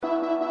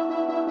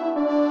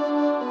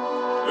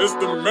It's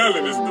the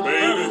melon, it's the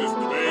melon, it's the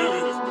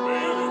melon, it's the melon.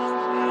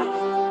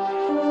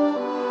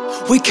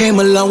 We came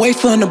a long way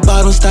from the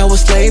bottom, start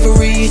with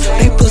slavery.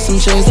 They put some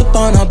chains up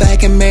on our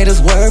back and made us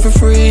work for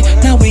free.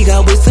 Now we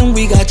got wisdom,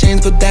 we got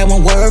chains, but that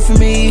won't work for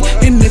me.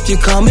 And if you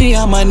call me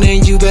out my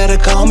name, you better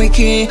call me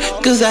king,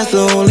 cause that's the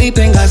only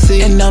thing I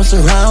see. And I'm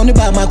surrounded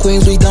by my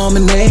queens, we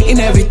dominate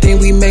in everything.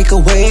 We make a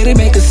way, they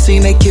make a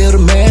scene, they kill the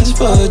man just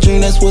for a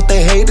dream. That's what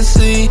they hate to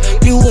see.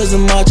 You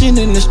wasn't marching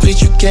in the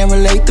streets, you can't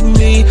relate to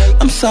me.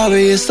 I'm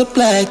sorry, it's a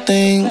black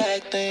thing.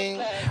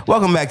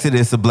 Welcome back to the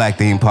It's a Black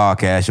Thing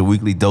podcast, your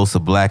weekly dose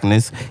of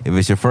blackness. If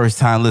it's your first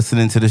time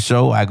listening to the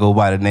show, I go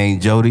by the name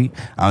Jody.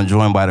 I'm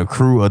joined by the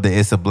crew of the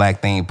It's a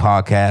Black Thing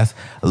podcast,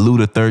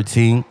 Luda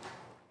 13,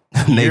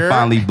 Nate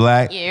Finally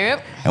Black.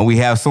 Yep. And we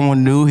have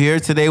someone new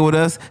here today with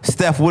us.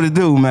 Steph, what it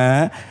do,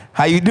 man?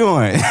 How you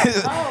doing?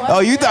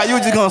 Oh, you thought you were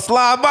just gonna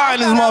slide by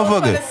in this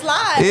motherfucker?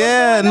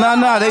 Yeah,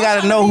 no, they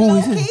gotta know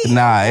who.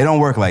 Nah, it don't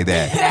work like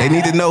that. They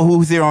need to know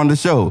who's here on the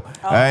show.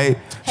 All right.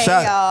 Hey,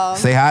 y'all.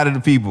 Say hi to the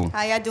people.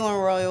 How y'all doing,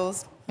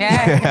 Royals?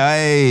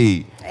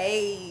 Hey.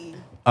 Hey.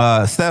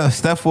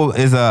 Steph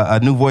is a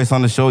new voice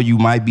on the show. You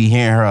might be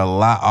hearing her a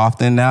lot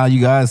often now,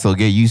 you guys. So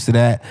get used to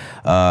that.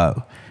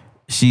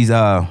 She's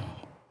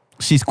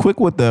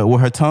quick with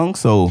her tongue,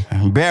 so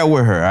bear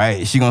with her. All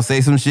right, she gonna say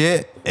some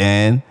shit,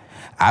 and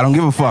I don't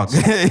give a fuck.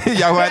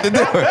 Y'all gonna have to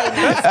do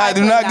it. I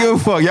do not give a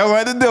fuck. Y'all gonna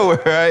have to do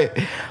it, right?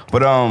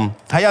 But how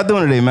y'all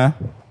doing today, man?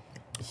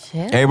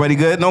 Shit. Everybody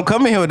good? Don't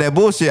come in here with that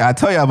bullshit. I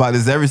tell y'all about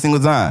this every single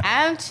time.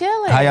 I'm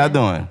chilling. How y'all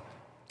doing?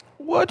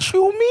 What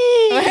you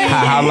mean?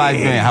 How life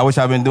been? How what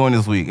y'all been doing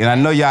this week? And I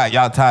know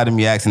y'all tired of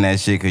me asking that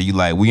shit because you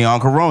like, we on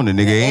Corona,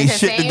 nigga. Ain't It's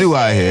the shit to same do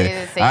out shit. here.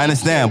 It's the I same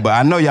understand, shit. but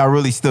I know y'all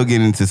really still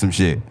getting into some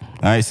shit.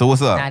 All right, so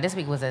what's up? Nah, this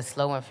week was a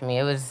slow one for me.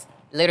 It was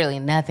literally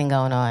nothing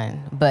going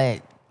on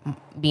but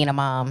being a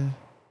mom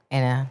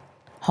and a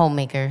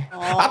homemaker.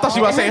 I thought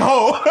you were about to say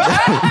hoe.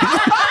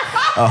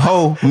 A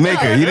hoe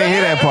maker. You didn't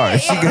hear that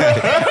part. She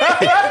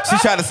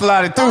tried to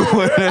slide it through.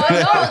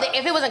 Oh, no,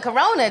 if it wasn't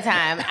Corona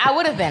time, I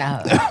would have been a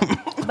hoe.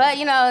 But,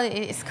 you know,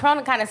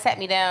 Corona kind of set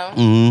me down.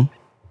 Mm-hmm.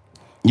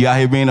 You out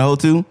here being a hoe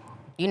too?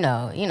 You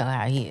know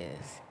how he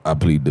is. I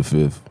plead the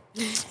fifth.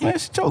 Man,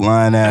 shut your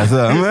lying ass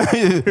up,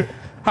 man.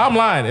 How I'm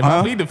lying? If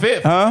I plead the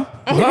fifth. Huh?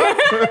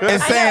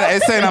 It's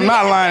saying I'm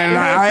not lying and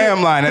I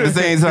am lying at the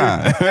same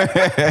time.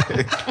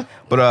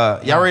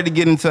 But y'all ready to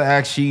get into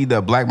actually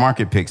the black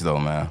market picks though,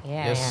 man?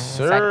 Yeah, Yes,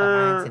 I'm excited about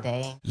sir. mine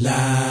today.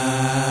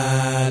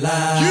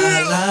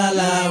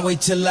 La,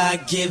 wait till I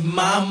get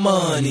my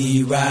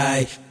money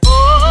right.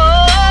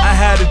 I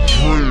had a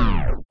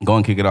dream. Go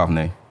and kick it off,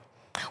 Nate.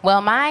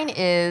 Well, mine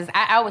is,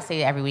 I always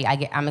say every week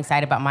I'm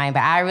excited about mine,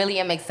 but I really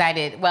am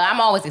excited. Well,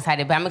 I'm always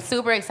excited, but I'm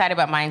super excited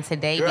about mine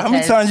today. Girl, how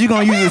many times you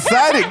gonna use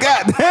excited?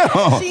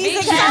 Goddamn. She's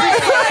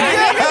excited.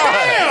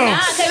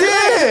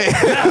 Shit.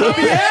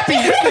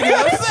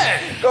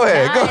 Go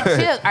ahead.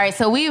 Chill. All right,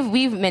 so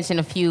we've mentioned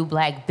a few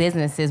black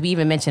businesses. We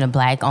even mentioned a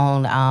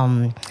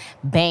black-owned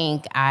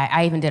bank.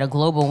 I even did a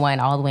global one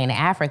all the way in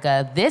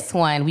Africa. This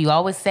one, we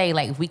always say,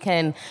 like, if we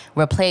can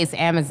replace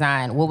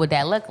Amazon, what would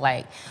that look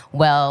like?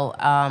 Well,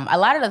 a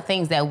lot of the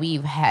things that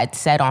we've had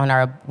said on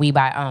our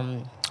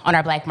on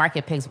our black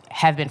market picks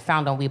have been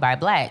found on We Buy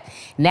Black.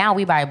 Now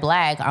We Buy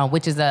Black,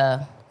 which is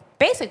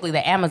basically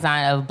the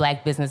Amazon of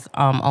black business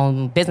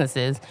owned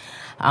businesses.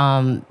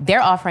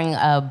 They're offering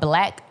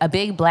a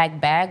big black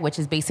bag, which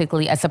is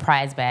basically a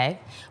surprise bag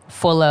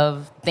full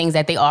of things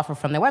that they offer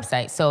from their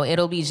website. So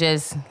it'll be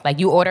just like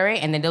you order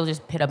it, and then they'll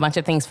just put a bunch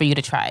of things for you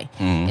to try.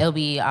 It'll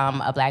be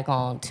a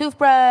black-owned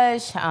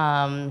toothbrush,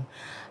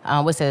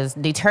 what says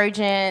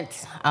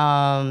detergent,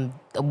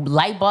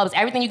 light bulbs,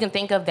 everything you can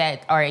think of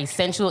that are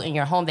essential in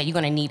your home that you're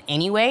gonna need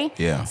anyway.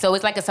 Yeah. So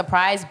it's like a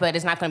surprise, but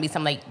it's not gonna be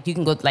something like you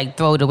can go like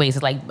throw it away.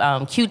 It's like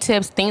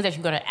Q-tips, things that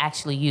you're gonna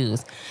actually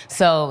use.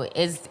 So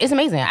it's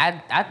amazing.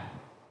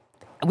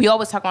 We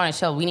always talk on the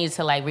show, we need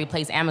to like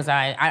replace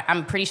Amazon.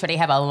 I'm pretty sure they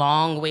have a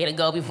long way to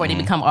go before they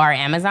become our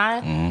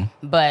Amazon.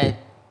 But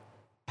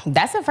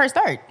that's the first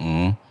start.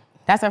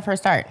 That's our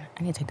first start.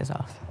 I need to take this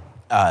off.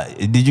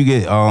 Did you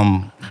get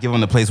give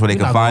them the place where they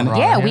can find it?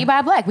 Yeah, We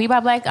Buy Black. We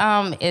Buy Black.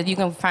 You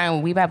can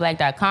find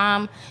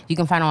WeBuyBlack.com. You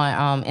can find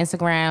on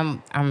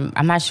Instagram.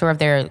 I'm not sure if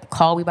they're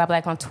called We Buy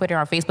Black on Twitter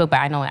or Facebook, but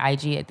I know on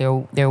IG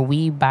they're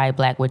We Buy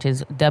Black, which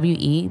is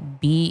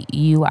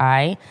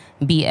WeBuiBlack.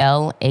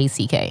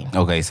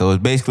 Okay, so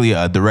it's basically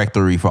a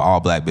directory for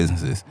all black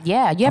businesses.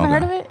 Yeah, you haven't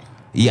heard of it?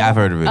 Yeah, I've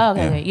heard of it. Oh,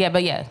 okay. Yeah,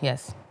 but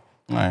yes.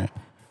 All right.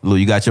 Lou,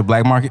 you got your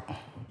black market?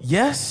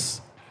 Yes,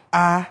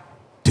 I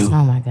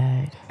Oh my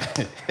God.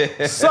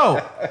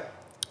 So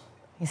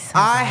It's so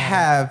I bad.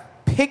 have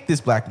picked this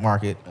black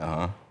market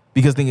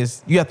because thing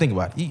is, you got to think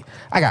about it.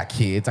 I got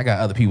kids. I got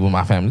other people in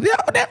my family. We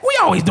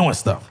always doing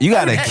stuff. You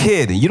got a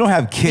kid and you don't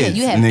have kids,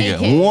 you have nigga. 8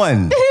 kids.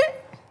 One.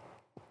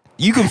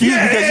 You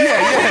confused because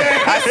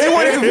I see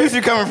where the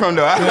confusion coming from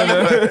though.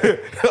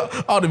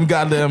 All them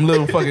goddamn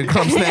little fucking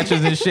crumb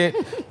snatchers and shit.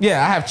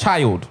 Yeah, I have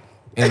child.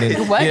 And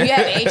then, What? Yeah. You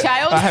have a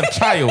child? I have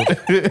child.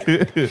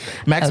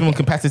 Maximum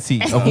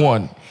capacity of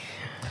 1.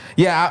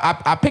 Yeah,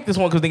 I picked this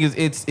one because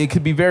it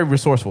could be very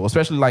resourceful,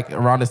 especially like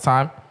around this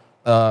time.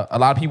 A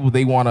lot of people,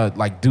 they want to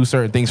like do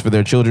certain things for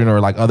their children or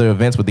like other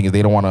events, but things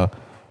they don't want to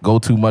go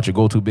too much or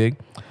go too big.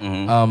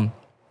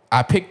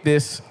 I picked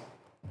this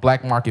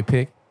black market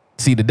pick.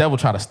 See, the devil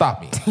tried to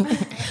stop me.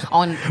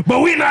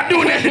 But we're not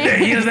doing that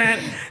today. You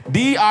understand?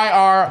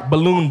 DIR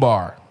Balloon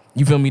Bar.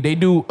 You feel me? They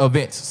do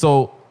events.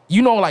 So,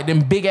 you know, like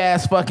them big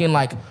ass fucking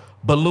like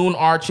balloon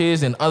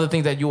arches and other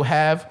things that you'll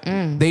have.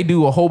 They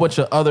do a whole bunch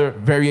of other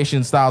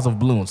variation styles of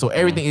balloons. So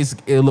everything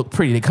it'll look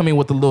pretty. They come in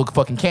with a little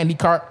fucking candy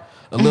cart,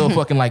 a little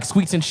fucking like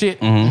sweets and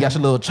shit. You got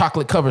your little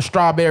chocolate covered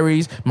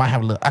strawberries. Might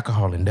have a little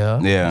alcohol in there.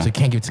 Yeah. So you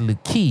can't give it to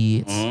little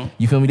kids.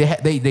 You feel me?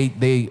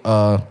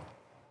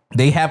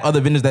 They have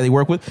other vendors that they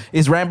work with.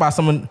 It's ran by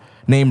someone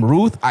named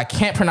Ruth. I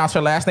can't pronounce her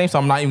last name, so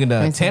I'm not even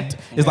gonna attempt.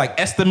 It's like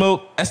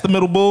Estimable.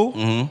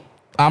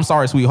 I'm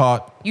sorry,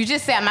 sweetheart. You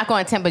just said I'm not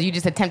going to attempt, but you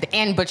just attempted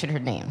and butchered her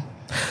name.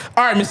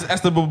 All right, Mrs.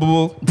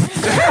 Estimable. You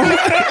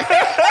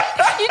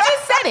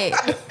just said it.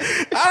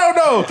 I don't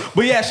know,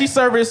 but yeah, she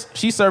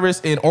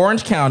serviced in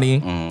Orange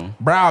County,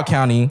 Broward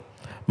County,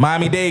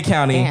 Miami-Dade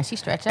County, Damn, she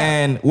stretched out.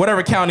 and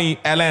whatever county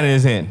Atlanta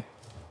is in.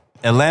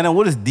 Atlanta,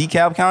 what is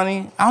DeKalb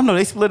County? I don't know.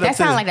 They split up. That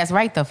sounds like that's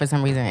right though for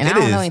some reason, and It I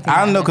don't is. know anything. I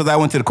don't know about because I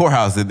went to the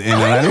courthouse in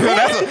Atlanta.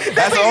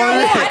 That's the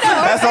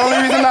only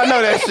reason I know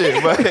that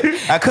shit. But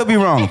I could be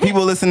wrong.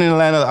 People listening in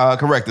Atlanta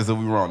correct us if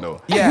we wrong though.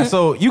 Yeah,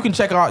 so you can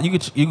check out. You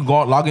can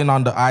go log in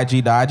on the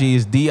IG. The IG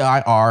is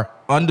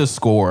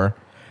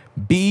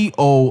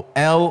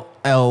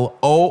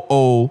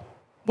DIR_BOLLOO.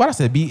 What I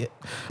said?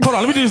 Hold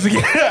on, let me do this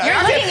again.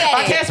 You're looking at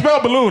I it. can't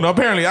spell balloon.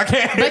 Apparently, I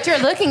can't. But you're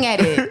looking at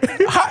it.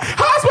 How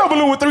I spell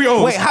balloon with 3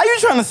 O's? Wait, how you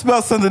trying to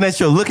spell something that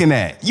you're looking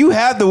at? You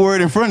have the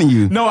word in front of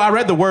you. No, I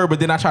read the word, but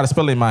then I try to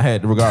spell it in my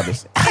head.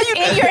 Regardless, In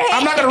your head.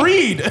 I'm not gonna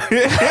read.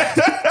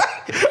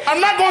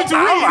 I'm not going to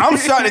read. I'm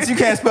shocked that you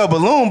can't spell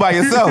balloon by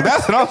yourself.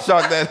 That's what I'm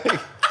shocked at.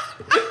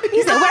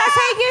 He said, what I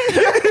say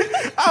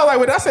again? I was like,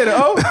 when I said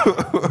O,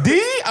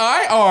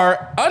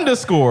 DIR_BALLOONBAR.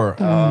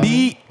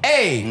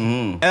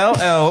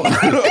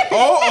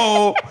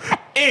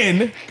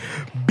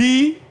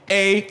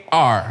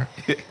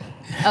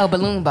 Oh,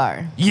 balloon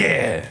bar.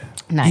 Yeah.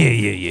 Nice.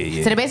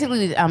 Yeah. So they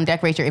basically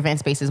decorate your event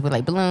spaces with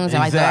like balloons and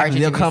like the Exactly. arches.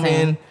 They'll you were come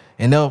saying. in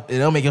and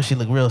they'll make your shit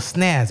look real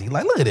snazzy.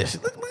 Like, look at this.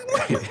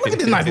 Look at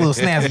this nice little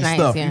snazzy Nice,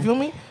 stuff. yeah. You feel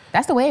me?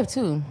 That's the wave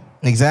too.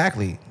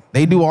 Exactly.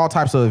 They do all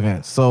types of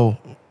events. So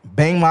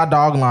bang my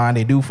dog line.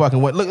 They do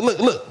fucking what?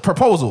 Look.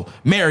 Proposal.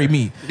 Marry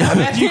me.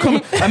 Imagine you come.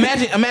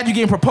 Imagine you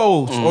getting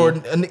proposed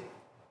or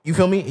you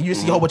feel me? And you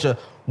see a whole bunch of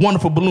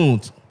wonderful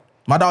balloons.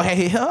 My dog had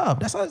hit her up.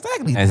 That's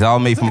exactly. It's all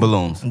made from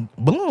balloons.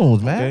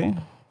 Balloons, man. Okay.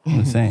 I'm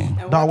just saying.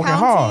 And Dog what working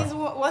counties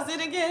hard. was it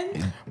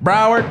again?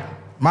 Broward,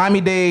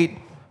 Miami-Dade,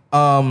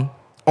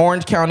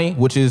 Orange County,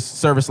 which is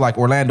service like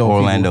Orlando.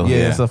 Orlando, people.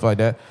 yeah. Stuff like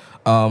that.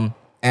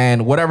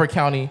 And whatever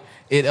county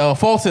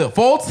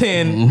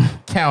Fulton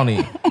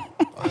County.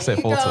 I said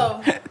There you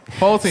Fulton. go.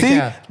 Fulton See,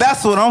 County.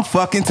 that's what I'm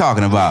fucking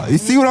talking about. You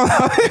see what I'm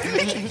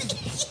talking?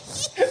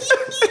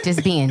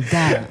 Just being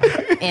dumb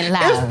and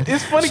loud.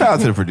 It's funny. Shout out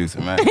to the producer,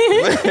 man.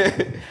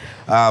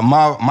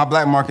 My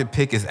black market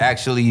pick is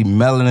actually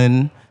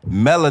Melanin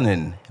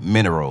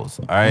Minerals.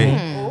 All right,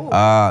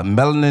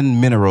 Melanin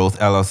Minerals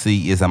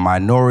LLC is a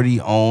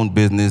minority-owned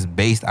business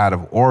based out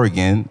of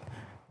Oregon.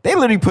 They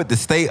literally put the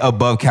state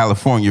above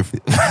California.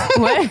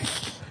 What?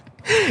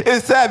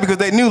 It's sad because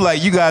they knew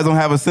like you guys don't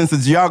have a sense of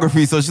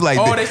geography, so she's like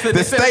they said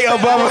the state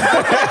above.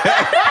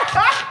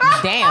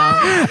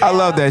 Damn. I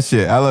love that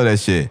shit.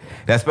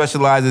 That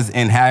specializes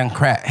in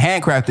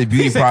handcrafted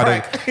beauty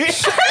products.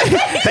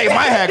 They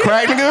might have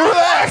crack, nigga.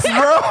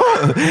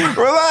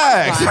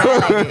 Relax, bro.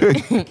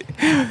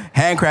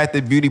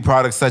 Handcrafted beauty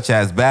products such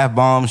as bath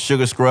bombs,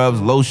 sugar scrubs,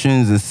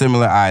 lotions, and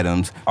similar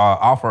items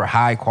offer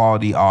high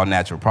quality, all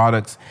natural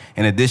products.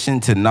 In addition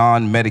to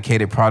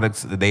non-medicated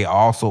products, they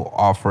also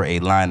offer a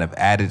line of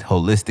added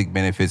holistic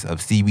benefits of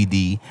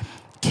CBD,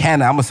 I'm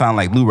gonna sound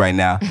like Lou right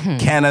now,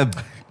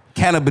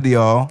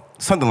 cannabidiol,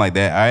 something like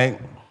that, all right?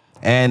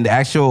 And the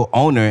actual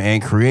owner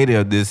and creator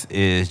of this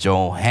is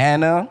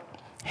Johanna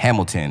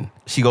Hamilton.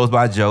 She goes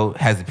by Joe,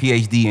 has a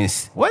PhD in...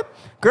 What?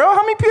 Girl,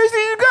 how many PhDs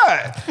you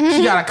got?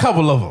 She got a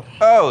couple of them.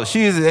 Oh,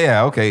 she is...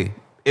 Yeah, okay.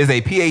 Is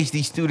a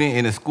PhD student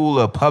in the School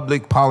of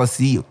Public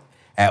Policy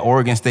at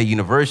Oregon State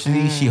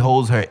University. She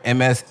holds her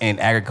MS in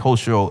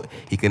Agricultural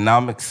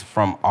Economics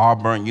from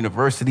Auburn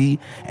University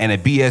and a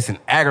BS in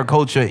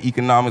Agriculture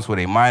Economics with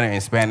a minor in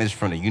Spanish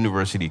from the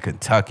University of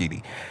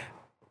Kentucky.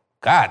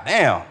 God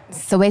damn.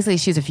 So basically,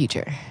 she's a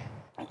future.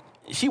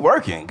 She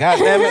working. God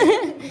damn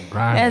it.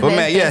 That's- But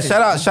man, yeah,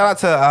 that's- shout out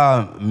to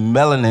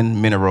Melanin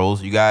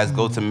Minerals. You guys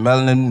go to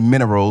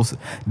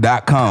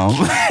melaninminerals.com.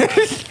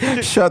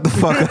 Shut the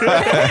fuck up.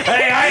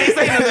 Hey, I ain't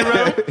saying nothing,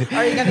 bro.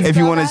 Are you gonna If you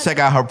spell want to that? check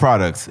out her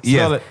products.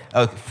 Spell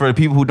Yes. For the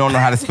people who don't know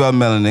how to spell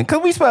melanin,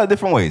 because we spell it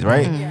different ways,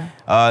 right?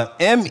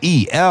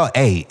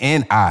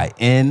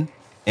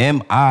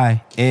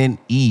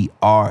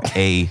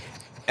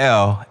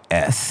 MELANINMINERALS.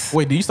 S.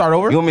 Wait, do you start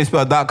over? You want me to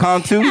spell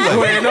 .com too? Like,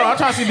 Wait, no, I'm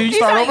trying to see. Do you You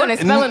start sound like over? you're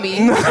gonna spelling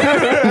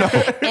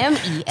bee.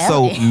 M-E-L-A.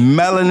 so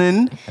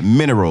melanin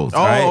minerals.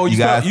 all right? Oh,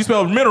 you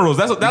spelled minerals.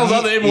 That was the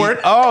other M word.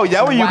 Oh,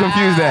 yeah, where you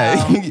confused Wow.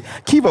 that?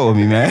 Keep up with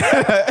me, man.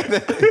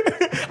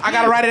 I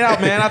gotta write it out,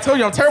 man. I told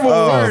you I'm terrible with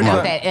words. my-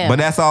 but- that M. But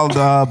that's all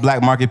the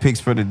black market picks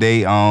for the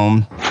day.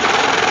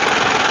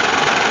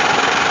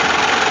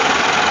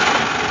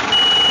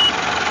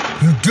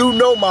 You do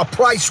know my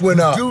price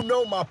went up. You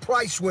know my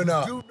price went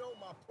up. You know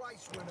my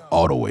price went up.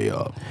 all the way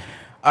up.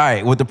 All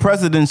right, with the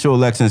presidential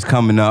elections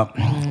coming up,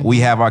 we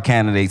have our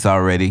candidates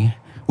already.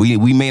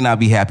 We may not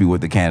be happy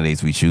with the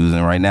candidates we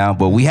choosing right now,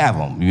 but we have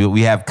them.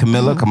 We have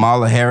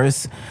Kamala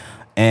Harris,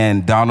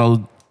 and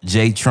Donald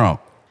J.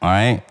 Trump. All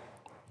right,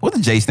 what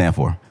does J stand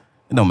for?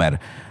 It don't matter.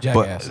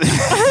 Jackass.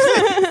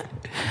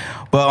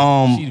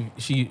 But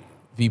she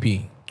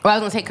VP. Well, I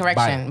was gonna take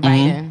correction.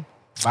 Biden.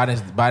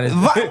 Biden. Biden's.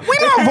 we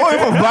not voting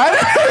for Biden.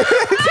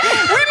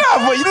 We not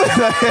voting.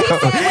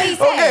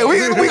 Okay,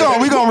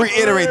 we gonna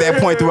reiterate that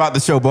point throughout the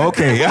show. But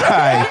okay, all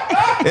right.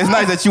 It's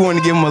nice that you want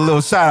to give him a little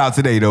shout out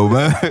today, though,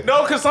 man.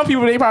 No, because some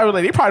people they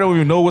probably don't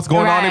even know what's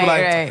going on. They be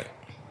like, right.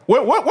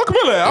 what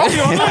Camilla? I don't be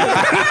on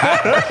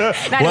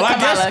that. Not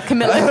Well, even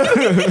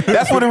Camilla.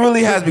 That's what it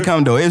really has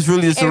become, though. It's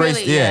really just a It race.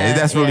 really- Yeah, yeah,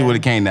 that's really yeah. what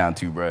it came down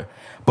to, bro.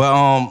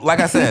 But like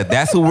I said,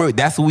 that's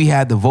who we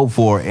had to vote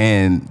for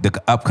in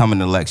the upcoming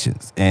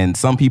elections. And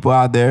some people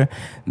out there,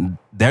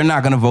 they're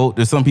not gonna vote.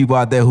 There's some people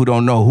out there who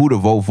don't know who to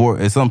vote for.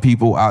 There's some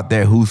people out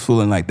there who's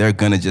feeling like they're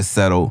gonna just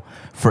settle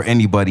for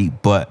anybody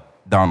but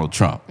Donald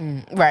Trump.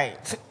 Right.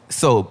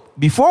 So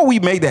before we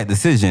make that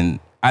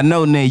decision, I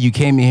know, Nay, you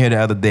came in here the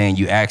other day and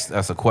you asked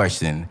us a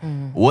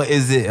question. What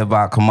is it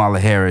about Kamala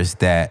Harris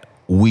that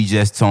we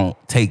just don't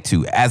take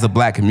to as a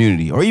black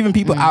community or even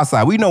people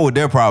outside? We know what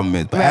their problem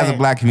is, but as a Right.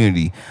 black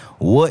community,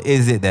 what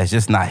is it that's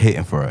just not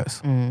hitting for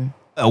us?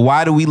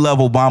 Why do we love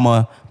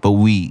Obama, but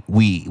we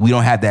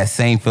don't have that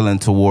same feeling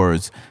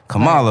towards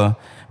Kamala?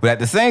 But at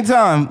the same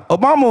time,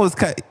 Obama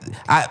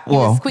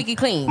was Squeaky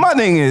clean. My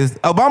thing is,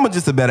 Obama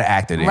just a better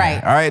actor than Right.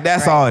 her, all right,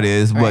 that's Right. all it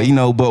is. But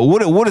Right. but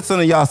what are some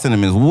of y'all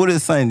sentiments? What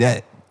is something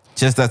that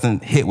just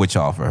doesn't hit with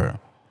y'all for her?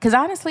 Because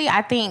honestly,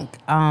 I think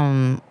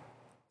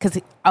because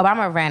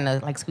Obama ran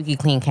a squeaky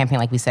clean campaign,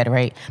 like we said,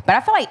 right? But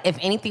I feel like if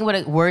anything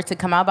were to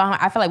come out about him,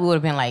 I feel like we would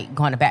have been like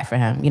going to bat for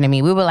him. You know what I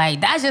mean? We were like,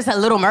 that's just a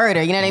little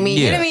murder. You know what I mean?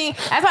 You know what I mean?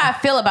 That's how I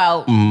feel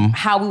about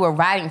how we were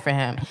riding for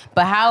him.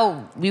 But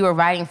how we were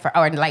riding for,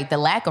 or like the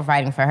lack of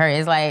riding for her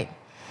is like,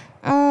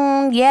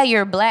 yeah,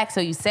 you're black, so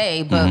you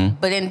say, but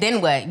then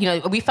what? You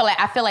know,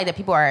 I feel like that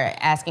people are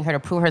asking her to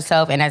prove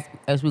herself, and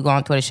as we go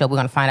on through the show, we're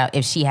gonna find out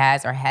if she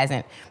has or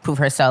hasn't proved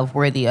herself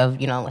worthy of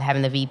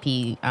having the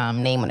VP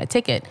name on a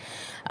ticket.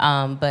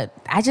 But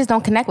I just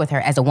don't connect with her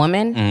as a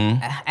woman,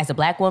 as a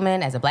black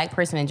woman, as a black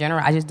person in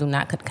general. I just do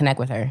not connect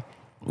with her.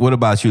 What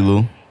about you,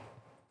 Lou?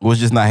 What's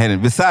just not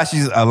hitting? Besides,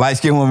 she's a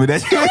light-skinned woman.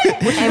 That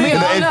And we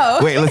all know.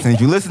 Wait, listen. If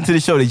you listen to the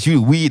show,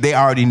 they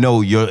already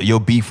know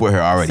your beef with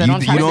her already. So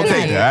don't try you to don't deny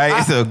take it. it, all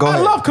right? So go I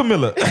ahead. love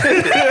Camilla.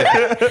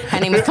 Her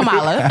name is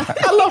Kamala.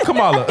 I love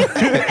Kamala.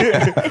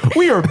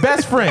 We are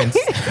best friends.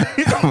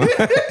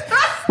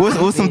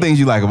 What's some things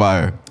you like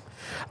about her?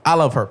 I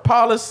love her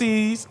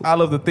policies. I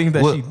love the things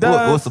that she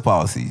does. What's the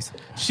policies?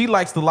 She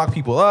likes to lock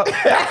people up.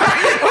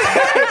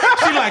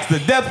 She likes the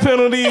death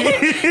penalty.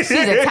 She's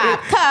a top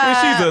cop.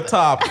 She's a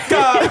top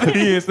cop.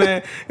 You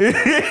understand?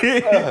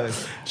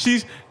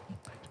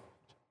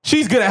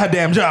 She's good at her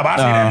damn job. I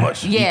say that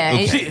much. Yeah,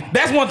 and-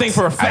 That's one thing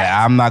for a fact.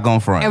 I'm not going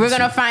front. And we're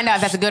gonna find out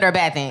if that's a good or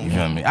bad thing. You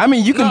feel me? I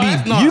mean, you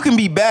can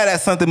be bad at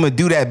something, but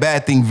do that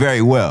bad thing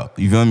very well.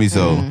 You feel me?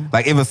 So,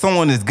 like, if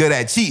someone is good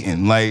at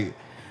cheating, like,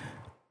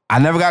 I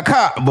never got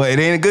caught, but it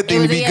ain't a good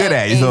thing to be good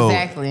at.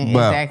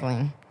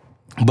 Exactly.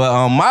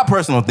 But my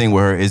personal thing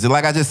with her is,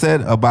 like I just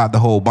said about the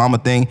whole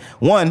Obama thing.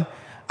 One,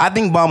 I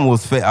think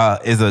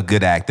Obama is a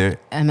good actor.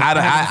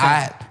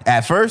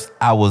 At first,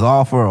 I was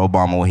all for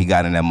Obama when he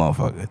got in that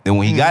motherfucker. Then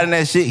when he got in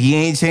that shit, he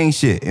ain't changed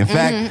shit. In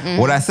fact,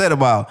 what I said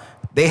about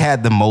they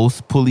had the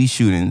most police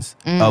shootings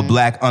of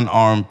black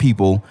unarmed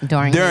people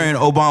during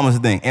Obama's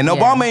thing. And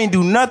Obama ain't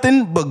do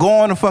nothing but go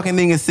on the fucking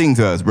thing and sing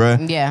to us,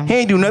 bruh. Yeah. He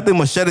ain't do nothing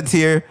but shed a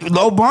tear.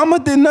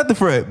 Obama did nothing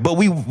for it. But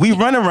we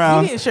run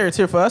around. He didn't shed a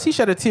tear for us. He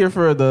shed a tear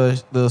for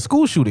the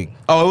school shooting.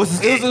 Oh, it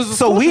was a so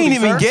school we didn't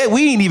shooting, even sir.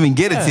 we didn't even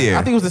get a tear.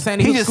 I think it was the San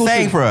He Diego just school sang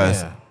shooting. for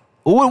us. Yeah.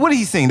 What did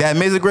he sing? That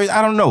Amazing Grace?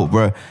 I don't know,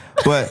 bro.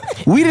 But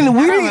we didn't.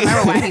 I don't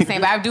remember why he's saying,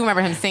 but I do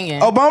remember him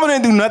singing. Obama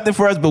didn't do nothing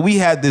for us, but we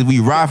had this.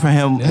 We ride for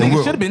him. That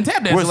nigga should've been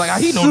tap dancing We're like how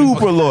he know this super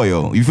fucking-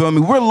 loyal. You feel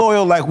me? We're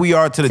loyal like we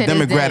are to the To this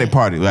Democratic day.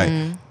 Party.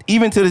 Like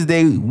even to this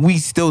day, we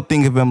still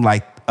think of him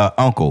like an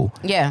uncle.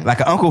 Yeah.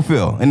 like an Uncle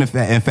Phil. In fact,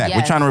 we're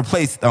Yes. trying to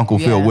replace Uncle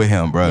Phil Yeah. with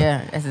him, bro.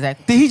 Yeah, that's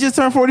exactly. Did he just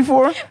turn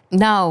 44?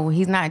 No,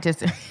 he's not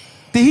just.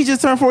 Did he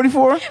just turn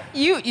 44?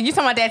 You talking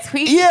about that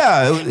tweet?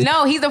 Yeah.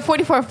 No, he's the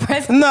 44th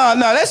president. No,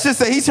 that's just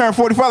say he turned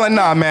 44. Like,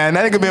 nah, man,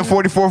 that nigga been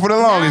 44 for the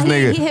longest, Nah,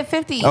 nigga. He hit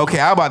 50. Okay,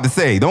 I about to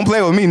say, don't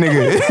play with me,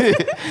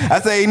 nigga.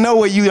 I say, ain't no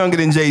way you younger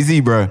than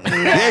Jay-Z, bro.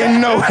 There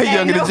ain't no way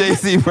younger than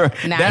Jay-Z, bro.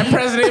 Nah, That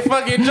president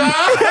fucking job.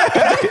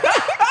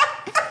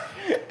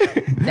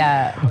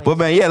 But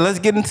man, yeah, let's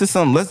get into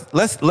some. Let's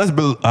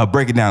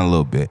break it down a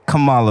little bit.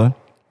 Kamala,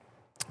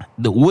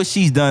 what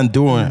she's done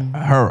during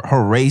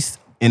her race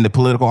in the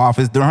political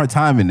office, during her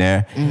time in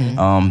there,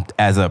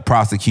 as a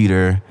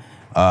prosecutor,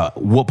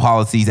 what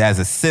policies as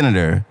a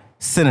senator.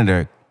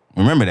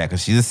 Remember that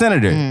because she's a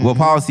senator. What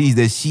policies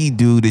did she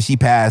do? Did she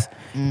pass?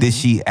 Did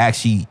she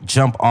actually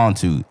jump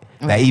onto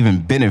that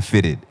even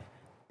benefited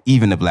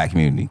even the black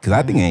community? Because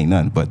I think it ain't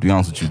nothing. But to be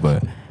honest with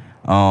you,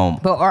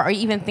 or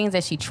even things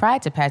that she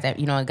tried to pass that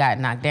got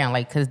knocked down,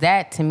 like because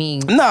that to me.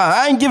 Nah,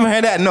 I ain't giving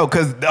her that. No,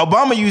 because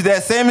Obama used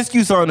that same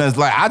excuse on us.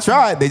 Like I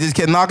tried, they just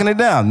kept knocking it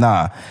down.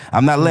 Nah,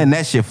 I'm not letting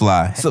that shit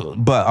fly. So,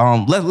 but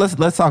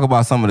let's talk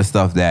about some of the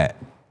stuff that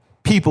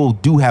people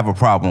do have a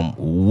problem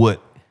with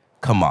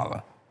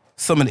Kamala.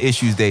 Some of the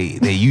issues they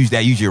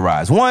usually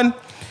arise. One,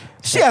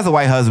 she has a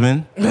white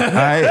husband. All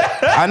right,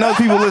 I know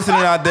people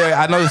listening out there.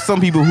 I know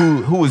some people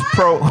who is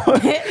pro.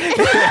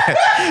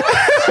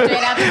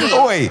 Straight out the gate.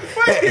 Oh, wait,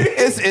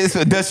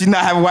 does she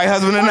not have a white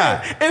husband or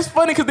not? It's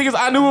funny because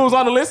I knew it was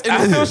on the list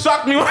and it still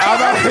shocked me. I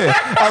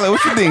was like,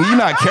 what you think? You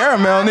not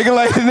caramel, nigga?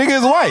 Like the nigga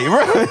is white,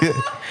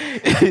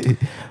 bro.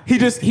 He's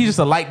just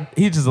a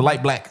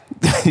light black.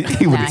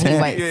 He with a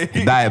tan. White.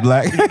 Diet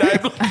black.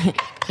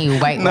 He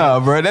white.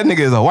 No, bro, that nigga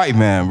is a white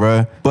man,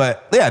 bro.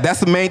 But yeah, that's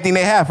the main thing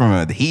they have from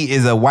him. He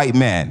is a white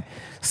man.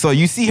 So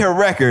you see her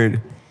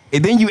record,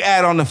 and then you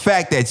add on the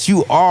fact that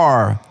you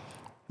are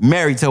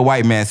married to a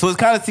white man. So it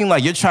kind of seems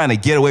like you're trying to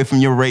get away from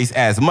your race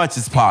as much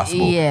as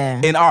possible.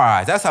 Yeah. In our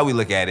eyes. That's how we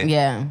look at it.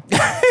 Yeah.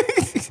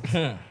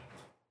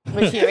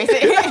 But she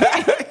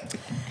racist.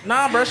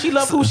 Nah, bro, she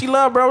love who she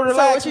love, bro. Relax,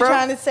 So what you bro.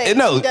 trying to say?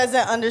 No. She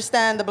doesn't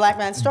understand the black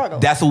man's struggle.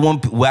 That's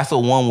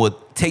what one would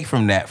take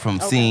from that, from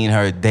seeing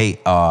her date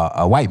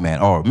a white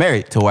man or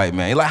married to a white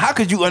man. Like, how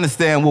could you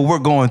understand what we're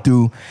going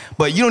through,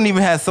 but you don't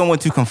even have someone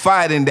to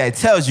confide in that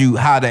tells you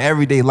how the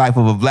everyday life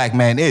of a black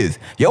man is?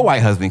 Your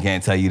white husband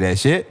can't tell you that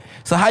shit.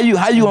 So how you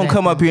gonna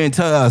come up here and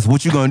tell us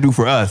what you gonna do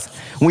for us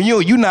when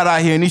you not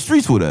out here in these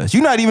streets with us?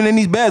 You're not even in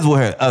these beds with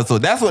us. So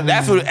that's what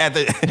at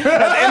the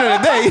end of the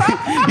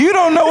day, you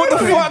don't know what the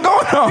fuck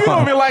going on. You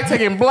don't be like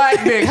taking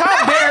black dick.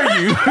 How dare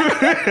you?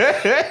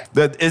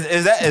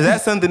 Is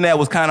that something that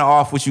was kind of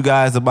off with you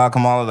guys about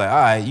Kamala? Like, all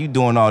right, you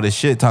doing all this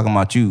shit talking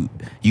about you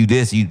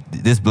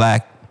this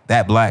black,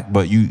 that black,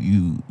 but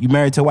you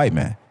married to a white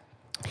man.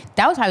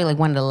 That was probably like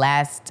one of the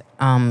last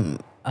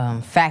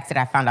facts that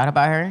I found out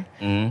about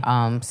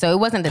her. So it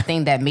wasn't the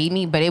thing that made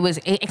me, but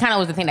it kind of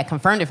was the thing that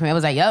confirmed it for me. It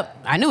was like, yep,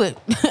 I knew it.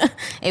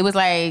 It was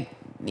like,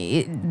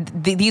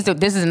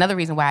 this is another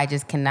reason why I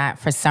just cannot,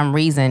 for some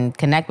reason,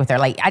 connect with her.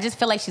 Like, I just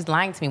feel like she's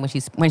lying to me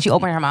when she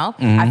opened her mouth.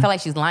 I feel like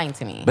she's lying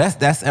to me.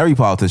 That's every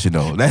politician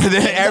though.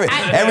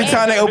 Every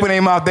time they open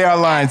their mouth, they are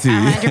lying to you.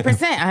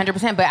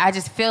 100%. But I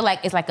just feel like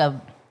it's like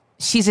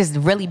she's just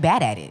really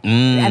bad at it.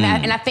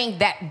 And I think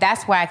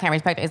that's why I can't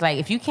respect her. It's like,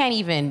 if you can't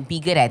even be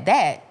good at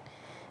that,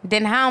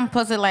 then how I'm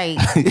supposed to, like,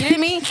 you know what I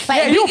mean?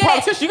 Like, Yeah, you a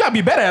politician. You gotta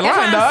be better at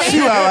lying, dog. She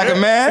lie like a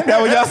man.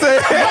 That what y'all say?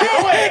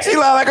 She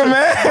lie like a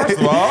man. First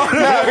of all,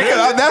 nah,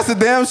 because that's a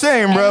damn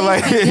shame, bro.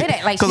 Like,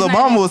 because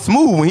Obama was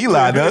smooth when he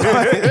lied, though.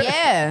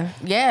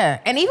 Yeah.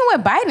 And even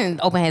when Biden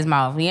opened his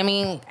mouth, you know what I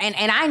mean?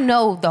 And I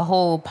know the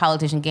whole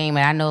politician game,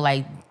 and I know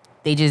like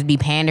they just be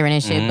pandering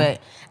and shit,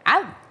 but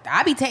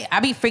I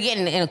be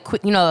forgetting in a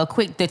quick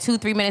the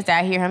 2-3 minutes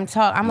that I hear him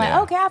talk. I'm like,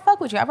 okay, I fuck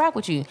with you, I rock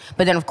with you.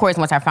 But then of course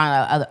once I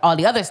found out all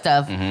the other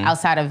stuff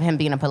outside of him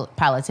being a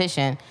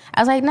politician,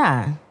 I was like,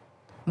 nah.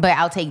 But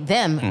I'll take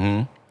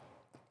them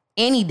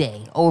any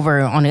day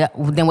over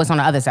than what's on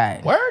the other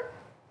side. Word?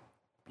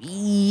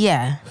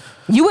 Yeah.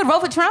 You would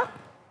vote for Trump?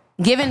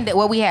 Given that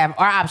what we have,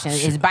 our option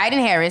is Biden,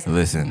 Harris.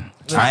 Listen,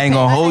 I ain't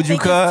gonna hold you,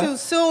 It's cuz. too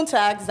soon to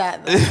ask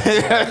that.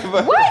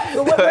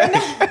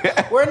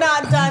 What? We're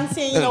not done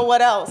seeing,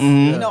 what else,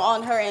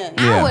 on her end.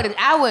 Yeah.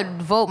 I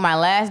would vote my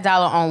last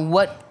dollar on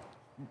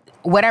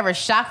whatever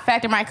shock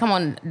factor might come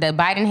on the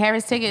Biden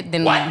Harris ticket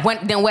than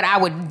what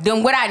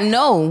I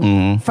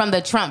know from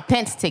the Trump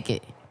Pence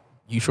ticket.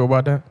 You sure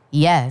about that?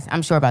 Yes,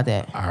 I'm sure about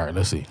that. All right,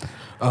 let's see.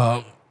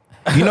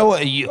 You know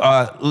what?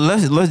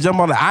 Let's jump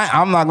on that.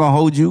 I'm not gonna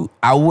hold you.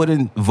 I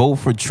wouldn't vote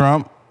for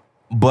Trump,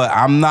 but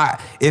I'm not.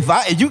 If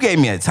you gave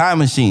me a time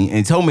machine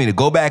and told me to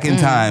go back in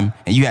time,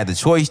 and you had the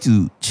choice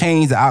to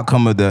change the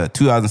outcome of the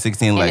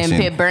 2016 election, And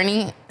then pit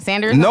Bernie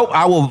Sanders. nope.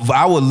 I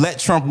will let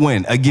Trump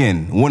win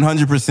again,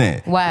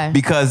 100%. Why?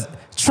 Because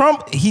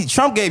Trump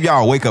gave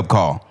y'all a wake up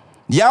call.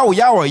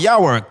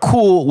 Y'all were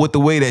cool with the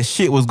way that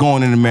shit was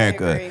going in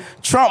America.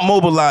 Trump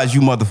mobilized you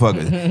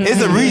motherfuckers.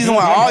 It's the reason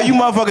why all you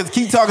motherfuckers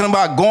keep talking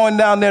about going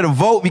down there to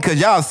vote, because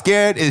y'all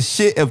scared as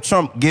shit of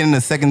Trump getting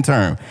a second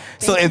term.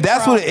 So if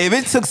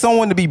it took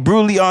someone to be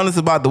brutally honest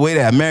about the way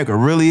that America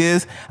really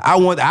is, I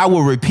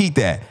will repeat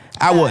that.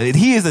 I would.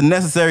 He is a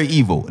necessary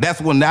evil.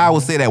 That's when I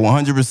would say that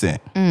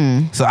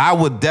 100%. So I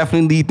would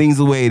definitely leave things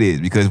the way it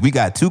is because we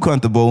got too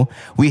comfortable.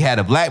 We had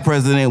a black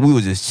president. We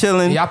were just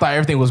chilling. Y'all thought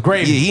everything was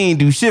gravy. Yeah, he ain't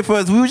do shit for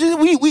us. We were just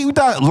we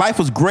thought life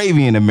was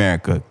gravy in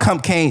America.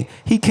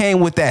 He came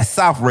with that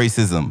South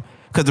racism.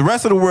 Because the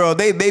rest of the world,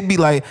 they be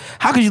like,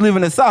 how could you live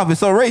in the South? It's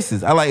so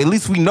racist. I like, at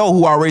least we know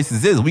who our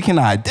racist is. We can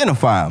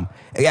identify them.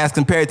 As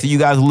compared to you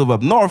guys who live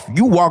up north,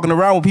 you walking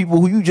around with people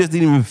who you just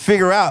didn't even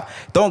figure out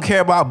don't care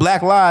about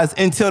black lives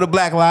until the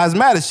Black Lives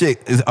Matter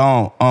shit is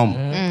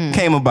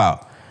came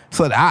about.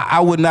 So I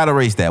would not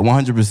erase that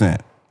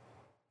 100%.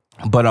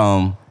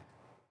 But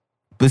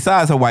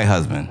besides her white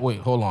husband. Wait,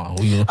 hold on.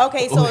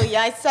 Okay, so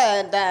I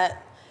said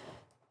that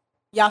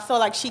y'all feel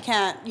like she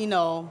can't,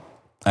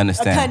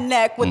 Understand.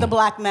 connect with the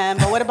black man.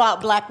 But what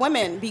about black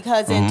women?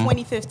 Because in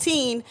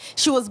 2015,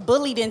 she was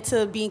bullied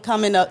into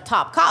becoming a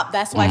top cop.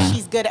 That's why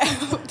she's good at.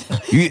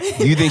 You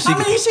think she? I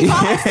mean, she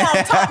called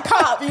herself top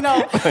cop,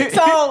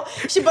 So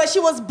but she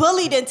was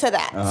bullied into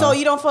that. So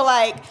you don't feel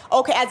like,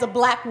 okay, as a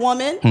black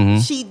woman,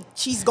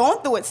 she's going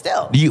through it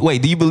still. Do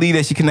you believe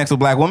that she connects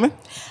with black women?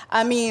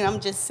 I mean, I'm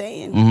just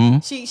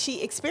saying,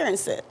 she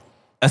experienced it.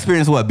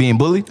 Experience what? Being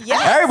bullied?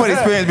 Yes. Everybody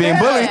experienced being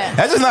bullied.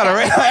 That's just not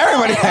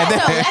everybody had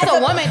that. That's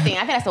a woman thing.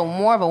 I think that's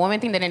more of a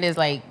woman thing than it is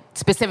like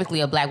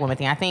specifically a black woman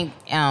thing. I think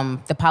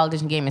the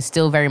politician game is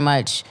still very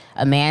much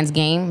a man's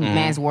game,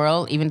 man's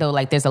world, even though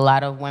like there's a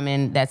lot of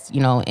women that's,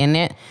 in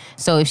it.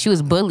 So if she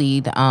was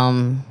bullied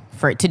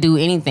for to do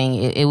anything,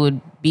 it would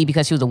be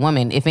because she was a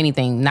woman, if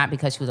anything, not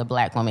because she was a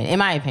black woman, in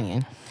my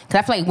opinion.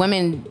 Because I feel like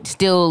women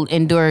still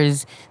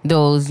endures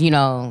those,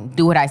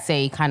 do what I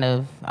say kind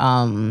of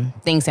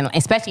things,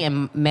 especially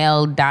in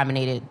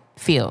male-dominated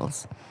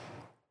fields.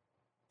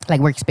 Like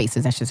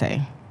workspaces, I should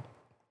say.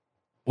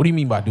 What do you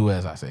mean by do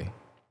as I say?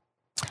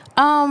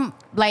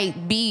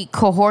 Like be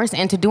coerced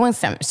into doing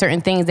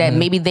certain things that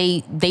maybe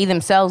they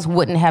themselves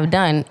wouldn't have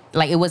done.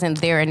 Like it wasn't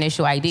their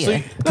initial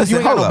idea. Because you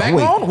ain't got no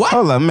backbone? What?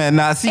 Hold up, man.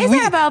 Nah, see, we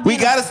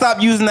gotta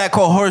stop using that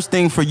coerced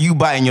thing for you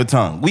biting your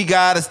tongue. We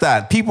gotta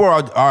stop. People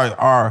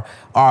are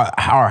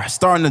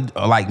starting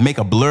to like make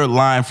a blurred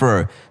line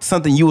for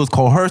something you was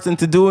coerced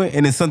into doing,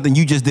 and it's something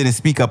you just didn't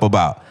speak up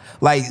about.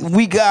 Like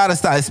we gotta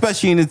stop,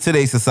 especially in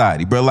today's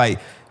society, bro. Like.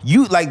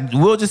 You like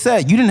Will just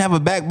said, you didn't have a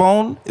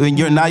backbone, and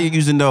you're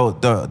using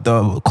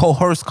the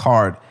coerced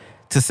card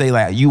to say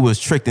like you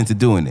was tricked into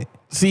doing it.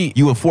 See,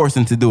 you were forced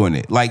into doing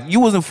it. Like you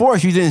wasn't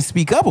forced, you didn't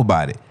speak up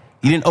about it.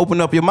 You didn't open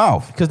up your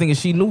mouth. Because the thing is,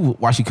 she knew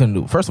why she couldn't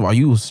do it. First of all,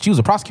 she was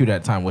a prosecutor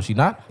at the time, was she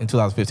not? In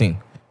 2015,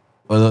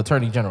 or the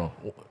attorney general.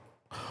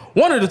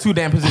 One of the two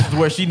damn positions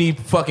where she need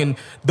fucking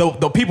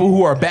the people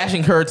who are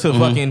bashing her to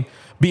fucking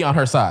be on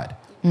her side.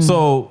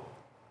 So.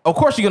 Of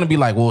course you're gonna be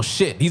like, well,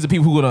 shit. These are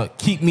people who are gonna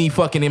keep me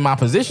fucking in my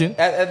position.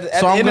 At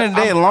the end of the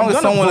day, as long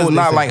as someone is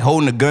not like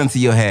holding a gun to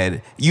your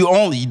head, the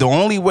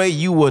only way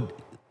you would,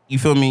 you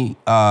feel me,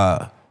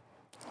 drop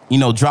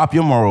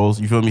your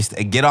morals. You feel me,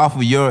 get off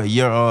of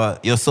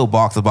your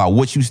soapbox about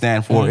what you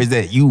stand for. Is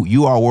that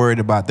you are worried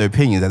about their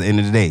opinions. At the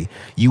end of the day,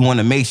 you want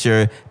to make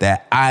sure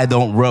that I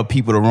don't rub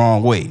people the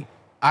wrong way.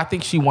 I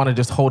think she want to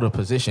just hold a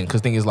position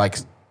because thing is like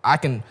I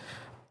can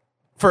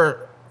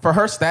for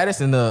her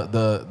status and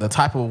the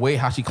type of way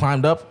how she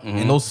climbed up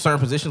in those certain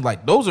positions,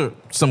 like those are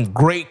some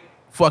great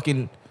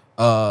fucking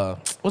how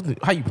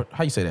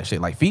you say that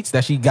shit, like feats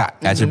that she got,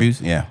 attributes,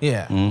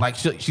 like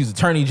she's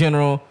attorney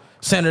general,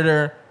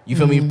 senator, you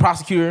feel me,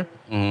 prosecutor.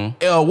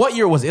 What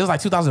year was it? It was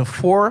like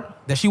 2004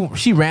 that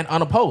she ran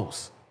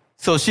unopposed.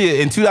 So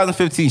in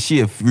 2015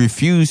 she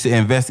refused to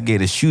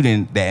investigate a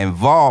shooting that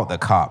involved a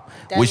cop,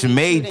 which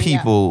made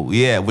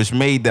which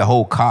made the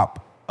whole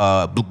cop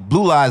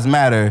Blue Lives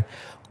Matter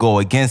go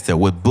against her,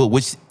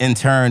 which in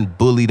turn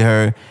bullied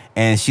her,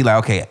 and she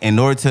like, okay, in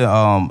order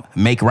to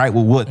make right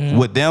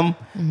with them,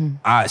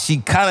 she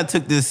kind of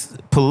took this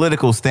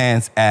political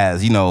stance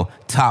as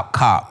top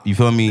cop. You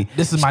feel me?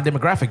 This is my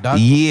demographic, dog.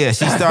 Yeah,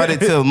 she started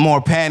to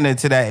more pander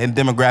to that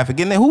demographic,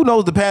 and then who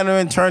knows, the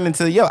pandering turned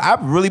into I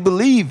really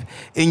believe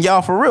in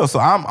y'all for real, so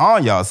I'm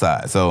on y'all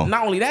side. So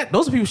not only that,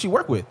 those are people she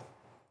worked with.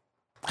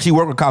 She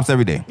worked with cops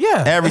every day.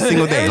 Yeah. Every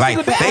single day.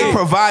 They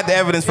provide the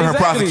evidence for her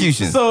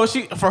prosecution. So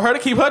for her to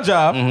keep her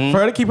job, for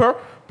her to keep her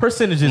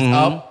percentages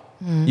up,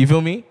 you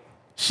feel me?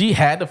 She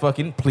had to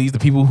fucking please the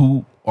people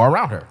who are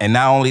around her. And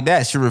not only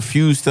that, she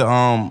refused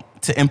to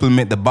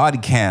implement the body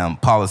cam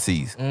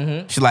policies.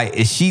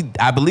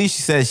 I believe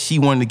she said she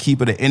wanted to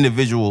keep it an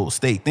individual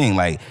state thing.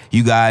 Like,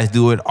 you guys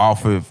do it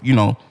off of,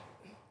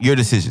 your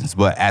decisions.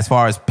 But as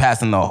far as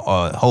passing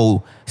a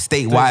whole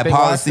statewide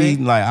policy,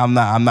 like I'm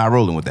not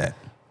rolling with that.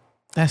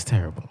 That's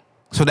terrible.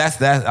 So that's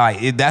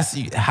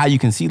how you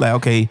can see, like,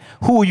 okay,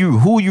 who are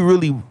you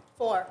really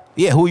for?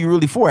 Yeah, who are you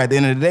really for at the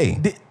end of the day?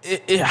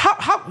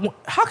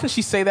 How can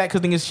she say that?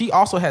 Because thing is, she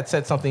also had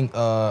said something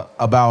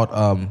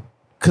about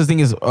because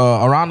thing is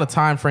around the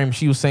time frame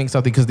she was saying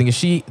something. Because thing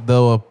is,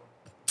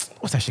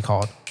 what's that shit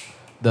called?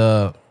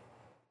 The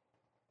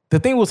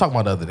thing we were talking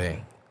about the other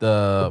day.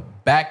 The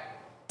back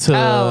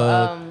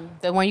to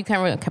The one you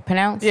can't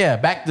pronounce? Yeah,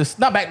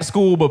 not back to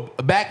school,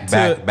 but back on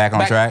track. Back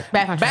on track.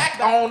 Back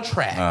on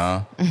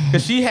track.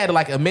 Because she had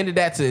like amended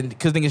that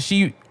because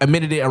she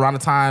amended it around the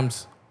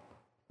times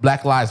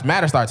Black Lives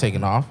Matter started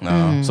taking off.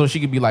 So she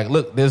could be like,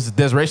 look,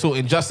 there's racial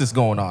injustice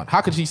going on.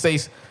 How could she say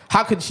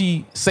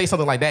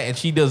something like that and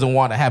she doesn't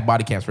want to have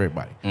body cams for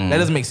everybody? That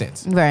doesn't make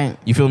sense. Right.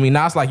 You feel me?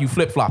 Now it's like you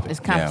flip-flopping. It's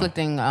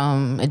conflicting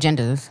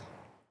agendas.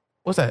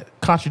 What's that?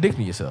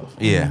 Contradicting yourself.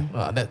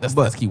 Yeah.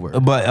 That's key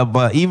word.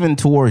 But even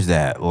towards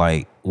that,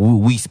 like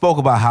we spoke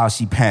about how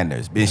she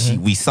panders.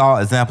 We saw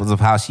examples of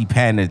how she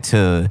pandered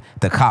to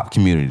the cop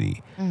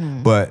community.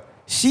 But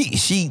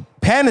she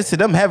panders to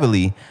them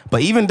heavily.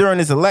 But even during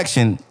this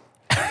election,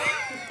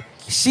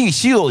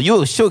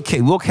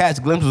 we'll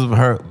catch glimpses of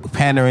her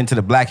pandering to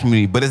the black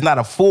community, but it's not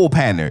a full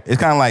pander. It's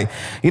kind of like,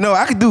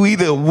 I could do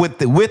either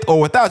with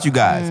or without you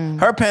guys.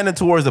 Her pander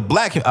towards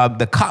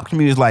the cop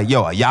community is like,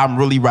 yo, y'all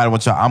really riding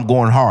with y'all. I'm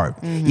going hard.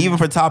 Even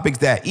for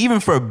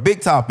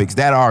big topics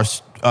that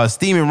are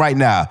steaming right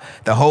now,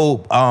 the whole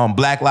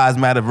Black Lives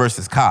Matter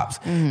versus cops.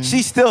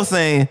 She's still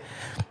saying,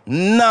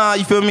 nah,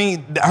 you feel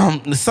me?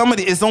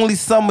 It's only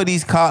some of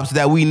these cops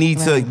that we need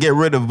to get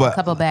rid of, but a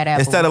couple bad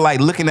apples. Instead of like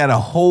looking at a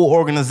whole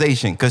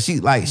organization, because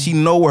she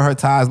know where her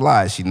ties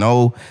lie. She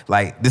know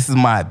like this is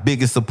my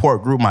biggest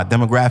support group, my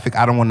demographic.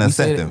 I don't want to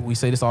upset them. We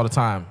say this all the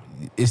time.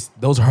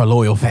 Those are her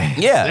loyal fans.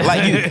 Yeah,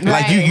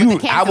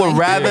 I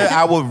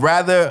would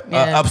rather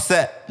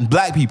upset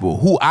black people,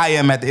 who I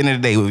am at the end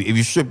of the day. If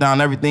you strip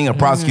down everything, a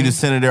prosecutor,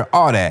 senator,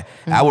 all that,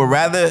 I would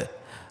rather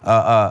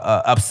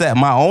upset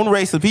my own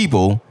race of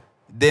people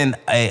than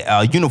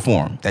a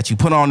uniform that you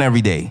put on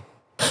every day.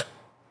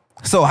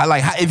 So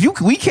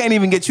we can't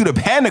even get you to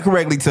pander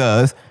correctly to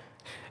us.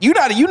 You're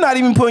not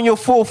even putting your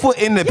full foot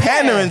in the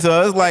pandering to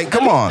us. Like,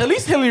 come on. At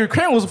least Hillary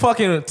Clinton was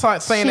fucking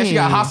saying that she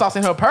got hot sauce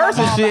in her purse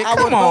and shit.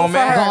 Come on,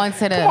 man.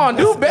 Come on,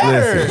 do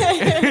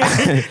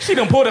better. She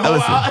done pulled it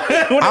whole out.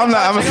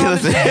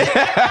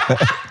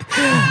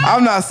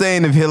 I'm not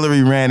saying if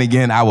Hillary ran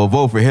again, I will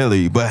vote for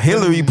Hillary. But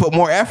Hillary put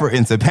more effort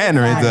into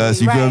pandering to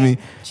us. You feel me?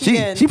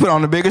 She put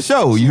on a bigger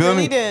show. You feel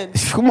me? Did.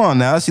 Come on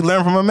now. She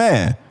learned from her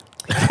man.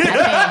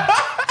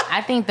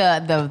 I think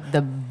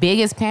the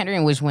biggest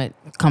pandering, which went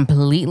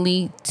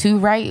completely too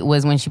right,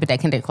 was when she put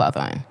that kinder cloth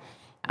on.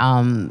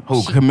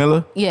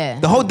 Camilla? Yeah.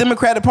 The whole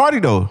Democratic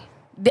Party, though.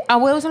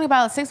 Well, it was only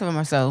about 6 of them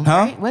or so. Huh?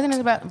 Right? Wasn't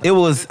it about? It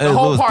was party.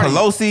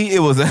 Pelosi. It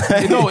was.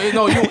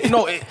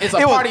 It's a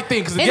party thing.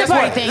 Because guess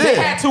what? Thing. They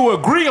had to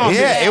agree on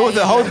this. Yeah, it was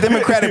a whole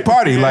Democratic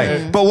Party.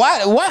 Like, but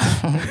why?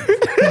 Listen,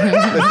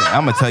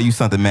 I'm gonna tell you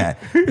something, man.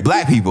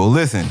 Black people,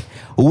 listen.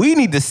 We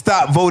need to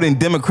stop voting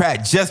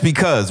Democrat just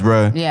because,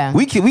 bro. Yeah.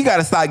 We got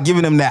to stop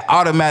giving them that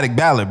automatic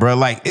ballot, bro.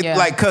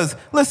 Cause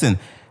listen,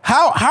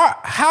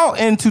 how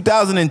in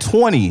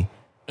 2020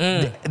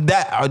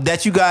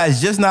 that you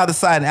guys just now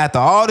deciding after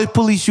all the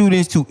police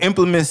shootings to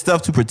implement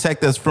stuff to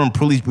protect us from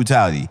police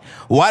brutality?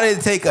 Why did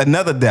it take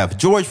another death,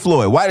 George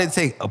Floyd? Why did it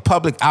take a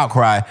public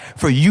outcry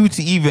for you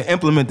to even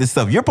implement this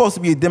stuff? You're supposed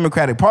to be a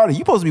Democratic Party.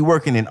 You're supposed to be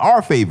working in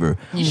our favor.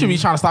 You should be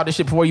trying to stop this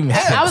shit before you even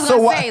happen. I was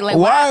gonna say, like,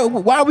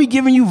 why are we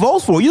giving you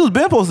votes for? You've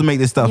been supposed to make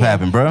this stuff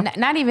happen, bro.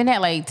 Not even that.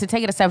 Like, to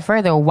take it a step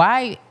further,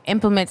 why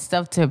implement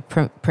stuff to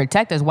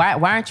protect us?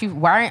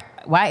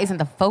 Why isn't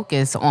the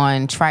focus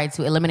on try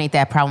to eliminate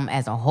that problem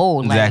as a whole?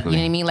 Like, Exactly. You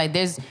know what I mean? Like,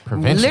 there's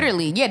Prevention.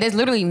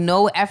 literally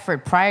no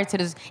effort prior to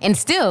this, and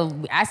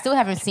I still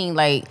haven't seen,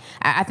 like,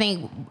 I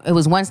think it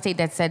was one state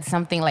that said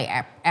something like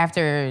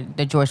after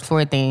the George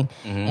Floyd thing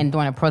and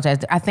during a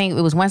protest. I think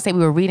it was one state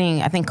we were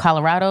reading. I think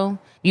Colorado.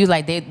 You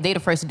like they the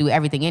first to do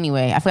everything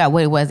anyway. I forgot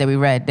what it was that we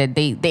read, that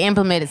they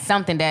implemented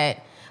something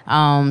that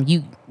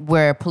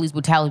where police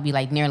brutality would be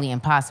like nearly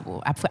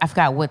impossible. I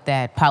forgot what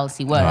that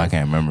policy was. No, I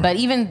can't remember. But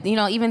even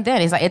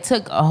then, it's like it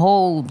took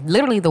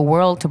literally the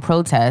world to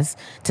protest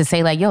to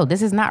say like, yo,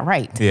 this is not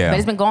right. Yeah. But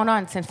it's been going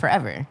on since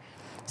forever.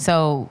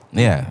 So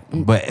yeah,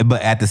 but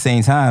at the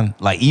same time,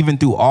 like even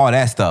through all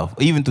that stuff,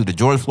 even through the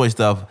George Floyd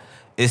stuff,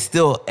 it's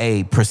still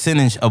a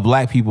percentage of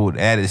black people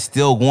that is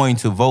still going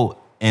to vote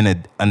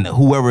in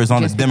whoever is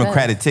on the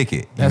Democratic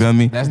ticket. You feel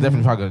me? That's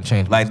definitely probably gonna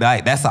change. Like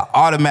that's an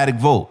automatic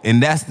vote,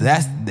 and that's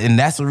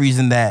the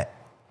reason that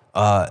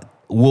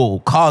will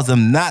cause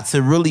them not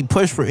to really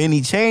push for any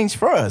change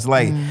for us.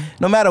 Like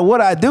no matter what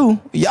I do,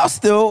 y'all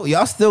still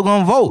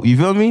gonna vote. You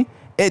feel me?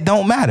 It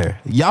don't matter.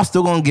 Y'all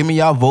still gonna give me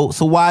y'all vote.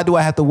 So why do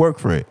I have to work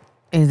for it?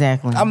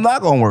 exactly. I'm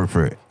not gonna work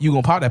for it. You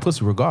gonna pop that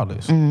pussy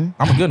regardless. I'm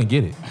gonna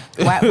get it.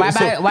 Why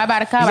buy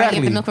the car? Why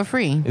get the milk for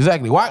free?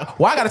 Exactly. Why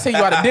I gotta take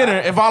you out to dinner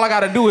if all I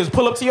gotta do is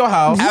pull up to your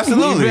house?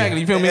 Absolutely.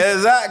 Exactly. You feel me?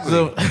 Exactly.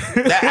 So,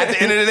 At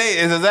the end of the day,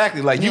 it's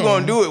exactly like you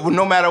gonna do it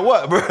no matter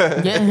what, bro.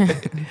 Yeah.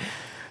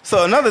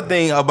 So another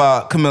thing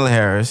about Kamala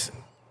Harris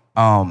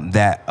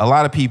that a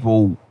lot of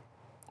people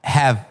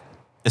have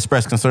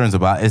expressed concerns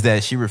about is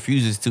that she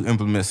refuses to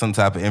implement some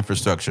type of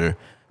infrastructure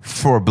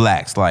for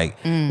blacks. Like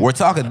we're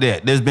talking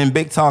that there's been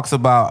big talks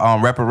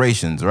about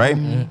reparations,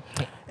 right?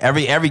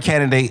 Every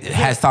candidate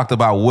has talked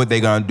about what they're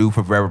gonna do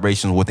for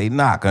reparations, what they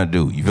not gonna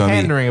do. You feel me?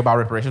 Pandering about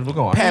reparations. We're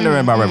going. Pandering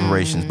about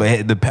reparations,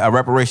 but the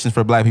reparations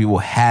for Black people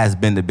has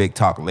been the big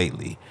talk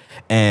lately.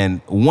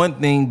 And one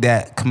thing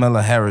that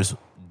Kamala Harris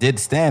did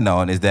stand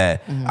on is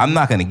that I'm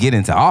not gonna get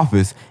into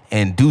office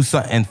and do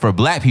something for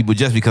Black people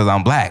just because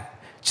I'm Black,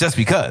 just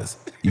because.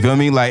 You feel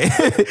me? Like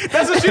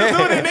That's what she was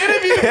doing in the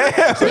interview.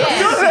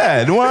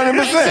 Yeah, 100%.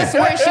 Just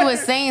where she was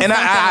saying And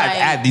something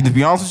I, to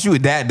be honest with you,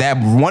 that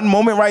one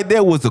moment right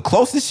there was the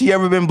closest she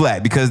ever been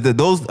Black, because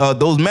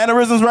those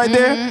mannerisms right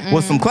there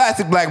was some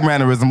classic Black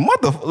mannerism.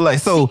 What the like?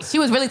 So she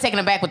was really taken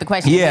aback with the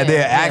question. yeah,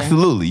 they're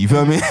absolutely. You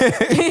feel me?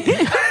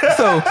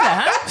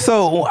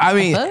 so I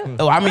mean,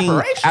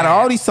 out of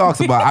all these talks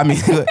about, I mean,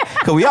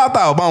 because we all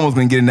thought Obama was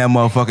gonna get in that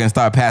motherfucker and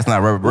start passing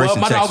out reparation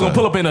My checks. dog gonna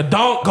pull up in a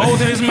dunk,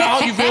 goes in his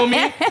mouth. You feel me?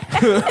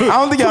 I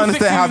don't think y'all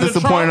understand how 260s in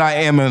disappointed Trump. I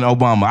am in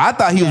Obama. I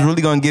thought he was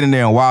really gonna get in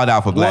there and wild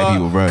out for Black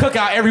people, bro. Cook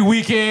out every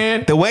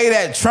weekend. The way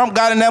that Trump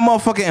got in that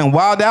motherfucker and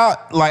wild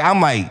out, like I'm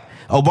like,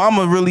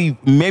 Obama really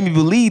made me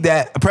believe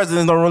that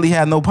presidents don't really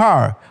have no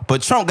power.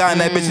 But Trump got in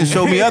that bitch and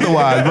showed me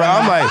otherwise, bro.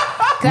 I'm like,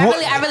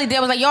 I really did. I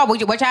was like, yo, what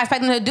y'all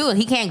expect him to do?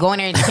 He can't go in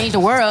there and change the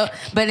world.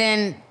 But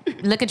then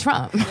look at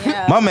Trump.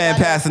 Yeah. my man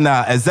passing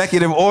out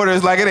executive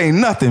orders like it ain't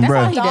nothing, That's all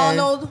bro. he does.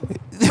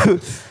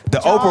 Donald, The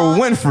Oprah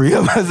Winfrey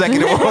of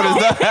executive orders.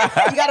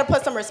 you got to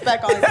put some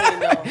respect on his name,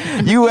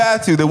 though. You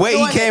have to. The way he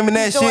Doing came it. in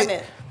that He's doing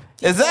shit. it.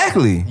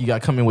 Exactly. You got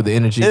to come in with the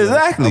energy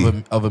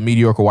Exactly. of a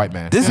mediocre white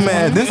man. This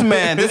man.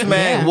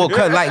 Yeah. Well,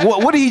 like,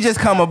 what did he just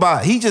come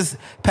about? He just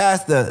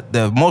passed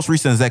the most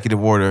recent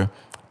executive order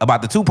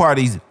about the two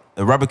parties,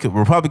 the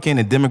Republican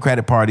and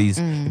Democratic parties,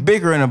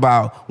 bickering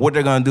about what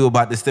they're gonna do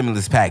about the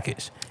stimulus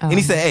package. And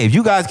he said, "Hey, if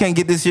you guys can't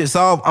get this shit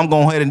solved, I'm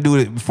going ahead and do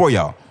it for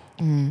y'all."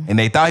 And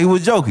they thought he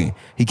was joking.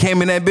 He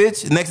came in that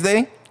bitch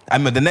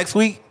the next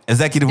week.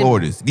 Executive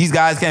orders. These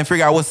guys can't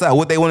figure out what's up,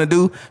 what they want to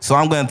do, so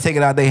I'm gonna take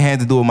it out their hands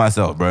and do it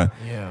myself, bro.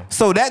 Yeah.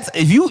 So that's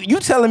if you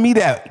telling me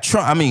that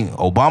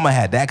Obama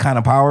had that kind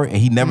of power and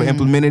he never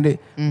implemented it.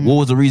 What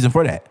was the reason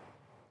for that?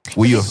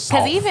 Because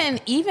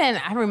even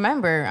I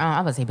remember,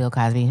 I would say Bill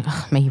Cosby,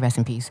 may he rest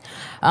in peace.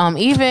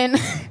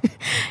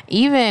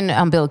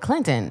 Even Bill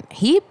Clinton,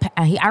 he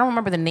I don't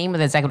remember the name of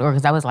the executive order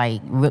because I was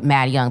like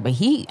mad young, but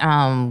he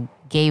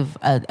gave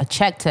a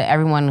check to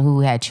everyone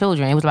who had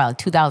children. It was about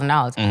 $2,000.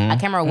 I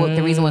can't remember what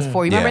the reason was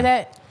for. You remember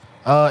that?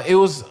 It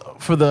was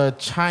for the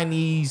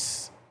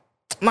Chinese,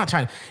 not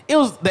China. It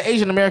was the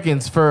Asian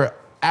Americans for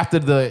after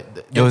the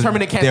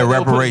terminate cancer. Their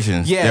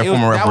reparations. Their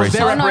form of reparations.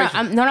 No,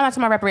 I'm not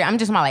talking about reparations. I'm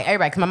just talking about like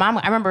everybody. Cause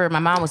I remember my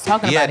mom was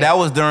talking about it. that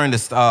was during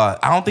the.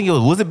 I don't think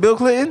was it Bill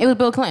Clinton? It was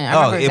Bill Clinton.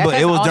 I remember.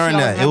 It was during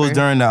the. It was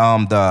during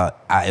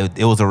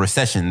it was a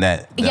recession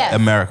that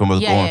America was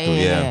going through.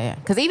 Yeah.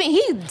 Because even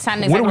he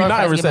signed an When are we executive not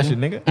in order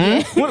recession,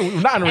 nigga? When are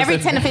we not in recession? Every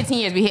 10 to 15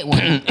 years we hit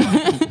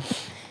one.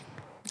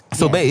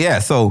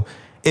 So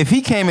if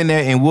he came in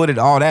there and wielded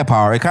all that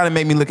power, it kind of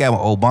made me look at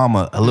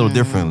Obama a little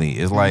differently.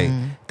 It's like,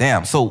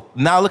 damn. So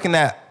now looking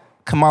at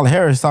Kamala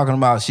Harris talking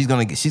about she's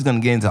gonna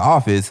get into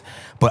office,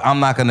 but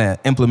I'm not gonna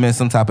implement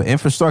some type of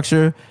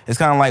infrastructure. It's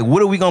kind of like,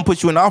 what are we gonna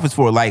put you in office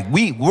for? Like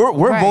we're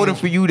Right. voting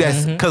for you.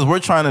 That's because we're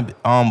trying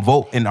to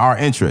vote in our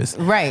interest.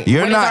 Right.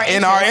 You're What is not our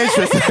in our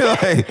interest.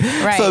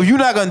 Right. So if you're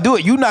not gonna do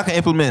it, you're not gonna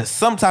implement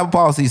some type of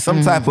policy,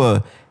 some type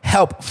of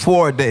help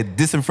for the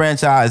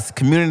disenfranchised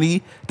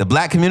community, the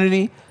Black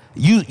community.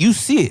 You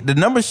see it. The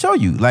numbers show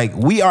you. Like,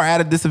 we are at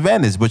a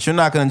disadvantage, but you're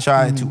not going to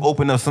try to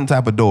open up some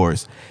type of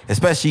doors,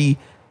 especially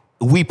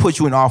we put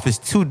you in office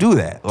to do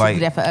that. Like, Do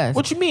that for us.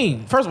 What you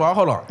mean? First of all,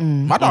 hold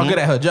on. My dog good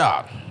at her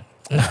job.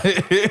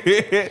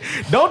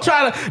 Don't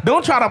try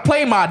to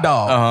play my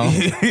dog.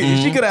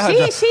 She good at her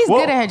job. She's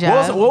good at her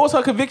job. What was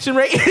her conviction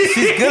rate?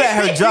 she's good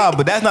at her job,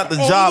 but that's not the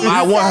job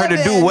I want her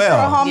to do 87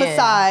 well. For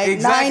homicide, Yeah,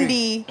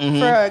 $90 exactly.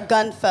 for a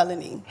gun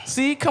felony.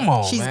 See, come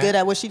on. She's man. good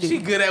at what she do. She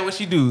good at what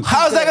she do.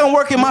 How's that going to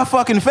work in my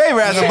fucking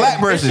favor as a Black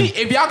person?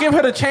 If y'all give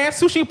her the chance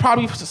to, she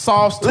probably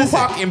solves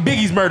Tupac and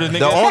Biggie's murders,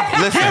 nigga.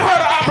 Listen, give her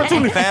the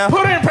opportunity. Fam.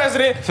 Put her in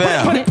president.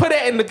 Put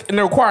it in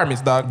the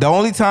requirements, dog. The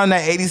only time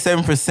that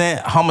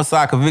 87%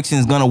 homicide conviction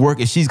is gonna work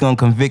is she's gonna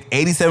convict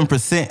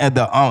 87% of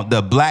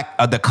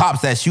the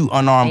cops that shoot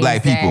unarmed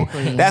Black people.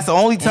 Exactly. That's the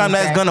only time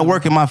that's gonna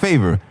work in my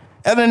favor.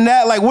 Other than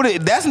that, like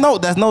that's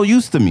no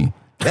use to me.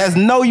 That's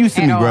no use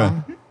to At me, all.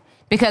 bro.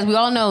 Because we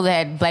all know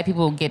that Black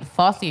people get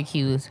falsely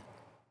accused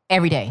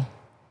every day.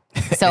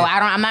 So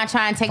I'm not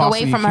trying to take away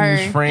Falsely from her.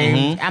 accused,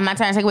 framed. I'm not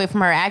trying to take away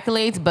from her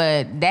accolades,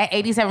 but that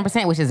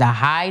 87%, which is a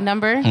high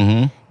number,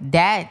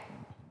 that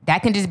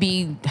can just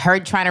be her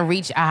trying to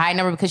reach a high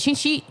number because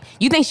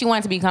you think she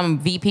wanted to become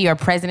VP or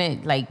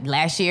president like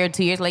last year,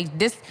 2 years, like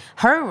this.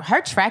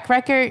 Her track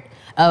record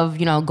of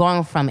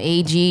going from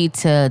AG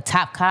to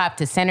top cop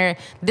to center,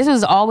 this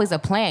was always a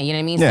plan. You know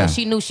what I mean? Yeah. So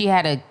she knew she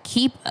had to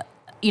keep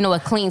a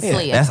clean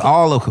slate. That's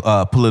all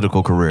of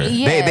political career.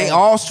 Yeah. They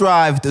all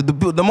strive.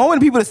 The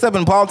moment people that step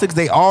in politics,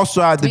 they all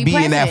strive to be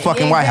in that president.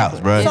 fucking White House,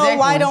 bro. So Exactly.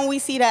 why don't we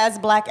see that as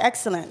black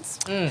excellence?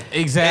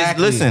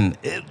 Exactly. Listen,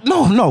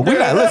 no, we're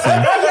not.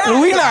 Listen,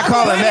 we're not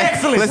calling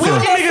that. Listen,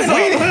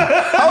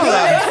 hold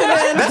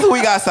up. That's what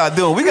we gotta start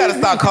doing. We gotta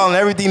start calling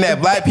everything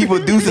that black people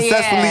do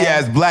successfully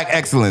as black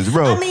excellence,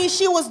 bro. I mean,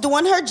 she was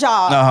doing her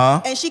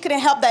job, and she couldn't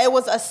help that it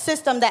was a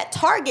system that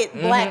target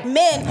black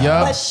men,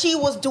 but she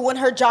was doing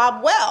her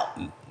job well.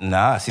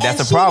 Nah, see, that's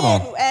And the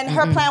problem. And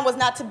her plan was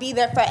not to be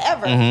there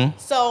forever.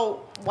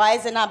 So why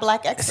is it not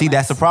black excellence? See,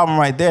 that's the problem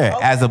right there.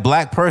 Okay. As a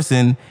black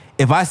person,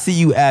 if I see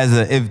you as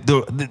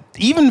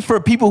even for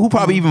people who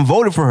probably even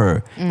voted for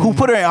her, who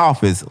put her in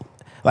office,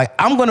 like,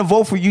 I'm gonna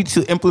vote for you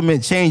to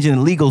implement change in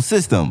the legal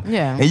system.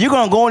 Yeah. And you're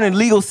gonna go in the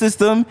legal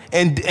system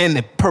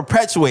and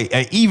perpetuate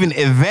and even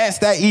advance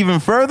that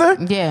even further.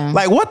 Yeah.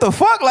 Like, what the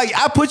fuck? Like,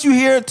 I put you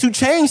here to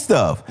change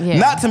stuff,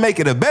 not to make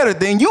it a better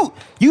thing.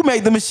 You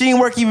made the machine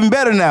work even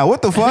better now.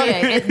 What the fuck?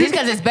 Yeah, just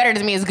because it's better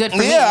to me is good for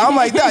me. Yeah, I'm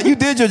like that. You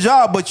did your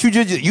job, but you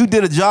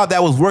did a job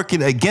that was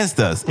working against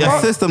us.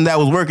 A system that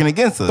was working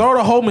against us. Throw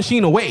the whole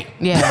machine away.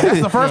 Yeah. That's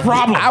the first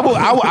problem. I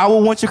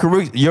would want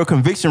your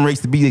conviction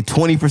rates to be like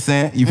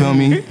 20%. You feel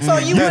me? So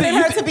you wanted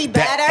her to be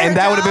bad at her and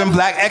that would have job? been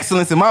black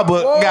excellence in my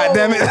book. Whoa. God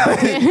damn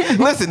it!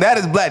 Listen, that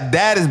is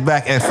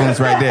black excellence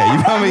right there.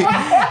 You feel me?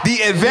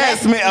 The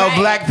advancement of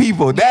black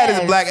people. That is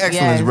black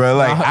excellence, bro.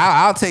 Like,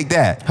 I'll take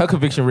that. Her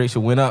conviction rate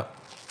should went up.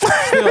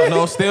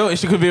 Still, it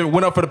should have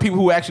went up for the people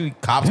who actually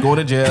cops going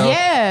to jail.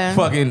 Yeah.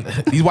 Fucking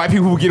these white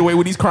people who get away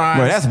with these crimes.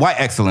 Bro, that's white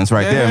excellence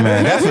right there,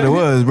 man. That's what it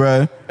was,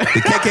 bro. The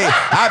KK.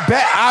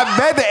 I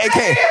bet the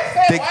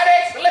AK.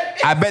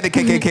 I bet the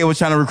KKK was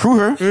trying to recruit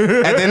her. At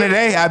the end of the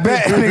day, I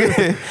bet.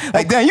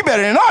 Like, damn, you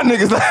better than all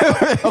niggas.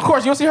 Of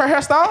course, you don't see her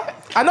hairstyle?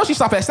 I know she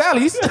stopped at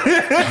Sally's.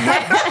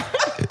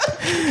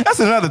 That's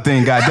another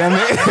thing, goddamn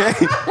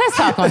it. Let's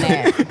talk on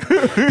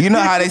that. You know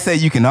how they say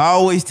you can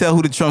always tell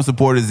who the Trump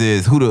supporters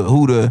is, who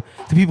the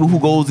people who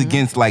goes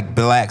against like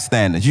black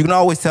standards. You can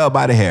always tell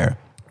by the hair.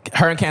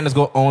 Her and Candace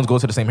Owens go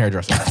to the same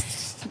hairdresser.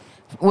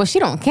 Well,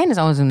 Candace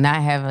Owens do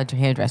not have a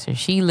hairdresser.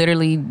 She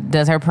literally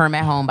does her perm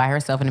at home by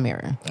herself in the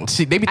mirror.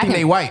 They be thinking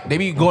they white. They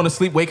be going to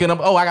sleep, waking up.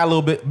 Oh, I got a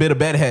little bit of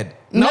bedhead.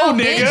 No,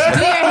 bitch, nigga. do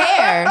your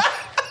hair.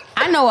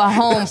 I know a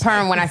home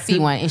perm when I see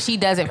one, and she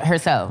does it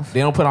herself.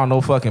 They don't put on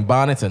no fucking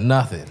bonnets or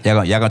nothing.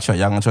 Y'all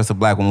gonna trust a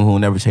black woman who will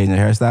never change her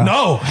hairstyle?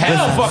 No,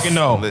 hell fucking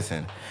no.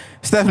 Listen.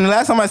 Stephanie,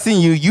 last time I seen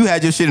you, you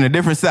had your shit in a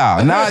different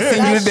style. Now I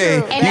seen you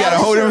today, true. you got a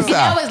whole different And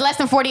that style. was less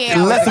than 48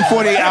 hours. Less than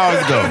 48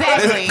 hours ago.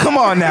 Exactly. Come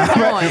on now.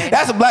 Come man. on.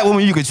 That's a black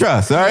woman you can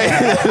trust, all right?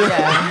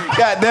 Yeah.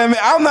 God damn it.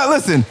 I'm not,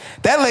 listen,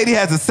 that lady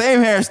has the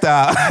same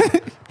hairstyle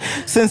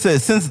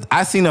since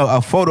I seen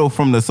a photo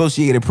from the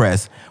Associated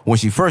Press when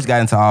she first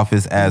got into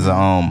office as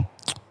a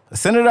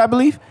senator, I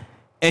believe.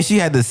 And she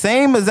had the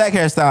same exact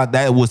hairstyle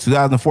that was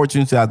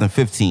 2014,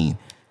 2015.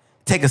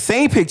 Take a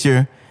same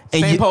picture.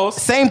 And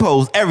same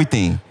pose,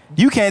 everything.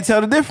 You can't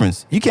tell the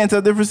difference. You can't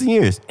tell the difference in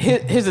years.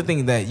 Here's the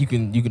thing that you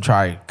can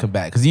try to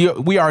combat, because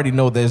we already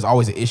know there's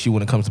always an issue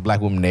when it comes to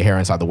black women and their hair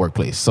inside the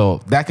workplace. So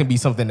that can be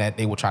something that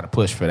they will try to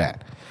push for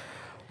that.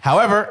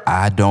 However,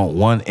 I don't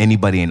want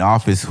anybody in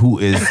office who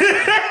is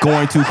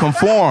going to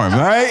conform,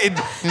 right?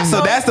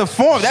 So that's the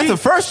form. That's the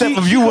first step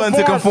of you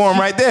wanting to conform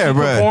right there,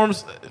 bro.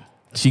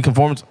 She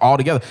conforms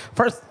altogether.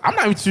 First, I'm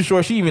not even too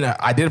sure she even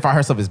identified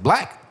herself as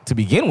black to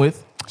begin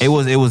with. It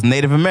was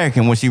Native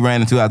American when she ran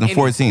in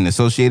 2014.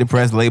 Associated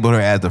Press labeled her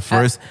as the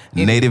first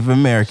Native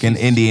American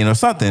Indian or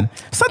something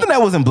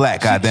that wasn't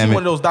black. Goddamn it!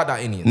 One of those dot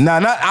Indians. Nah,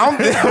 I don't.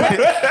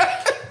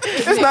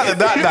 It's not the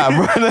dot,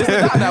 bro. It's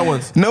the dot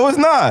ones. No, it's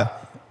not.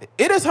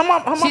 It is her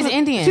mom. She's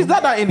Indian. She's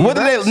not Indian. What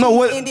do they? No,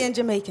 what? Indian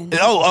Jamaican.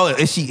 Oh,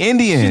 is she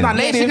Indian? She's not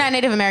Yeah, Native. she's not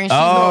Native American. She's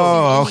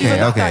Oh, she's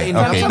okay.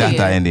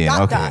 Dot Indian.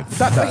 Dot, Okay. dot.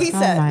 That's what he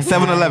said.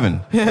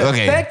 7-Eleven.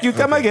 Okay. Thank you.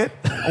 Come again.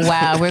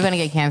 Wow, we're gonna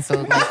get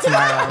canceled like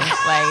tomorrow.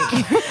 Like,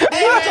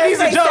 These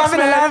are jokes,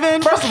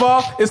 man. First of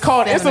all, it's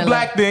called It's a 7-Eleven.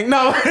 Black Thing.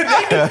 No,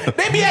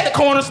 they be at the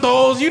corner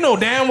stores. You know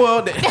damn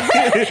well. don't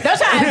try to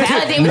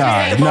validate what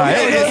Nah,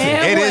 you're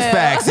saying. it is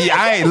facts. See,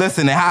 I ain't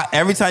listening.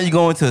 Every time you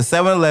go into a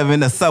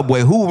 7-Eleven, a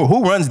Subway,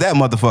 who runs that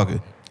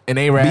motherfucker? An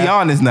Arab. Be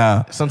honest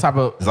now. Some type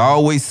of. There's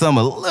always a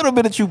little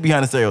bit of truth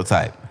behind the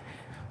stereotype.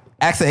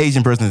 Ask an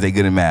Asian person if they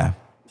good at math.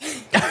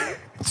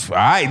 All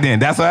right, then.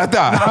 That's what I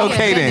thought. I get Okay,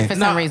 offended then. for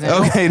some reason.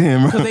 Okay,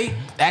 then, Because bro. they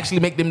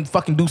actually make them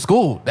fucking do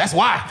school. That's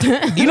why.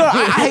 You know,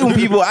 I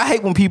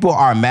hate when people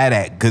are mad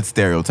at good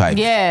stereotypes.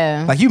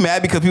 Yeah. Like, you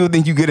mad because people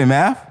think you good at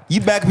math?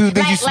 You mad because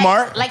people think you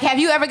smart? Like, have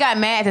you ever got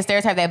mad at the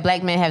stereotype that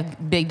black men have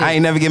big dicks? I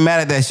ain't never get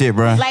mad at that shit,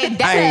 bro. Like,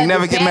 that's I ain't a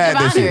never get badge mad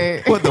at of that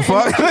shit. honor. What the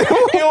fuck?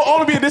 It'll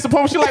only be a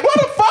disappointment. She's like, what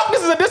the fuck?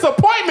 This is a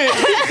disappointment.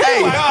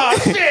 Hey. Like, oh,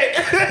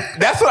 shit.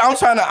 That's what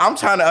I'm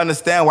trying to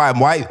understand why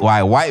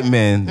white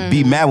men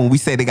be mad when we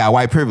say they got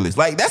white privilege.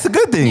 Like that's a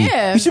good thing.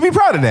 Yeah. You should be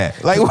proud of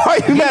that. Like why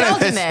are you mad at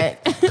Indulging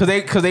that? that.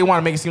 Because they want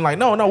to make it seem like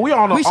no, we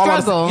all know. We all on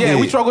the- struggle. yeah,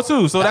 we struggle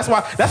too. So that's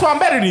why I'm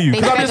better than you. They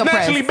Because I'm just struggle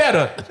naturally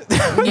better.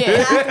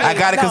 Yeah. I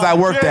got it because I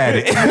worked at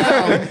it.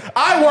 No,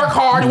 I work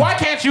hard. Why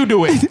can't you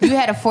do it? you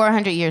had a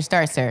 400-year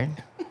start, sir.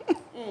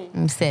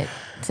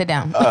 Sit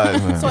down.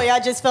 So y'all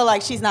just feel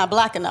like she's not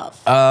black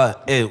enough.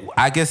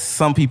 I guess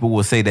some people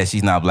will say that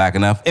she's not black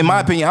enough. In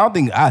my opinion, I don't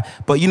think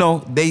but you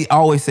know, they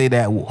always say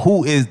that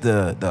who is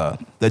the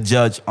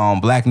judge on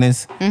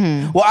blackness?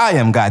 Well, I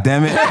am,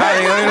 goddammit. I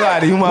ain't gonna lie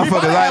to you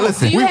motherfuckers. Like,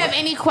 listen. Do you have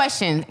any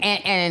questions?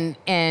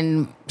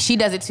 And she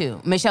does it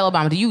too. Michelle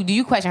Obama. Do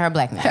you question her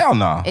blackness? Hell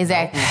no.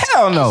 Exactly.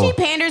 Hell no. And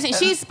she panders and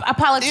she's a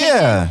politician.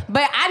 Yeah.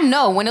 But I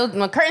know when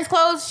curtains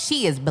close,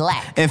 she is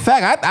black. In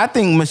fact, I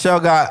think Michelle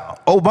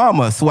got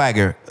Obama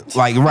swagger,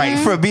 like right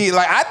for being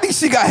like. I think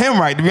she got him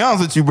right. To be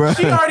honest with you, bro.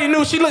 She already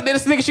knew. She looked at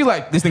this nigga. She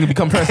like, this nigga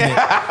become president.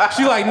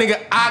 She like,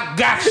 nigga, I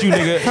got you,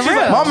 nigga. She's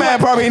like, My man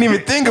probably didn't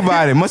even think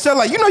about it. Michelle,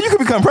 like, you know, you could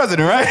become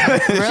president,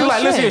 right? she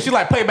like, listen here. She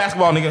like, play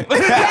basketball, nigga.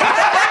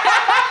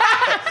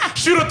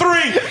 Shoot a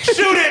three.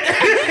 Shoot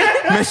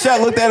it. Michelle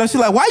looked at him. She's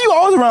like, why you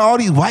always around all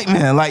these white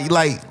men? Like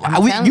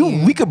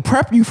we could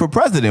prep you for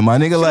president, my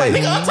nigga. Like,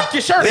 Nigga, untuck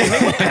your shirt.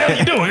 Nigga, what the hell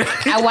you doing?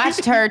 I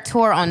watched her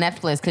tour on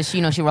Netflix because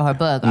she wrote her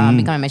book,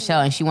 Becoming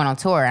Michelle, and she went on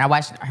tour. And I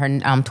watched her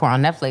tour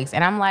on Netflix,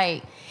 and I'm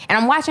like, and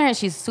I'm watching her, and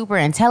she's super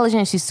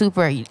intelligent. She's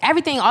super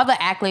everything, all the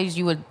accolades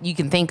you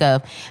can think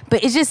of.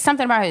 But it's just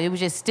something about her. It was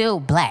just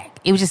still black.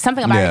 It was just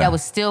something about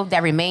her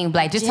that remained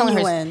black. Just telling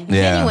her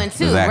genuine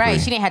too, exactly.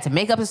 right? She didn't have to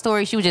make up a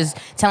story. She was just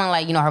telling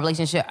her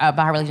relationship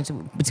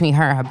between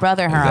her and her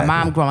brother, her and her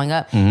mom growing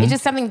up. It's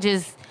just something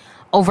just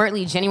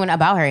overtly genuine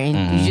about her,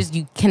 and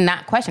you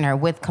cannot question her.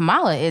 With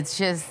Kamala, it's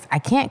just I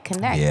can't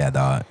connect. yeah,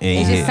 dog.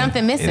 It's just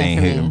something missing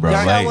for me. Bro.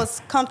 Michelle Like,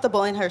 was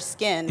comfortable in her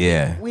skin.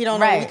 Yeah. We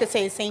don't know. Right. We could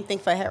say the same thing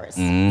for Harris.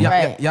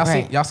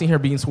 Y'all seen her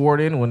being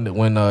sworn in when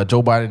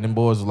Joe Biden and them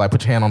boys was like,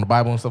 put your hand on the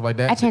Bible and stuff like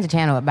that? I changed the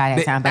channel by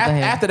that time, but go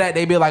ahead. After that,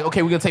 they be like,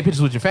 okay, we're gonna take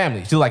pictures with your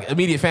family. She's like,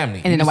 immediate family.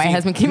 And then the white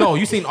husband came No, out?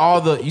 you seen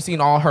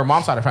all her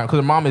mom's side of the family because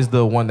her mom is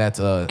the one that's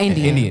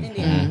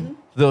Indian.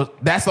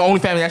 That's the only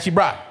family that she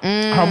brought.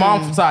 Her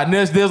mom's side. And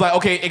there's like,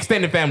 okay,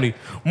 extended family,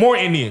 more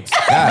Indians.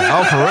 God,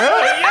 oh, for real?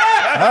 Yeah.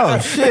 Oh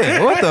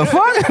shit! What the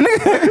fuck?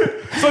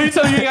 So you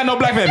tell me you ain't got no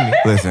black family?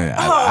 Listen,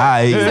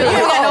 So you ain't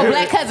got no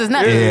black cousins,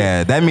 nothing.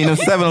 yeah, that mean them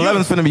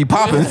 7-Elevens finna be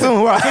popping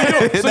soon, right?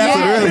 That's yeah,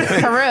 what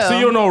really. For real. So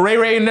you don't know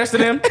Ray next to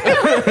them?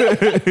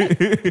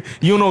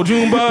 You don't know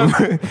Junebug?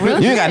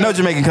 You ain't got no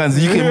Jamaican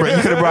cousins. You could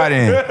have brought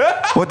in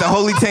with the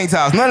holy tank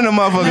tops. None of them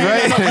motherfuckers,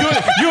 right?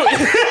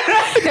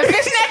 The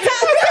fishnet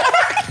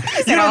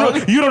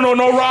top? You don't know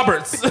no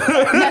Roberts.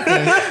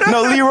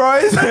 No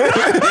Leroy's.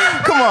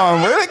 Come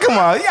on, man. Come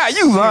on. Yeah,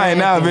 you lying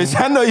now, bitch.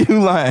 I know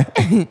you lying.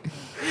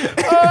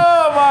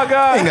 Oh my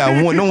God. Ain't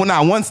got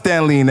not one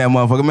Stanley in that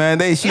motherfucker, man.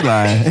 She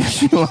lying.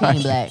 She lying. She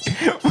ain't black.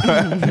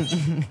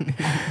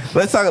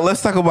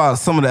 Let's talk about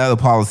some of the other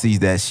policies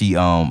that she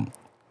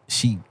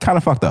kind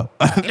of fucked up.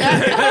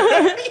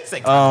 Just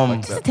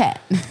a tad.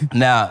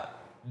 Now,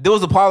 there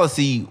was a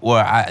policy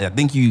where I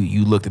think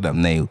you looked it up,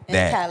 Nate.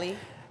 In Cali.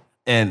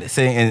 And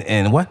saying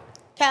and what?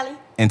 Cali.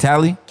 In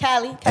Cali?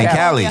 Cali. In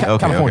Cali. Okay,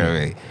 California.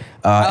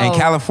 okay. In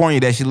California,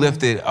 that she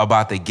lifted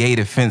about the gay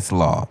defense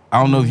law.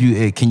 I don't know if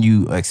you can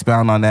you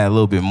expound on that a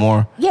little bit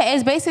more. Yeah,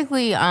 it's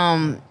basically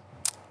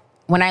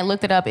when I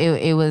looked it up,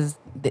 it was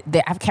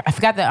I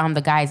forgot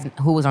the guy's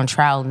who was on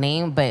trial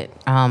name, but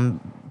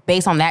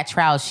based on that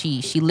trial,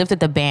 she lifted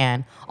the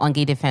ban on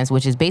gay defense,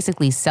 which is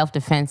basically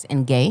self-defense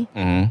in gay.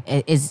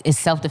 It's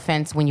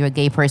self-defense when you're a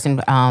gay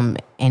person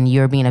and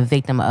you're being a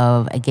victim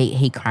of a gay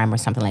hate crime or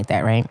something like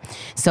that, right?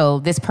 So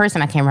this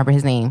person, I can't remember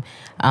his name,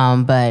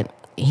 but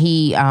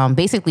he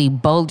basically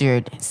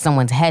bouldered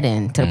someone's head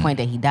in to the point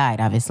that he died,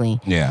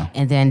 obviously. Yeah.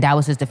 And then that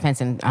was his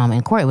defense in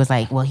court. It was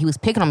like, well, he was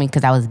picking on me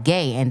because I was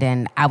gay, and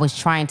then I was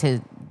trying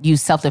to use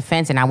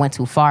self-defense and I went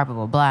too far,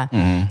 blah, blah,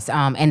 blah. So,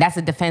 and that's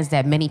a defense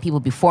that many people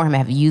before him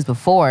have used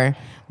before,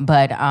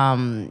 but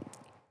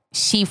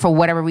she, for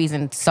whatever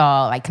reason,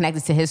 saw, like,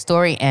 connected to his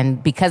story,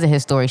 and because of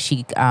his story,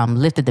 she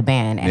lifted the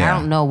ban. And I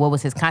don't know what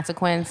was his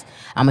consequence,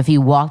 if he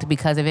walked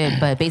because of it,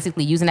 but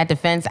basically using that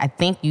defense, I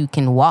think you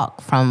can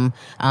walk from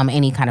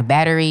any kind of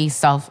battery,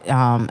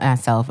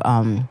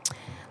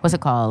 what's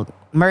it called?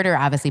 Murder,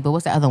 obviously, but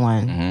what's the other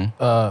one?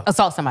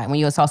 Assault somebody. When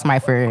you assault somebody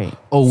for when you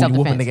self-defense.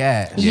 whooping nigga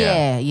ass.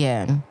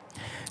 Yeah.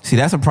 See,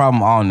 that's a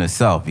problem all in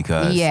itself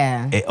because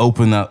Yeah. it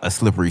opened up a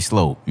slippery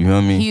slope. You know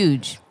what I mean?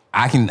 Huge.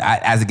 I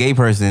as a gay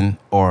person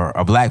or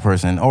a black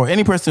person or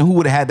any person who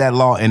would have had that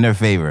law in their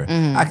favor,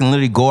 I can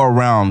literally go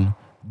around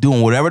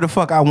doing whatever the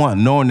fuck I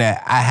want, knowing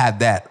that I have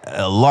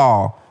that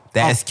law,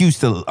 that excuse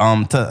to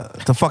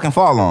fucking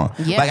fall on.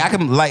 Yeah. Like I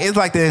can, like it's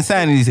like the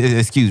insanity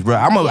excuse, bro.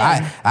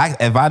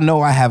 If I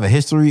know I have a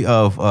history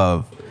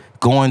of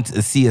going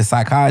to see a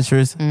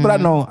psychiatrist, but I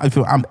know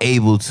I'm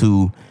able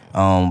to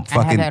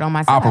fucking that on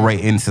my side.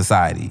 operate in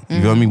society. You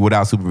know what I mean?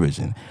 Without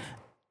supervision.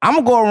 I'm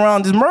gonna go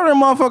around just murdering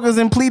motherfuckers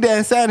and plead that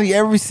insanity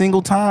every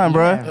single time,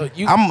 bro.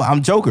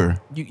 I'm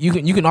Joker. You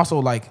can also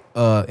like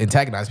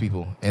antagonize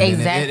people. And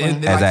Exactly. and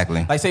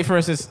Exactly. Like say for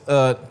instance,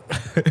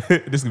 this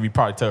is gonna be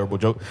probably a terrible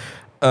joke.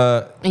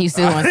 And you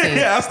still want to say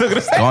Yeah, I'm still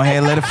gonna say. Go ahead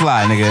and let it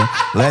fly, nigga.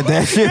 Let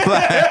that shit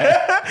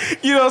fly.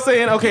 You know what I'm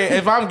saying? Okay,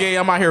 if I'm gay,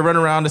 I'm out here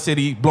running around the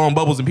city blowing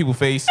bubbles in people's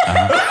face.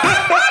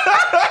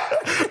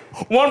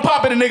 One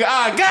pop in the nigga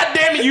eye. God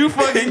damn it, you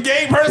fucking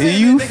gay person.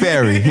 You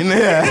fairy.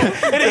 Yeah.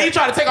 And then he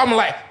try to take off. I'm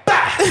like,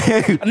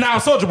 bah! Now I'm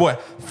Soldier Boy.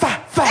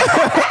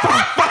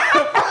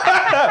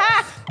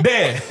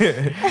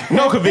 Dead.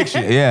 No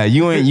conviction. Yeah,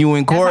 you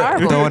in court,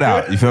 horrible. throw it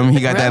out. You feel me? He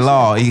got that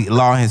law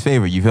in his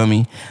favor. You feel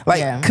me? Like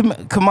Yeah.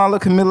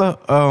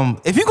 Camilla,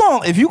 if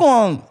you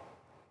going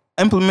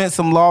implement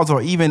some laws or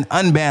even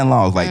unban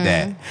laws like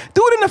that,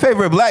 do it in the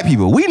favor of black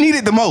people. We need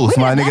it the most,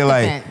 We my need nigga.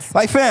 black defense.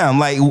 Like fam,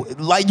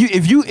 like you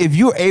if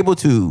you're able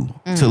to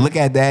look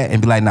at that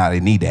and be like, nah, they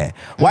need that.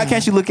 Why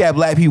can't you look at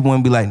black people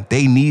and be like,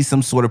 they need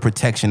some sort of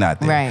protection out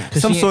there, Right.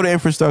 Some She sort of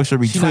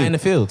infrastructure She's not in between. the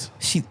fields.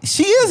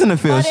 She is in the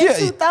field. But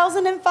in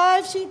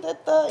 2005, she did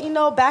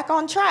the back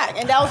on track,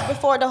 and that was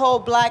before the whole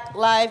Black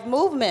Lives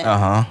Movement.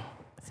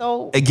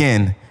 So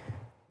Again,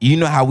 you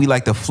know how we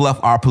like to fluff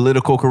our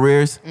political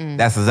careers?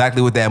 That's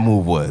exactly what that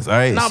move was. All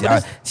right, Nah,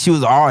 but she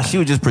was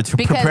just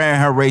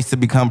preparing her race to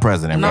become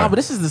president. No, bro. but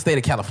this is the state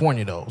of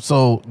California though.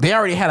 So they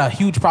already had a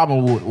huge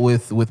problem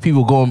with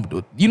people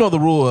going. You know the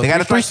rule. Of They got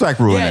a three-strike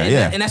rule in there, and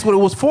yeah. and that's what it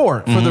was for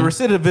the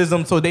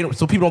recidivism.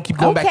 So people don't keep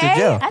going back to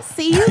jail. I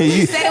see you. you You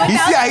see said it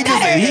without how he just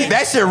stuttering.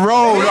 that shit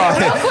rolled off.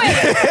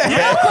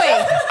 Real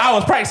quick. I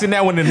was practicing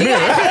that one in the mirror.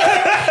 You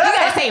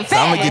gotta say it fast.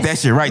 I'm gonna get that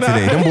shit right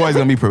today. Them boys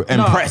gonna be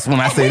impressed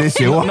when I say this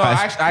shit. No,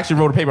 Watch. I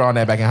actually wrote a paper on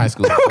that back in high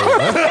school.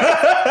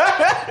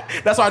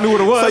 That's why I knew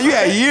what it was. So you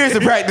had years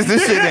to practice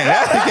this shit then.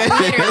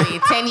 Literally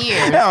 10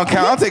 years. That don't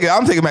count.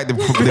 I'm taking back the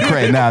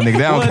credit now, nigga.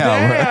 That don't Well,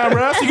 count. Bro. damn,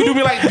 bro. So you do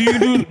me like? Do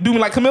you do me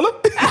like Camilla?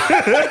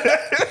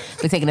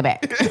 We're taking it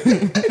back.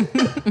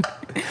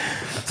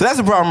 So that's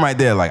the problem right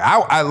there. Like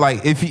I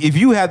like if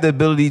you have the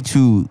ability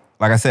to,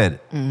 like I said,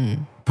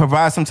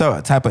 provide some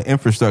type of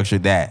infrastructure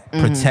that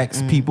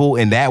protects people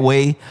in that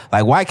way.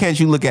 Like why can't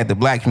you look at the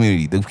black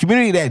community, the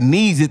community that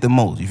needs it the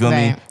most? You feel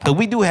me? Right. Because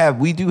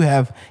we do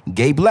have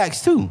gay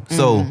blacks too.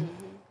 So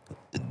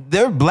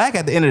they're black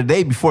at the end of the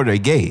day before they're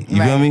gay. You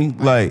feel Right. me?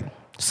 Like.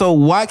 So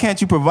why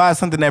can't you provide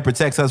something that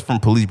protects us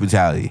from police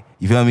brutality?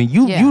 You feel me?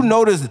 You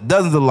notice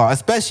dozens of laws,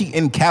 especially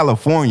in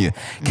California.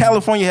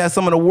 California has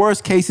some of the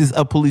worst cases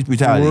of police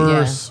brutality.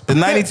 Worse. The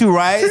 92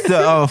 riots,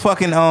 the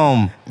fucking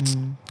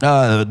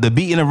the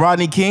beating of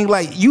Rodney King.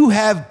 Like you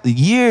have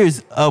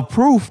years of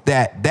proof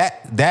that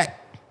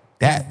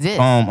Exists.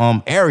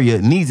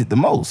 area needs it the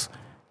most.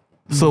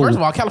 So First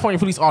of all, California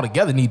police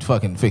altogether need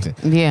fucking fixing.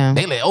 Yeah.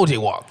 They let OJ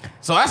walk.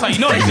 So that's how you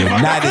know they shit.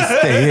 United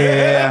States,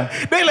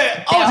 yeah. They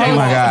let Oh OJ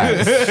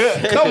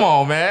my walk. Come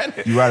on, man.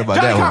 You right about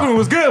Johnny that one. Cochran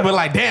was good, but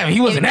like, damn, he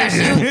wasn't If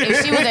action.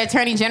 she was the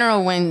attorney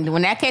general when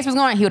that case was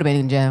going, he would have been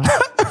in jail.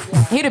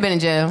 He'd have been in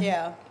jail.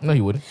 yeah. No,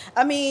 he wouldn't.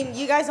 I mean,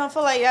 you guys don't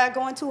feel like y'all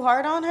going too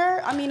hard on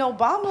her? I mean,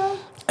 Obama.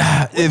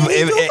 If- What did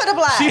he if- do for the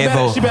black?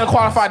 If She better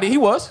qualified than he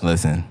was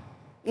Listen,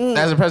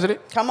 as a president.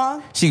 Come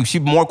on. she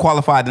more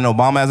qualified than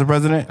Obama as a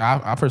president.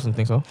 I personally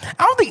think so.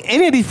 I don't think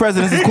any of these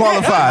presidents is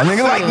qualified.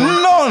 Nigga, like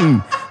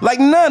none. Like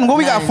none. What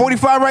we got, None.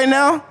 45 right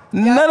now?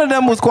 None of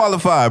them was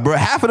qualified, bro.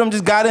 Half of them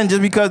just got in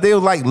just because they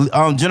was like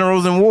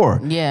generals in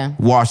war. Yeah.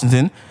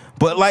 Washington.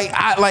 But like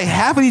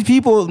half of these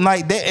people,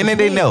 like then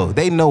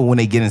they know when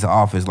they get into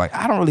office, like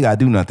I don't really gotta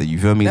do nothing. You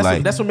feel me?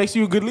 That's what makes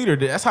you a good leader.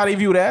 That's how they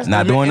view it as.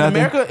 Not doing nothing?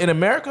 In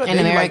America, In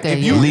they America, if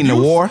yeah. you Leading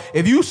the war?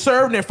 If you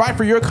served and fight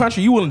for your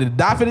country, you willing to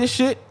die for this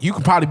shit, you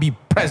could probably be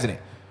president.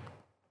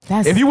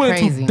 That's If you willing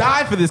crazy. to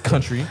die for this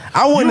country,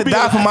 I wanted you'd to be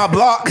die a- for my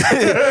block. Is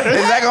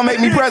that gonna make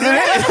me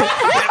president?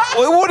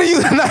 What are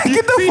you? Like,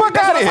 get the See, fuck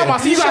that's out what I'm of here! talking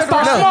about. See, you gotta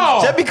start No,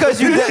 small.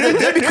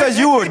 Just because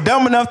you were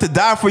dumb enough to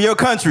die for your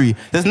country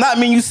does not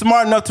mean you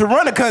smart enough to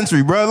run a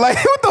country, bro. Like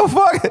what the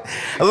fuck?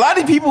 A lot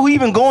of people who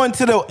even going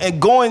to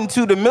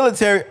the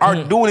military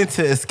are doing it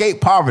to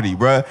escape poverty,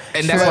 bro.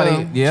 And that's why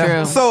they, yeah.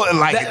 True. So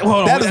like hold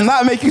on, that does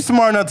not make you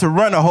smart enough to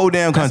run a whole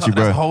damn country,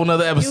 That's a bro. whole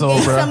nother You episode,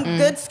 get bro. some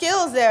good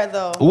skills there,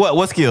 though.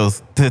 What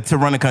skills to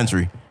run a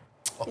country?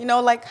 You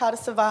know, like how to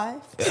survive.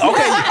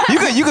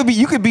 Okay,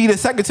 you could be the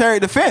Secretary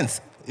of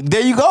Defense.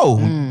 There you go.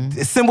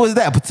 As simple as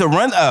that. But to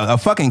run a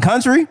fucking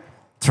country,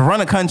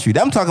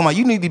 I'm talking about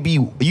you need to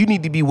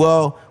be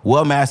well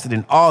mastered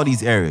in all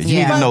these areas. You Yeah.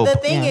 need to But know. the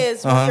thing Yeah.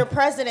 is, when you're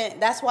president,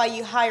 that's why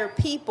you hire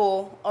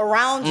people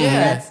around you.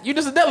 Yeah. That's, You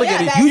just a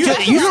delegate. yeah, You that's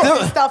just- you specialized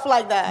still- in stuff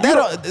like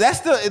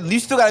that. You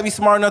still got to be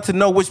smart enough to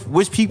know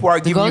which people are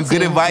giving you go-to,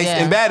 good advice yeah.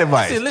 and bad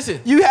advice. Listen.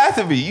 You have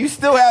to be. You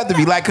still have to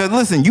be. Like, cause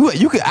listen,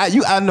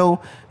 I know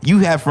you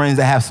have friends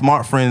that have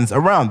smart friends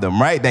around them,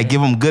 right? That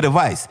give them good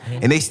advice,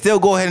 and they still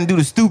go ahead and do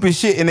the stupid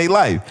shit in their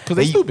life. 'Cause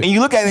they And you- stupid. And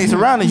you look at their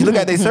surroundings, you look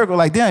at their circle,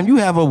 like, damn, you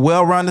have a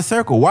well-rounded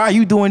circle. Why are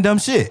you doing dumb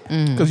shit?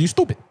 Because you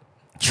stupid.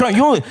 Trump,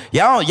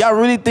 y'all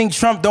really think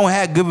Trump don't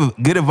have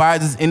good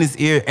advisors in his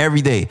ear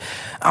every day?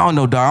 I don't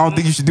know, dog. I don't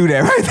think you should do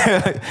that right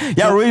there.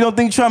 Y'all really don't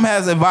think Trump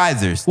has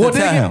advisors to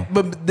tell him?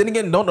 But then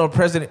again, don't the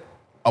president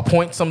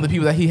appoint some of the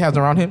people that he has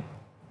around him?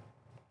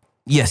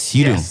 Yes,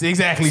 you do.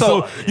 Exactly.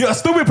 So you're a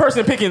stupid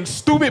person picking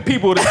stupid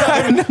people to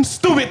tell him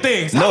stupid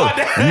things. No,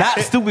 not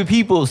stupid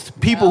people.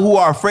 People who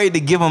are afraid to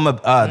give him the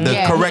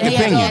correct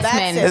opinion.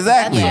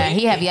 Exactly. Yeah,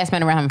 he have yes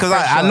men around him. Because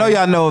I know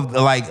y'all know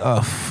like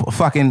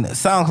fucking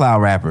SoundCloud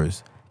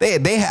rappers.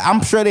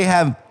 I'm sure they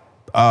have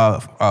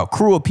a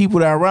crew of people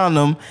that are around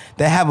them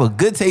that have a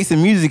good taste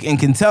in music and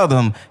can tell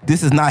them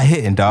this is not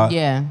hitting, dog.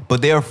 Yeah.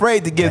 But they're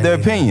afraid to give their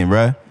opinion,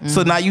 bruh.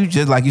 So now you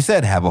just, like you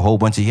said, have a whole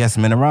bunch of yes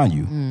men around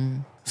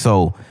you.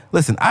 So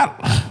listen,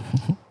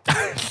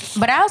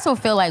 But I also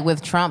feel like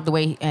with Trump, the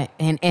way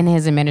in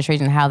his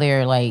administration, how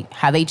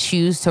they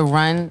choose to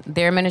run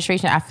their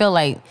administration, I feel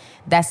like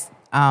that's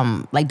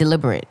like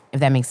deliberate,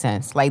 if that makes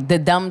sense. Like the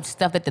dumb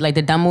stuff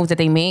the dumb moves that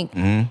they make.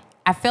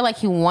 I feel like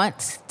he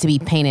wants to be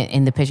painted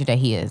in the picture that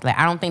he is. Like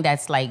I don't think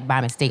that's like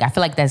by mistake. I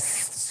feel like that's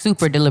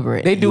super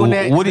deliberate. They doing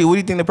that. What do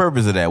you think the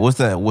purpose of that? What's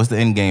the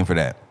end game for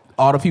that?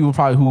 All the people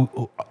probably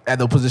who at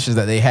the positions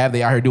that they have,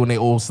 they out here doing their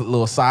old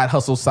little side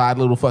hustle, side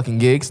little fucking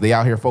gigs. They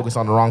out here focused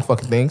on the wrong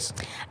fucking things.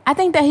 I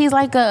think that he's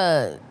like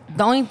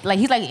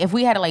he's like, if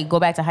we had to like go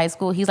back to high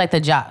school, he's like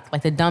the jock,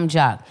 like the dumb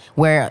jock,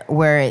 where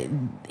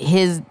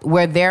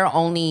their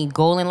only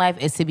goal in life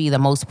is to be the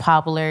most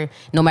popular,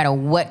 no matter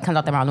what comes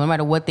out their mouth, no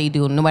matter what they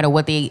do, no matter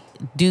what they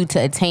do to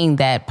attain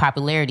that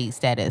popularity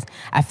status.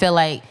 I feel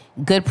like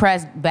good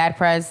press, bad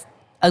press,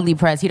 ugly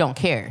press, he don't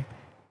care.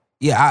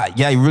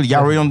 Y'all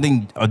really don't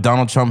think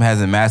Donald Trump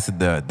hasn't mastered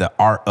the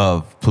art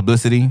of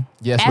publicity?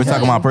 Yes, we're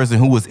talking about a person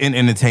who was in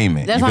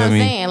entertainment. That's what I'm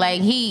saying.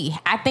 Like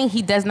I think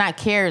he does not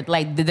care.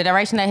 Like the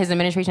direction that his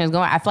administration is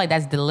going, I feel like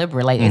that's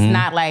deliberate. Like it's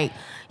not like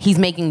he's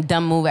making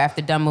dumb move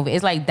after dumb move.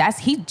 It's like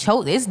he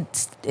chose.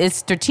 It's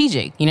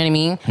strategic. You know what I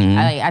mean?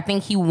 I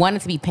think he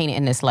wanted to be painted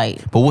in this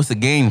light. But what's the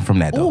gain from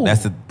that though?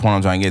 That's the point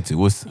I'm trying to get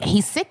to.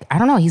 He's sick? I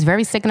don't know. He's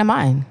very sick in the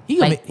mind. He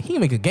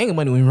can make a gang of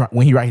money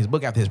when he write his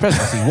book after his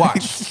presidency.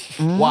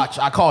 Watch.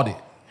 I called it.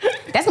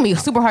 That's gonna be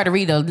super hard to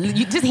read though.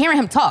 You just hearing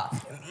him talk.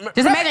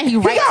 Just imagine he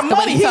writes got the way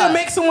money. he He talks. can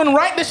make someone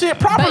write the shit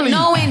properly. But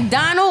knowing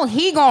Donald,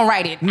 he gonna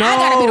write it. I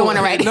gotta be the one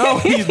to write it. No,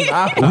 he's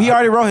not. He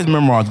already wrote his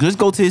memoirs. Just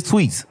go to his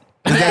tweets.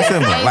 It's that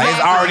simple. Like it's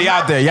already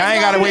out there. Y'all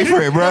ain't gotta wait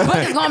for it, bro. The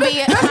book is gonna be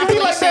a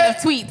compilation of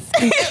tweets.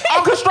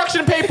 On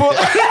construction paper.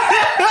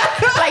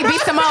 Like B.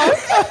 Simone.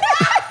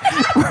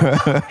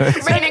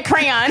 Written in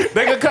crayon.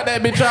 They can cut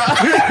that bitch out.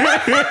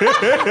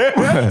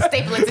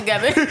 Staple it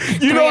together.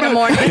 You 3 in the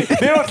morning.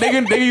 They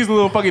can use a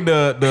little fucking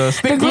the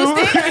stick glue.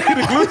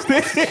 The glue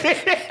stick.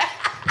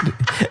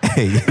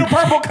 Hey. The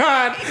purple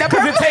kind.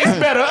 Because it tastes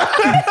better.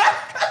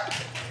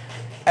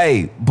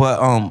 Hey,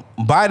 but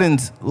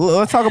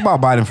let's talk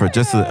about Biden for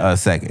just a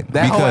second.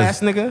 That whole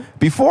ass nigga?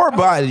 Before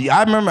Biden,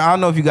 I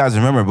don't know if you guys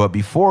remember, but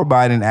before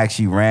Biden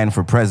actually ran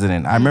for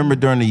president, I remember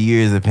during the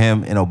years of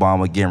him and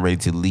Obama getting ready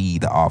to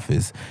lead the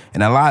office.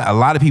 And a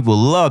lot of people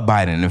loved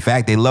Biden. In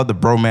fact, they loved the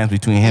bromance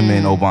between him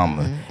and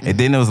Obama. And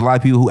then there was a lot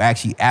of people who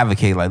actually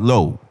advocate like,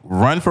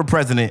 run for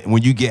president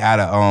when you get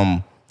out of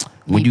office.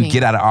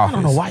 I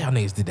don't know why y'all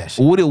niggas did that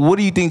shit. What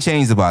do you think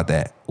changed about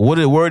that? Where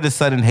did the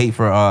sudden hate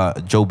for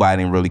Joe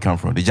Biden really come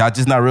from? Did y'all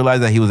just not realize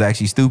that he was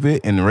actually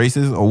stupid and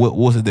racist, or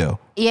what's the deal?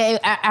 Yeah,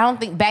 I don't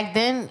think back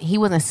then he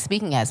wasn't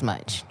speaking as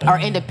much or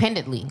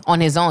independently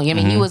on his own. I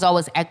mean, he was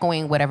always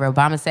echoing whatever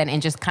Obama said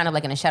and just kind of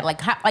like in the shadow,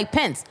 like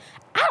Pence.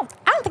 I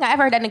don't think I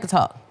ever heard that nigga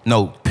talk.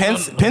 No,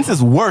 Pence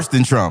is worse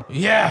than Trump.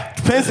 Yeah,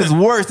 Pence is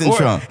worse than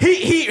Trump.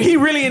 He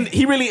really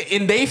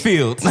in they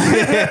fields.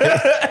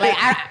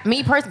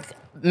 Me personally.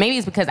 Maybe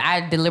it's because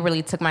I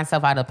deliberately took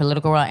myself out of the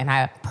political world and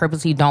I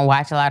purposely don't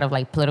watch a lot of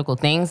like political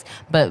things.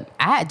 But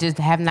I just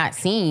have not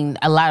seen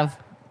a lot of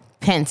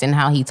Pence and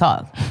how he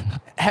talked.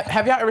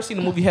 Have y'all ever seen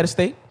the movie Head of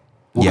State?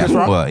 Yeah,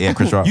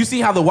 Chris Rock. You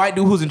see how the white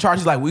dude who's in charge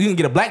is like, we can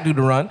get a black dude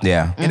to run.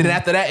 Yeah. And then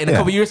after that, in a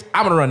couple years,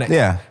 I'm going to run that.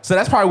 Yeah. So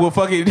that's probably what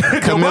fucking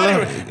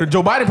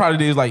Joe Biden probably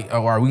did is like,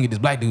 oh, all right, we can get this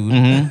black dude.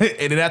 And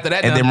then after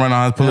that. And then run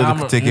on his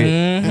political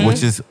ticket,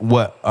 which is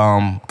what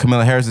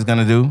Kamala Harris is going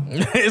to do.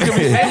 It's going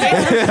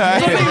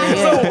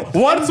to be so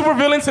one super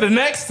villain to the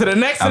next, to the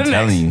next, to the next. I'm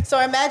telling you. So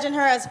imagine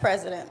her as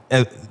president.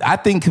 I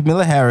think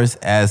Kamala Harris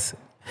as...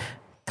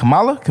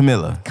 Kamala?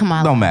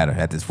 Don't matter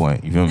at this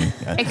point. You feel me?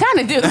 It kind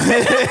of do.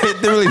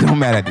 It really don't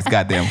matter at this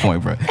goddamn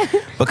point, bro.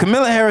 But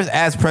Kamala Harris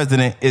as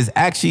president is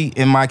actually,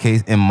 in my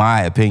case, in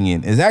my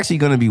opinion, is actually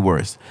going to be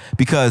worse.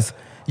 Because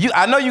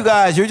I know you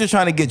guys, you're just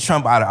trying to get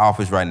Trump out of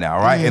office right now,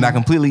 right? And I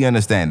completely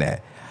understand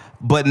that.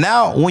 But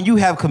now, when you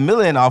have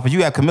Kamala in office,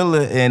 you have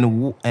Kamala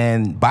and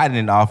Biden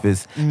in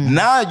office.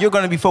 Now you're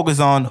going to be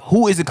focused on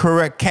who is the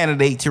correct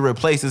candidate to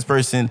replace this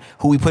person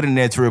who we put in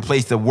there to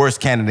replace the worst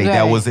candidate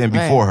that was in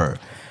before her.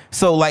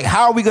 So, like,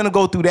 how are we going to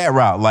go through that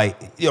route? Like,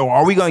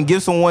 are we going to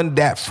give someone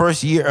that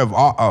first year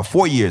of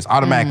 4 years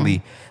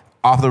automatically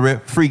off the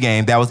rip, free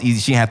game? That was easy.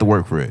 She didn't have to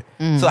work for it.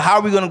 So how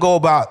are we going to go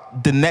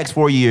about the next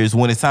 4 years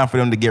when it's time for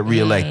them to get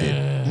reelected?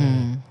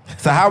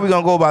 So how are we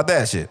gonna go about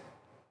that shit?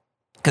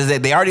 Because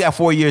they already got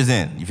 4 years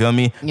in. You feel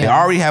me? Yeah. They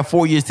already have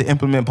 4 years to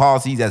implement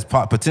policies that's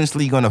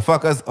potentially gonna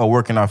fuck us or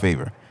work in our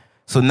favor.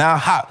 So now,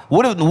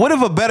 what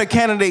if a better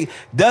candidate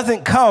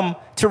doesn't come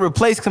to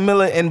replace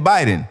Kamala and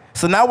Biden?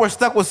 So now we're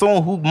stuck with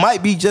someone who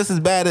might be just as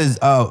bad as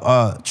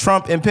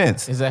Trump and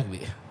Pence.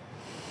 Exactly.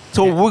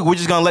 So we're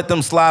just gonna let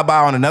them slide by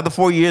on another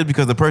 4 years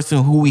because the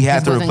person who we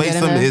have Just to wasn't replace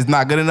good them enough? is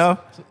not good enough?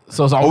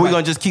 So it's Or almost we like,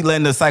 gonna just keep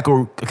letting the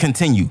cycle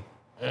continue?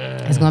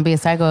 It's going to be a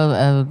cycle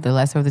of the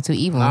lesser of the two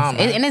evils. Nah,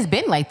 man. And it's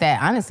been like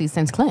that, honestly,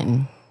 since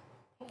Clinton.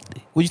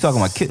 What you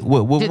talking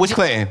about? Which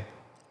Clinton?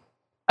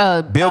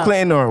 Bill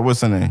Clinton or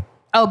what's her name?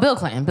 Oh, Bill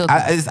Clinton. Bill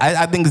Clinton.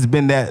 I think it's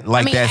been that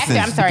like that after,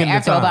 since I'm sorry,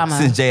 after Obama.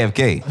 since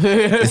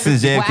JFK.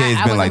 Since JFK, Well, I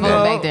it's been like wasn't that.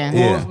 voting back then.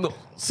 Yeah. Well,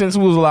 since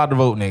we was allowed to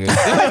vote,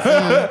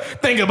 nigga.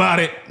 Think about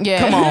it. Yeah.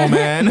 Come on,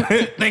 man.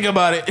 Think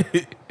about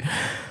it.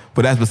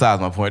 But that's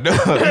besides my point.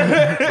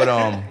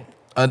 But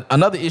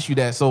Another issue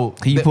that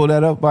can you pull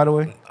that up, by the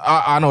way?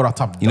 I know what I'm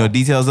talking about. You know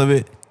details of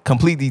it,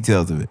 complete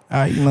details of it. All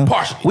right, you know,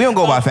 Partially. we don't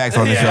go by facts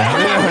on this show.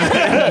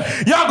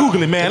 Y'all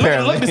Google it, man.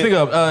 Apparently. Look this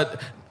nigga up.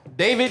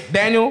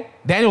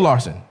 Daniel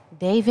Larson.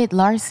 David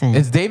Larson.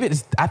 It's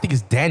David. I think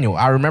it's Daniel.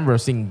 I remember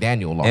seeing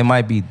Daniel It Larson.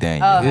 might be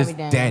Daniel. Oh. It's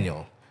Maybe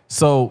Daniel.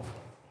 So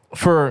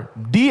for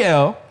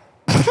DL,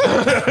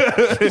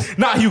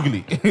 not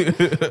Hughley.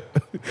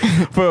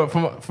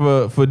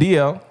 for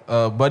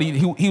DL, buddy,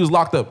 he was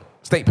locked up,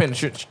 state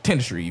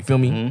penitentiary. You feel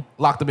me?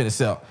 Mm-hmm. Locked up in a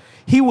cell.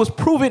 He was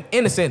proven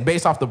innocent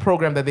based off the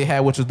program that they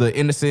had, which was the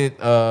Innocent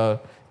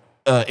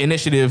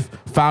initiative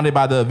founded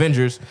by the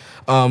Avengers.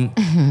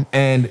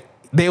 And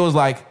they was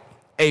like,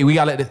 "Hey, we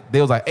gotta let."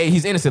 They was like, "Hey,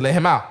 he's innocent. Let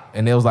him out."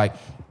 And they was like,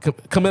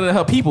 "Coming to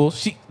her people."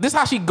 This is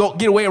how she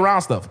get away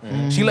around stuff.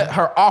 She let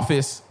her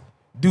office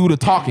do the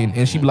talking,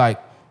 and she be like,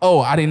 "Oh,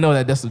 I didn't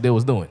know that's what they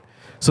was doing."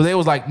 So they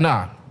was like,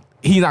 "Nah,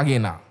 he's not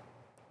getting out."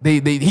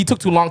 He took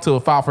too long to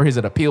file for his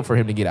appeal for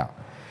him to get out.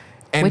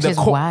 And Which the is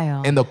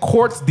wild. And the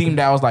courts deemed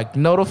that. I was like,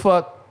 "No, the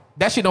fuck,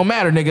 that shit don't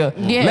matter, nigga.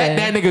 Yeah. Let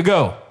that nigga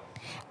go."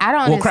 I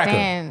don't Well, cracker.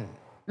 understand.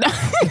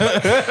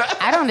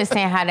 I don't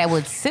understand how that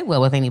would sit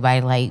well with anybody,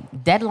 like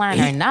deadline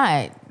or not.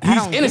 I He's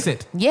don't-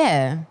 innocent.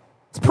 Yeah,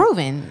 it's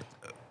proven.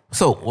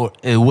 So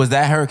was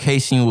that her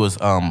case she was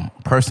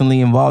personally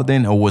involved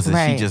in, or was it she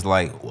Right. just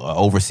like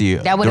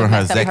overseer That would've during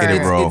her messed up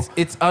executive her- role?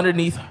 It's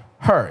underneath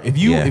her. If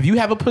you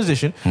Yeah. have a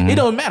position, it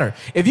doesn't matter.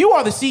 If you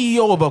are the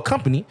CEO of a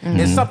company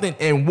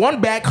and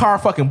one bad car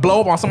fucking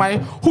blow up on somebody,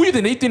 who you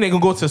think they gonna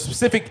go to a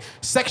specific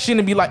section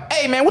and be like,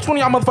 "Hey man, which one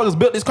of y'all motherfuckers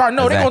built this car?"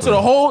 No, they going to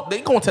Exactly.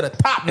 they going to the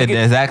top,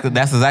 nigga.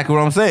 That's exactly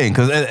what I'm saying.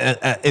 Because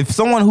if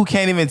someone who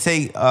can't even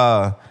take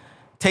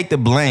the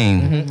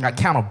blame,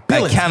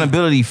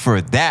 accountability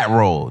for that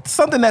role,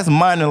 something that's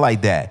minor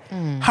like that,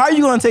 how are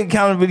you going to take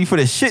accountability for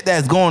the shit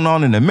that's going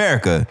on in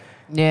America?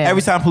 Yeah.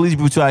 Every time police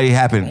brutality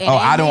happens, It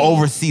I don't ain't-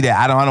 oversee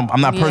that. I'm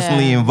not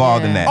personally Yeah,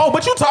 involved in yeah. that. Oh,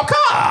 but you top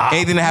cop.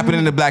 Anything that happened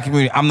in the black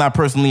community, I'm not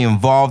personally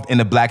involved in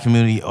the black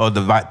community or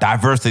the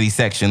diversity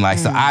section. Like,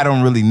 so I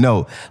don't really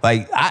know.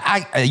 Like,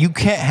 you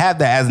can't have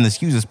that as an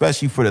excuse,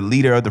 especially for the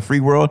leader of the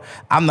free world.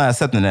 I'm not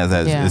accepting that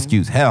as an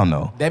excuse. Hell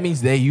no. That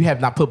means that you have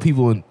not put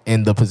people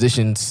in the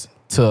positions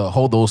to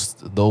hold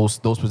those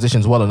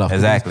positions well enough.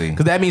 Exactly.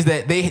 Because that means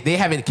that they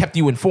haven't kept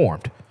you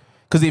informed.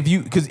 Because if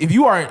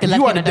you are the left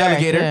you in the dark,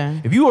 delegator, yeah.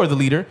 if you are the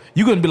leader,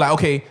 you're gonna be like,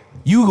 okay,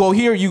 you go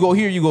here, you go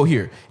here, you go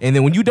here, and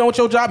then when you done with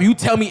your job, you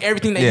tell me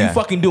everything that Yeah. you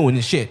fucking doing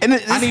and shit. And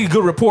I need a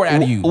good report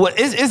out of you. Well,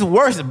 it's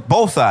worse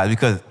both sides,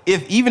 because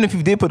even if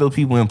you did put those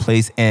people in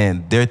place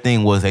and their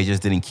thing was they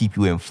just didn't keep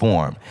you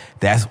informed,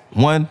 that's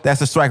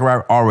a strike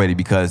right already,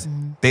 because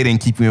they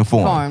didn't keep you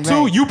informed. Informed,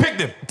 Two, you picked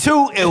them.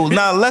 Two,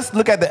 now let's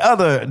look at the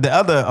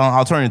other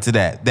alternative to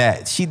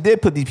that she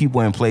did put these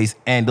people in place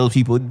and those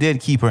people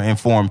did keep her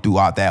informed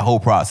throughout that whole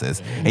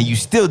process, and you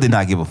still did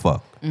not give a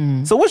fuck.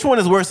 So which one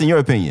is worse in your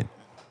opinion?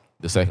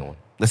 The second one.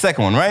 The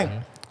second one, right?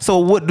 So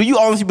what do you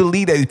honestly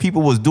believe that these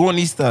people was doing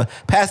these stuff,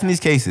 passing these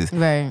cases,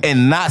 Right.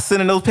 and not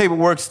sending those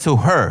paperworks to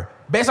her?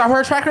 Based off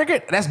her track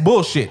record, that's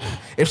bullshit.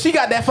 If she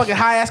got that fucking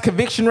high ass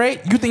conviction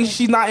rate, you think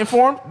she's not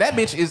informed? That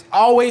bitch is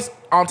always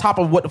on top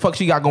of what the fuck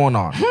she got going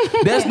on.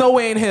 There's no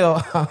way in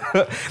hell.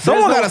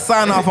 Someone got to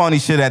sign off on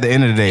these shit at the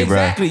end of the day,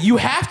 Exactly. You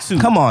have to.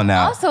 bro. Come on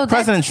now. Also,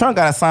 President Trump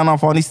got to sign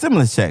off on these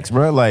stimulus checks,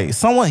 bro. Like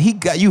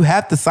you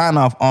have to sign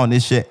off on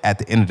this shit at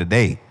the end of the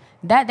day.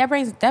 That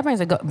brings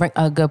a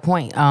good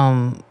point.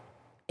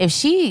 If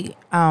she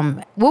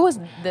what was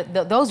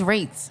those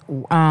rates?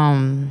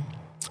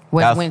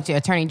 That was- Went to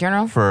Attorney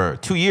General. For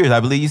 2 years, I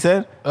believe you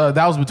said.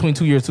 That was between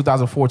 2 years,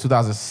 2004,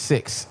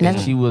 2006. And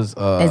That's- she was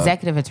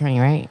Executive Attorney,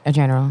 right? A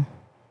general.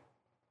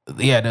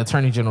 the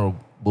Attorney General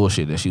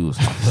bullshit that she was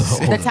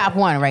The top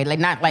one, right? Like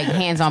not like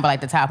hands on, but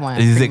like the top one.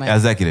 pretty much.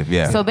 Executive,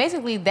 yeah. So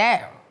basically,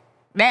 that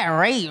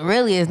rate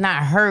really is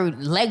not her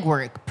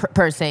legwork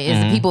per se.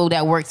 It's the people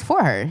that works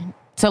for her.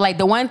 So like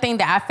the one thing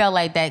that I felt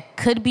like that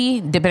could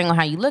be, depending on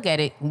how you look at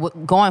it,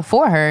 going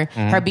for her,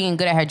 her being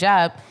good at her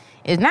job,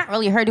 it's not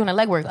really her doing the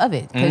legwork of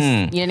it. 'Cause, you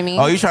know what I mean?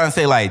 Oh, you're trying to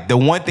say like the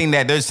one thing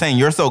that they're saying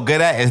you're so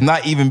good at is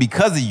not even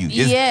because of you.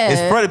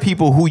 It's for the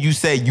people who you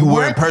say you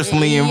weren't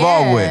personally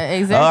involved with.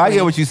 Exactly. Oh, I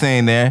get what you're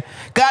saying there.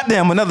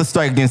 Goddamn, another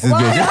strike against this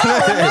bitch.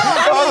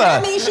 I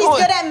mean, she's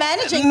good at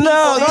managing people.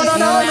 No.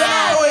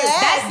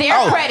 That's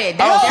their credit.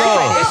 That's their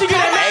credit. Is she good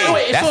at managing?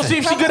 Wait, That's so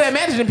if she good at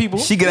managing people?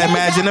 She good at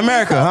managing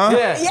America, huh?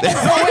 Yeah.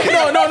 No,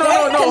 wait, no.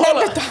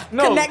 Hold on.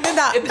 No. Connect the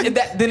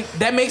dots. Then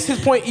that makes his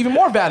point even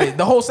more valid.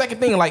 The whole second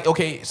thing, like,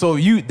 okay, so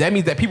that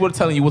means that people are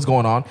telling you what's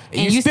going on,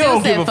 and you still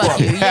don't give a said fuck.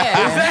 you.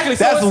 Yeah. Exactly.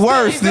 So That's it's-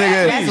 worse, exactly.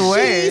 nigga. That's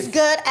worse. She's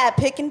good at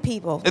picking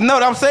people. No,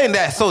 I'm saying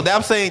that. So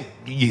I'm saying,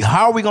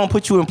 how are we gonna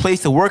put you in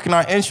place to work in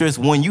our interests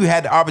when you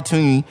had the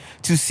opportunity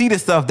to see the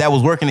stuff that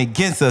was working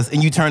against us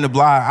and you turned a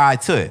blind eye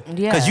to it?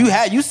 Yeah. Because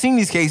you seen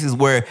these cases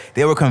where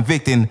they were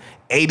convicting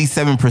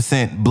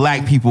 87%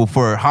 black people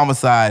for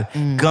homicide,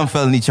 gun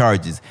felony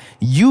charges.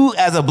 You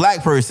as a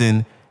black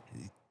person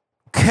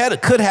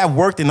could have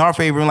worked in our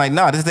favor and like,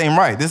 nah, this ain't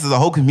right. This is a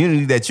whole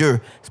community that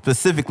you're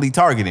specifically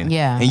targeting.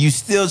 Yeah. And you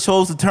still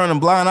chose to turn a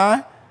blind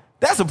eye?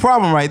 That's a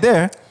problem right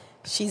there.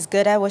 She's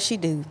good at what she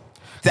do.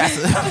 That's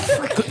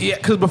Yeah,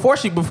 because before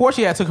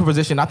she had took her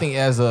position, I think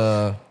as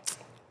a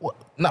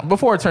not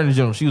before Attorney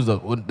General, she was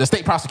the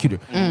state prosecutor.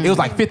 It was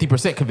like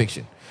 50%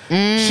 conviction.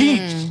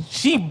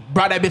 She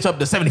brought that bitch up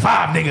to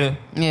 75, nigga.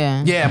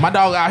 Yeah, my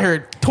dog out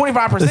here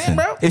 25%, Listen,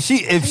 bro.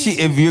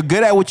 if you're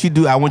good at what you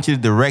do, I want you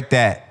to direct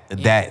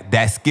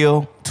that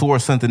skill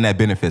towards something that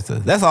benefits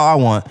us. That's all I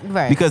want.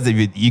 Right. Because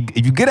if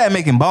you're good at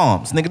making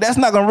bombs, nigga, that's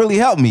not gonna really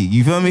help me.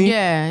 You feel me?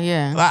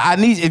 Yeah. I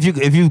need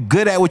if you're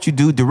good at what you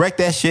do, direct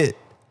that shit.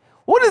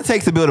 What does it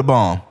take to build a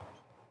bomb?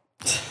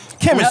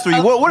 Chemistry.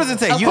 What does it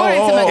take? According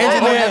to McDonald's,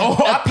 engineer.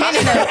 a pen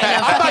and a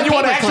I thought you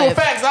wanted actual paperclip.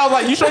 facts. I was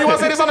like, you sure you want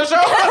to say this on the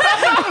show?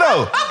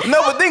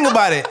 No, but think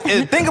about it.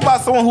 Think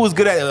about someone who is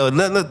good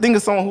at. Think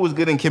of someone who is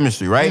good in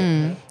chemistry,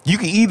 right? You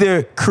can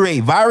either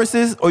create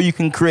viruses or you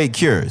can create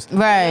cures.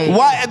 Right.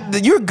 Why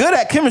you're good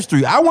at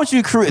chemistry? I want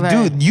you to create,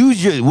 Right.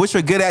 use what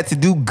you're good at to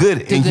do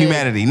good in good.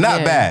 humanity, not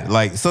Yeah. bad.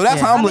 Like so, that's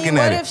Yeah. how I'm I mean, looking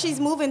what at if it. she's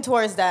moving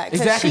towards that? 'Cause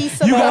Exactly. she's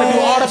You got to do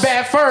supported- all the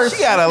bad first.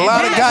 She got a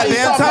lot of then goddamn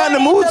she's time to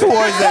move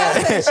towards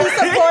that. She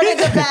supported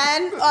the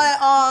ban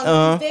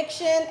on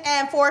eviction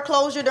and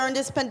foreclosure during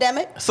this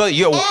pandemic. So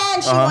you're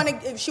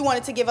And she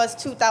wanted to give us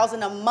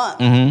 $2,000 a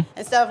month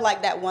instead of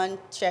like that one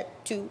check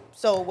too.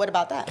 So what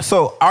about that?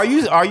 So are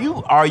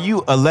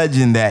you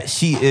alleging that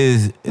she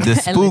is the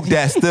spook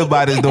that stood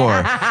by this door?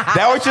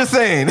 That what you're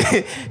saying?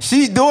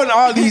 She's doing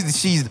all these.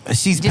 She's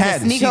Just to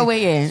sneak her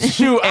way in.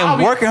 Shoot,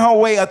 and working her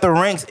way up the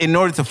ranks in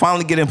order to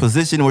finally get in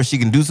position where she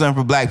can do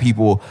something for black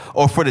people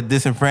or for the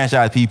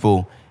disenfranchised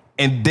people,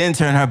 and then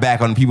turn her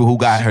back on the people who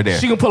got her there.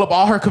 She can pull up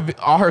all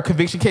her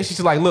conviction cases.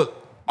 She's like, look,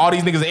 all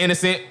these niggas are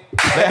innocent.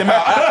 Let them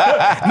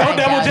out. No I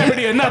double got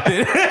jeopardy or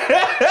nothing.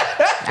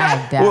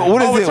 I doubt it.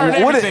 What is Overturn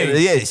it? What is,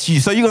 everything.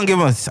 so you gonna give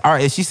us? All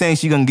right, is she saying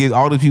she gonna give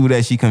all the people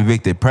that she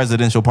convicted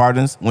presidential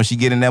pardons when she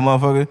get in that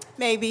motherfucker?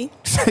 Maybe.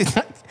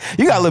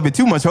 You got a little bit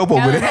too much hope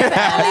over there.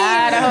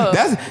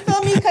 That's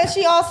Feel me? Because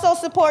she also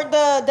support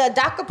the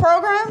DACA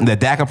program. the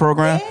DACA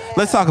program. Yeah.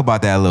 Let's talk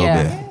about that a little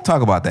Yeah. bit.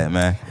 Talk about that,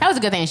 man. That was a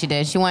good thing she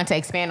did. She wanted to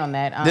expand on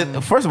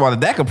that. First of all, the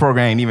DACA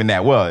program ain't even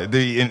that well. To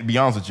be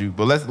honest with you,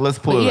 but let's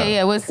pull it up.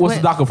 Yeah. What's the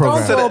DACA Don't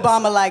program? do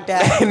Obama like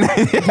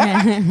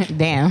that.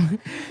 Damn.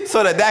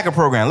 So the DACA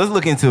program, let's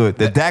look into it.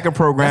 The DACA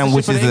program, That's the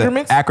which shit is for the an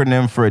increments?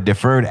 acronym for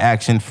Deferred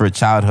Action for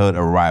Childhood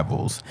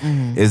Arrivals,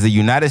 is a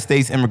United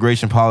States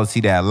immigration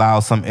policy that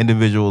allows some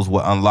individuals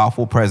with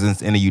unlawful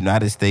presence in the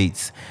United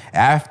States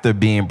after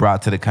being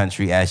brought to the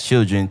country as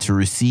children to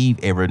receive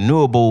a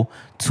renewable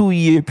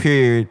 2-year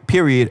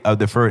period of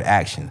deferred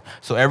action.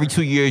 So every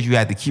 2 years you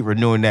have to keep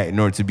renewing that in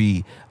order to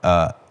be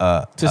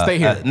To stay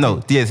here.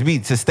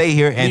 to stay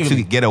here and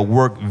Legally. to get a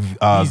work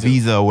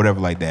visa or whatever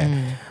like that.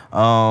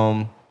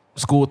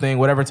 School thing,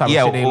 whatever type of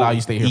shit they allow you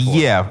to stay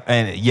here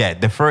for.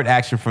 Deferred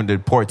action from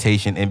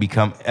deportation and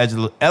become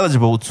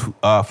eligible to,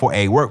 for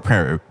a work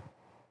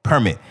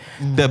permit.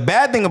 The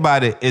bad thing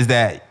about it is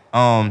that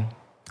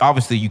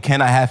obviously you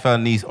cannot have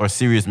felonies or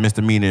serious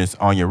misdemeanors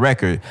on your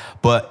record,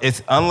 but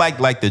it's unlike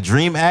like the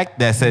DREAM Act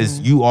that says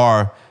you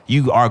are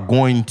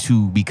going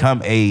to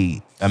become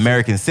a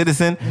American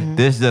citizen.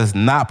 This does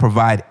not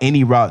provide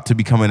any route to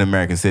become an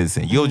American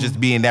citizen. You'll just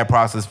be in that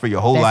process for your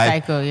whole That life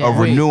cycle, yeah. of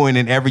renewing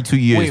it every 2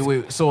 years.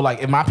 Wait. So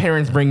like, if my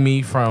parents bring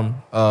me from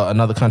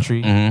another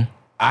country,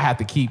 I have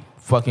to keep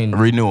fucking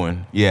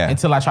Renewing, yeah.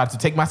 until I try to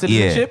take my Yeah,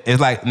 citizenship. it's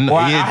like Or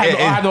I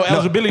have no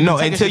eligibility No,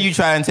 to take until it. you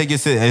try and take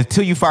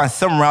until you find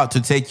some route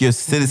to take your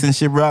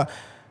citizenship route.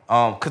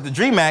 Because the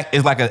DREAM Act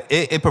is like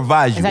it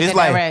provides you. It's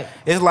like a direct.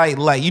 It's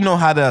like you know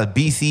how the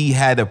BC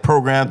had a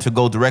program to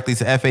go directly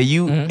to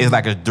FAU. It's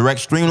like a direct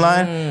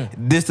streamline.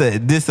 This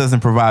doesn't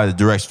provide a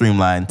direct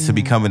streamline to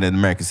becoming an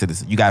American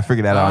citizen. You gotta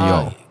figure that out on your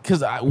own.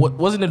 Because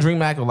wasn't the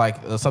DREAM Act like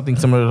something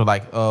similar to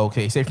like,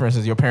 okay, say for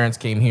instance, your parents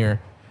came here,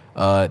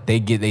 they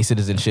get their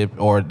citizenship,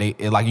 or they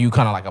like you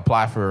kind of like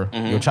apply for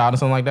your child or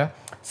something like that.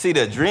 See,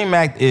 the DREAM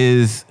Act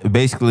is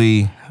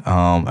basically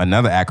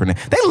Another acronym.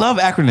 They love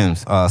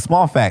acronyms.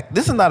 Small fact.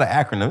 This is not an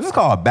acronym. This is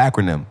called a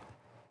backronym.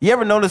 You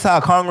ever notice how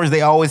Congress,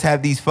 they always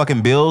have these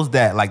fucking bills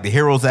that, like the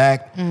HEROES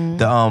Act,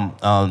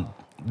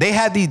 they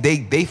have these.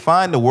 They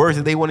find the words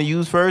that they want to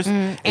use first,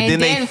 and then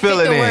they fill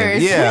it in.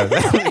 Words. Yeah,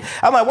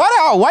 I'm like,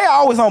 why y'all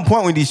always on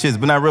point with these shits?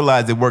 But I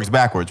realize it works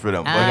backwards for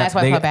them. That's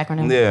why it's called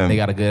acronym. Yeah, They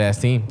got a good ass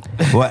team.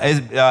 well,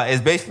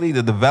 it's basically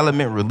the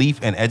Development, Relief,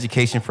 and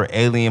Education for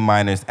Alien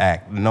Minors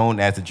Act,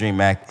 known as the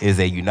DREAM Act, is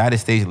a United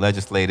States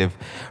legislative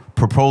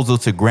proposal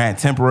to grant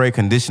temporary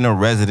conditional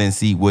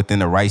residency within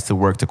the rights to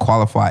work to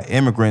qualify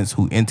immigrants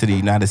who enter the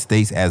United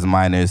States as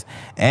minors,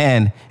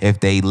 and if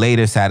they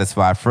later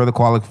satisfy further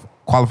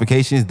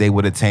qualifications, they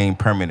would attain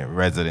permanent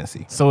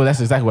residency. So that's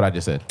exactly what I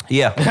just said.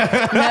 Yeah.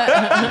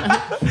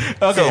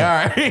 Okay, all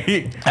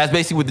right. That's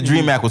basically what the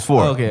DREAM Act was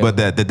for. Okay. But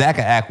the DACA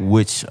Act,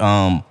 which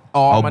Obama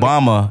all my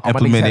niggas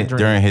implemented had a dream.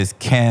 during his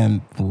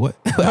what?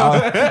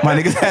 My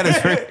niggas had a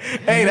dream.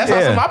 Hey, that's how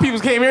some of my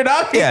peoples came here,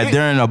 dog. Yeah,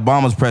 during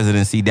Obama's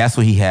presidency, that's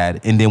what he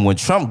had. And then when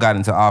Trump got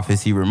into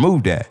office, he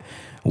removed that.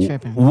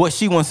 Tripping. What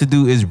she wants to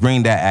do is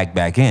bring that act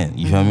back in.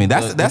 You feel what I mean?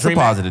 That's a DREAM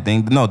positive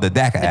thing. No, the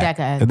DACA Act. DACA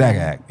Act. The DACA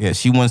Act. Yeah,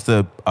 she wants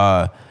to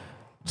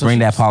bring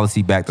that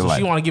policy back to So life.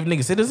 she want to give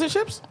niggas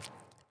citizenships?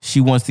 She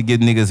wants to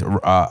give niggas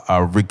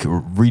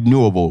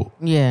renewable.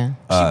 Yeah.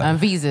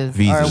 Visas.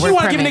 visas. Or She She work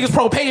want to give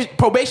permits. niggas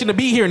probation to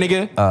be here,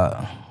 nigga. It's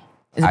a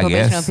I probational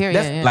guess. period.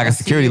 That's yeah. Like a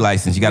security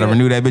license. You got to Yeah.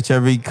 renew that bitch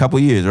every couple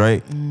years,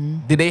 right?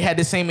 Did they have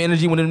the same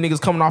energy when them niggas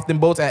coming off them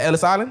boats at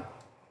Ellis Island?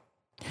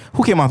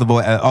 Who came off the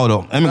boat?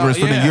 The immigrants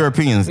for the yeah.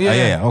 Europeans. Yeah.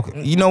 Yeah.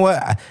 Okay. You know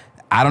what?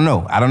 I don't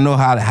know. I don't know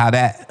how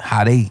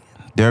they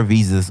their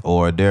visas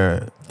or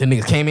their. The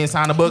niggas came in,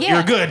 signed the book, Yeah.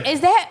 you're good. Is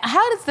that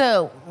how does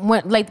the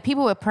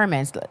people with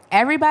permits?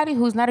 Everybody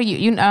who's not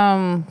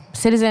a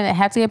citizen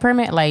have to get a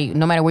permit. Like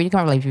no matter where you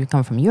come from, like if you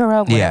come from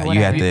Europe. Yeah, whatever.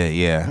 you have to.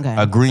 Yeah, Okay.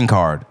 a green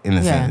card in a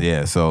Yeah. sense.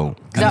 Yeah. So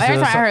So every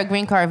time I heard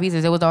green card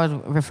visas, it was always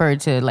referred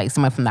to like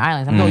someone from the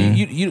islands. I'm No, like,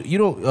 you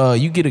don't.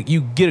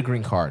 You get a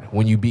green card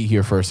when you be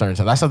here for a certain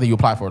time. That's something you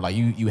apply for. Like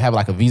you have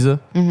like a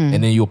visa, and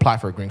then you apply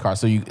for a green card.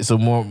 So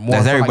more.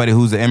 that's for, everybody like,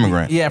 who's an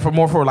immigrant. Yeah,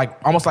 for like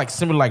almost like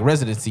similar like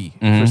residency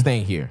for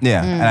staying here.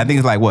 Yeah, and I think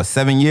it's like what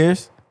 7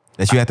 years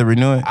that you have to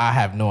renew it. I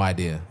have no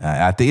idea.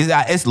 I think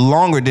it's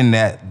longer than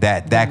that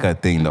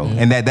DACA thing though,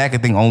 and that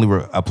DACA thing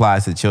only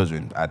applies to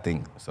children. I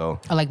think so.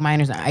 or like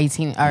minors are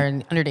 18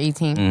 or under the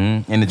 18.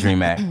 In the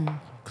DREAM Act.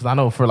 Because I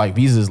know for like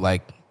visas,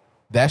 like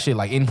that shit,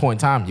 like any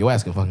point in time, your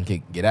ass can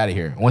fucking get out of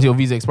here. Once your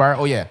visa expire,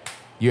 oh yeah,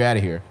 you're out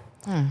of here.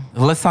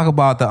 Let's talk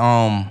about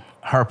the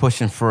her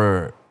pushing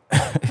for.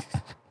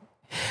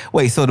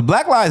 Wait, so the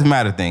Black Lives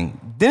Matter thing?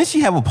 Didn't she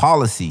have a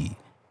policy?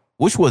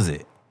 Which was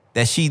it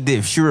that she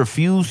did? She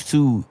refused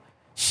to.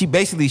 She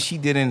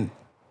didn't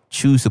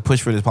choose to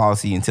push for this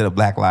policy until the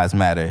Black Lives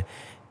Matter,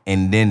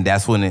 and then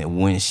that's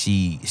when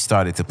she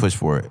started to push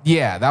for it.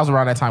 Yeah, that was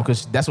around that time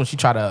because that's when she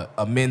tried to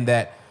amend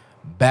that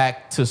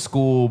back to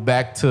school,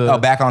 back to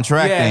Back on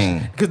track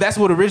thing. Because that's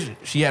what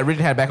she had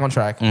originally had back on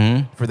track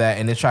for that,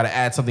 and then try to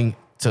add something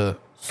to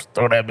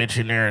throw that bitch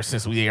in there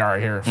since we are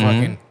here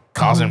fucking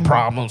causing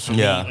problems for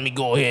Yeah. me. Let me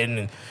go ahead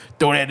and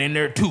throw that in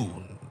there too.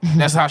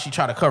 That's how she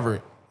tried to cover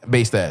it,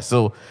 base that.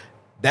 So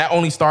that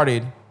only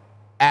started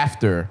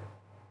after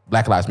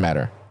Black Lives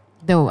Matter.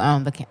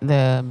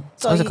 The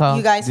So what's it called?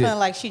 you guys feeling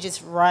like she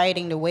just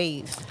riding the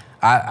wave?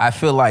 I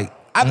feel like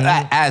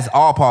as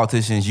all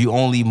politicians, you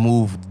only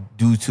move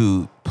due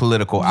to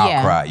political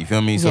outcry. You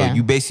feel me? So Yeah.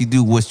 you basically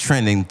do what's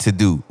trending to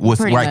do, what's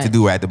Pretty right to much.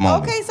 do at the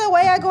moment. Okay, so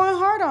why y'all going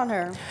hard on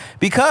her?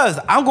 Because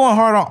I'm going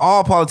hard on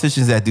all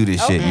politicians that do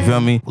this shit. You feel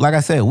me? Like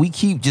I said, we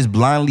keep just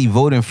blindly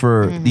voting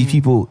for these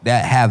people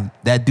that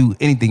do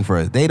anything for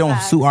us. They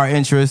don't suit our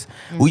interests.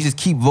 We just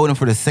keep voting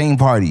for the same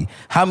party.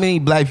 How many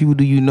black people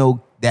do you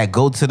know that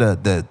go to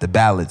the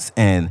ballots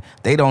and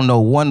they don't know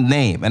one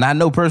name? And I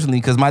know personally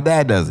because my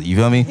dad does it. You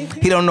feel me?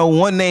 He don't know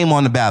one name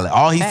on the ballot.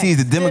 All he sees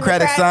is the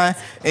Democratic sign,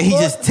 and he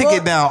just tick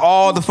it down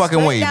all the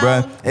fucking way,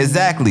 bruh.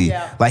 Exactly.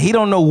 Yeah. Like he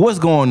don't know what's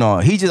going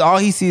on. He just all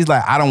he sees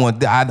like I don't want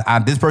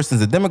this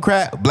person's a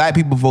Democrat. Black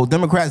people vote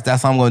Democrats.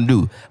 That's what I'm gonna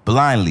do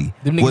blindly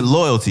Them with niggas-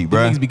 loyalty, Them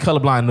bruh. niggas be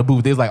colorblind in the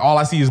booth. They was like, all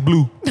I see is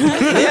blue.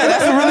 Yeah,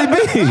 that's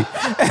really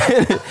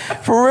big.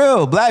 For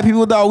real, black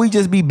people, dog, we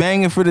just be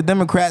banging for the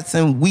Democrats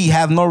and we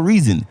have no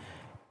reason.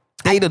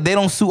 They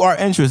don't suit our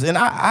interests, and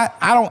I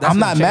don't. I'm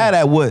not mad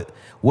at what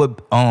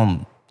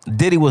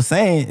Diddy was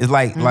saying. It's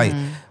like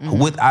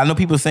with I know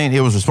people saying it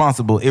was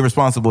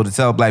irresponsible to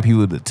tell black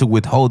people to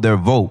withhold their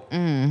vote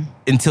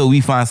until we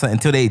find something,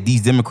 until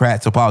these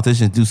Democrats or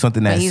politicians do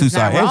something that But he's suits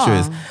our not wrong.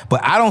 interests.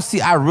 But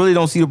I really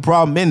don't see the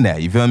problem in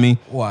that. You feel me?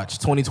 Watch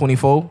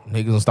 2024,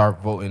 niggas gonna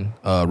start voting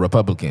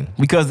Republican.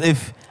 Because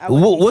if I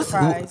wouldn't be what's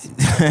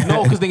surprised.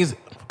 No,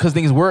 because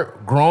things we're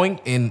growing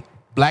in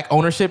black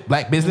ownership,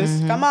 black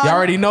business. Come on. You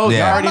already know. Yeah.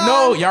 You already Come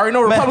know. on. You already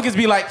know. Republicans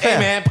be like, "Hey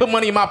man, put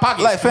money in my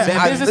pocket." Like, fam,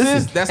 Man, businesses.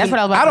 listen, That's what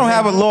I was about I don't to say.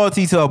 have a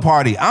loyalty to a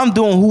party. I'm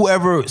doing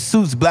whoever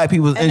suits black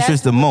people's And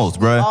interest the that's what most,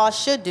 we bro. all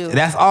should do.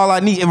 That's all I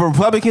need. If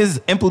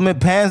Republicans implement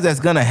plans that's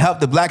gonna help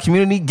the black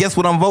community, guess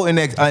what I'm voting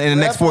next in the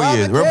next 4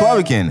 years?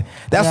 Republican.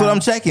 That's what I'm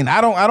checking.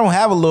 I don't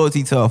have a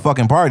loyalty to a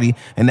fucking party,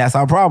 and that's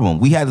our problem.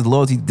 We had this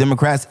loyalty to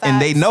Democrats,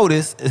 and they Facts.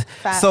 notice,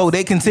 Facts. so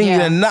they continue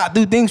Yeah. to not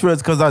do things for us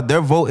because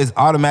their vote is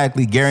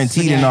automatically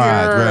guaranteed in our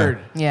eyes, bro. Secured.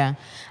 Yeah.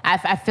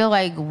 I feel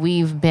like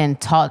we've been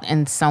taught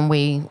in some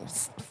way,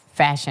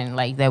 fashion,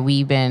 like that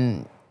we've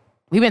been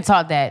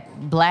taught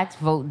that blacks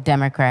vote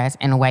Democrats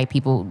and white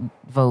people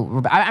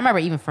vote. I remember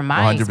even from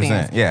my 100%,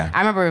 experience. yeah. I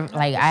remember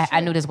like I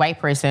knew this white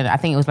person. I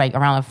think it was like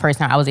around the first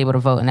time I was able to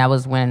vote, and that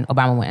was when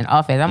Obama went in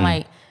office. I'm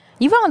like,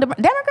 you voting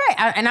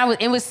Democrat?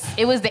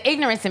 It was the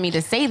ignorance in me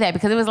to say that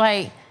because it was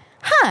like,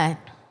 huh.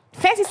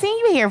 Fancy seeing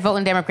you here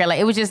voting Democrat. Like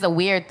it was just a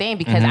weird thing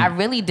because I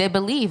really did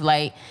believe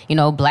like, you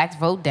know, blacks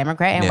vote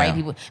Democrat and Yeah. white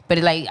people. But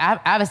like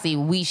obviously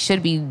we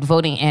should be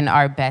voting in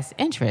our best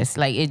interest.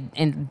 Like it,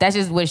 and that's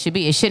just what it should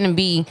be. It shouldn't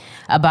be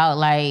about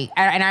like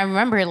and I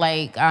remember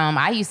like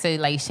I used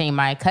to like shame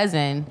my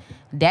cousin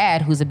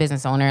dad who's a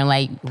business owner and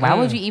like why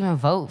would you even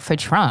vote for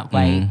Trump?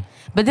 Like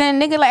but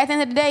then nigga like at the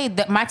end of the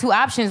day my two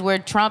options were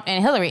Trump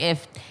and Hillary.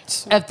 If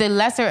the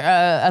lesser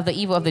of the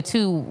evil of the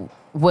two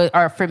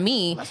or for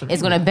me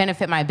is going to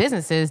benefit my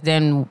businesses,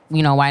 then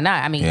you know why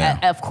not? I mean,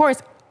 Yeah. of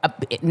course.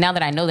 Now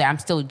that I know that, I'm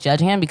still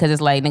judging him because it's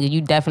like, nigga,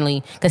 you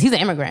definitely because he's an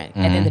immigrant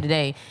at the end of the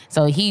day,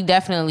 so he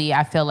definitely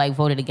I feel like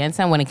voted against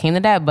him when it came to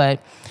that.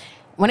 But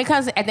when it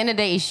comes to, at the end of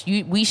the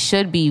day, we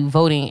should be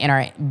voting in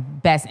our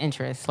best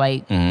interest,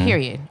 like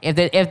period.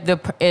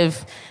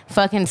 If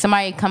fucking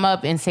somebody come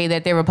up and say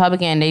that they're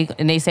Republican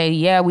and they say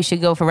yeah we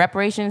should go for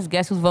reparations,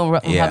 guess who's voting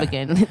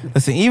Republican?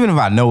 Listen, even if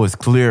I know it's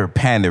clear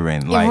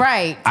pandering, like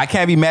Right. I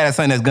can't be mad at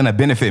something that's gonna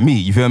benefit me.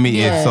 You feel me?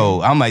 Yeah. If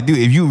so, I'm like, dude,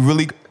 if you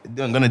really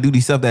gonna do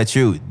these stuff that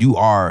you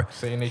are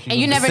Saying that And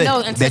you never say- know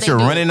until that they you're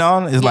do. running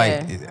on is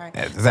like Right.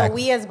 exactly. So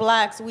we as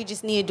blacks, we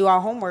just need to do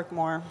our homework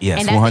more. Yes,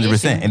 And that's the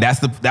 100%, issue. and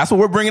that's what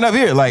we're bringing up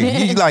here. Like,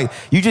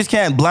 you just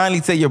can't blindly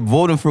say you're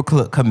voting for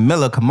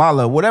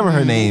Kamala, whatever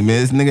her name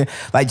is, nigga.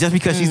 Like, just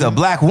because she's a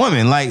black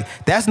woman, like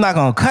that's not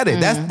gonna cut it.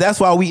 That's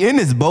why we in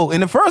this boat in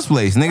the first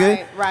place,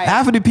 nigga. Right.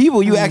 Half of the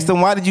people you ask them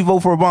why did you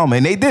vote for Obama,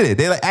 and they did it.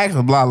 They like asked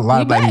a lot of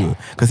black black. people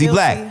because he Guilty.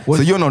 black. So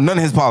you don't know none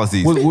of his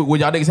policies. Would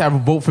y'all niggas have a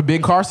vote for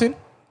Ben Carson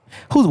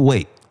Who's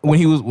wait? if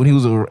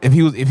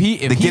he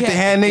The gifted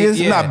hand niggas?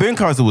 Yeah. Nah, Ben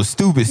Carson was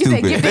stupid.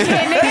 Gifted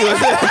hand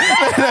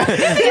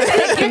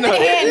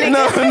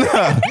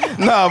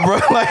No, bro.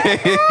 Like,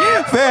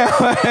 fam,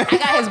 I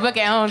got his book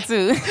at home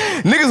too.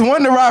 niggas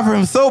wanted to ride for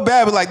him so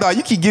bad, but like, dog,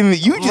 you keep giving me,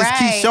 you just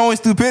keep Right. showing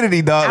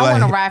stupidity, dog. I like,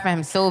 want to ride for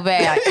him so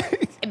bad.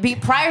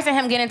 Prior to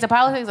him getting into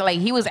politics, like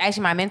he was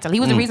actually my mentor. He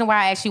was the reason why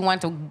I actually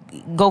wanted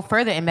to go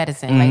further in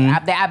medicine.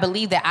 Like I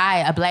believe that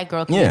a black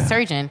girl, can be Yeah. a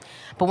surgeon.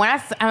 But when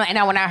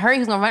I heard he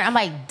was gonna run, I'm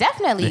like,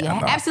 definitely, Yeah,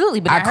 no. absolutely.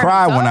 But I heard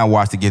cried him when I talk.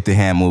 watched the Gifted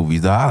Hand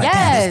movies, dog. I was like,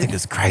 damn, Yes. this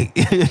nigga's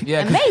great.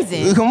 Yeah,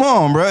 Amazing. Come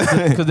on, bro.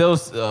 because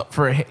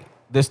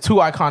there's two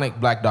iconic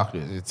black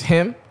doctors. It's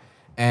him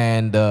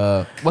and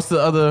what's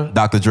the other?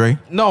 Dr. Dre.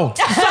 No,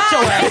 shut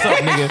your ass up,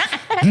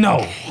 nigga.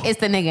 No, It's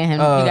the nigga in him.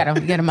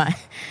 You gotta mind.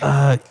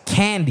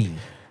 Candy.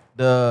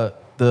 The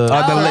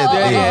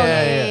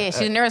Yeah. She's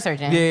a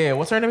neurosurgeon. yeah.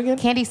 What's her name again?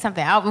 Candy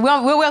something. We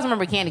always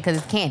remember Candy because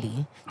it's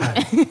Candy.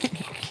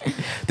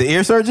 The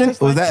ear surgeon?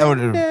 Was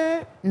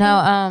that?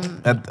 No,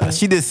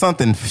 She did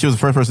something. She was the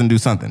first person to do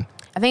something.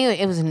 I think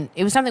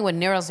it was something with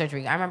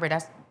neurosurgery. I remember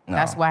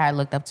that's why I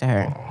looked up to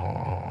her.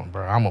 Oh,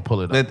 bro, I'm gonna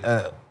pull it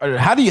up. But,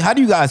 how do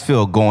you guys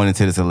feel going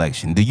into this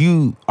election?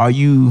 Are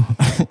you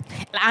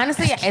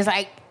Honestly, it's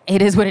like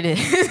it is what it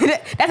is.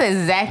 That's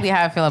exactly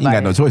how I feel you about got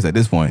it. no choice at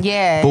this point.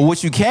 Yeah. But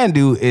what you can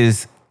do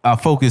is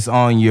focus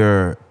on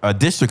your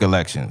district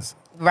elections.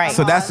 Right.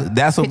 So that's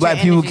what Put black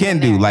your people energy can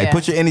in do. there, Like yeah.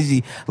 put your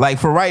energy. Like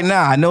for right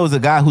now, I know there's a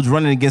guy who's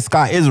running against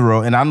Scott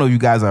Israel, and I know you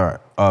guys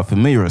are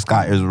familiar with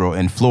Scott Israel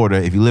in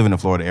Florida. If you live in the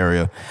Florida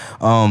area,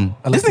 this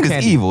Alexa nigga's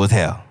Candy. evil as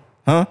hell,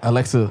 huh?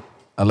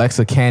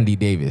 Alexa Candy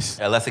Davis.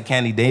 Alexa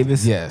Candy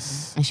Davis.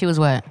 Yes. And she was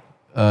what?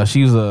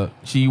 She was a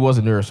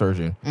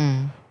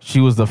neurosurgeon. She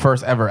was the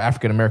first ever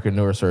African American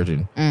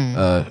neurosurgeon.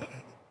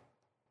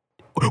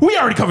 We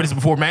already covered this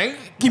before, man.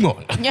 Keep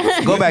going.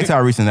 Go back to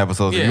our recent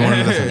episodes if you want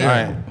to listen. All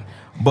right.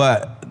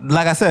 But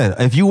like I said,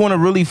 if you want to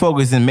really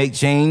focus and make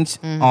change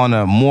on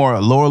a more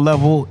lower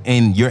level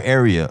in your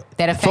area,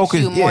 That affects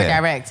you more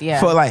direct, yeah.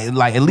 For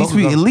like at least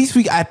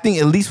I think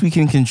at least we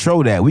can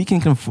control that. We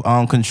can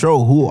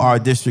control who our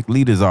district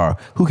leaders are,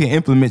 who can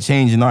implement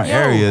change in our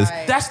areas.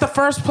 That's the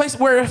first place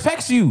where it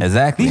affects you.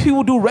 Exactly. These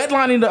people do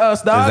redlining to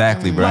us, dog.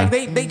 Exactly, bro. Like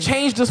they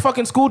changed this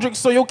fucking school district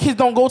so your kids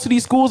don't go to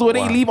these schools where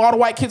they leave all the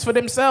white kids for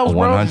themselves,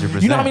 bro.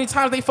 100%. You know how many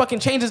times they fucking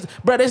change this,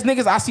 bro? There's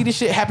niggas. I see this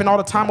shit happen all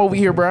the time over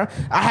here, bro.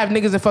 I have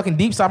niggas in fucking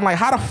deep side. I'm like,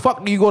 how the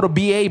fuck do you go to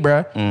BA,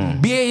 bro?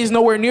 BA is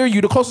nowhere near you.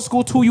 The closest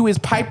school to you is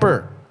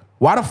Piper.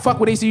 Why the fuck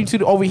would they send you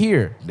to over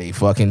here? They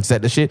fucking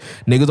set the shit.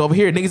 Niggas over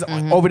here.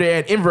 Niggas over there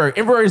at Inver.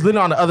 Inver is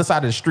literally on the other side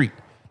of the street.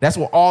 That's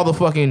where all the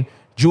fucking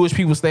Jewish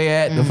people stay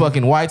at. The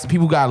fucking whites,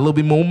 people got a little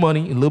bit more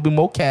money, a little bit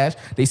more cash.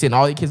 They send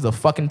all their kids to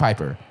fucking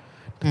Piper.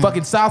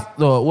 Fucking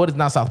what is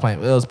not South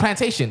Plant? It was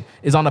Plantation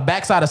is on the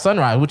backside of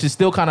Sunrise, which is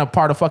still kind of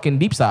part of fucking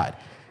Deep Side.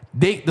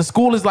 The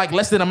school is like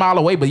less than a mile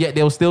away, but yet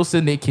they'll still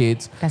send their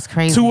kids. That's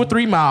crazy. 2 or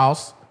 3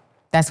 miles.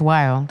 That's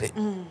wild.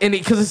 And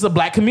because it's a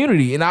black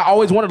community. And I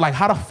always wondered, like,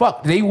 how the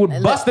fuck they would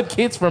bust the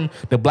kids from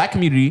the black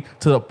community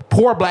to the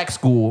poor black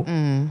school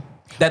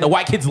that the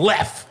white kids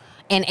left.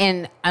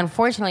 And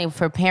unfortunately,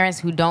 for parents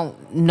who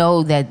don't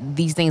know that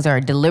these things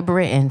are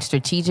deliberate and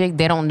strategic,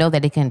 they don't know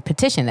that they can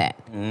petition that.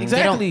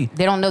 Exactly.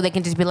 They don't know they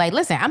can just be like,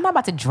 listen, I'm not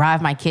about to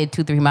drive my kid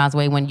 2-3 miles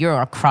away when you're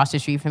across the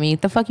street from me.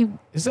 The fuck you?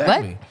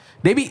 Exactly. What?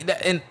 They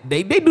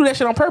do that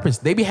shit on purpose.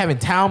 They be having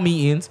town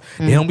meetings.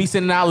 They don't be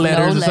sending out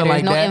letters or something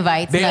like no that.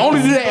 Invites, they nothing.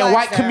 only do that in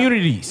white Bless them.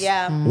 communities.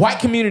 Yeah. White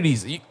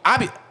communities. They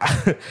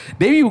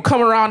be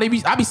coming around.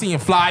 I be seeing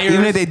flyers.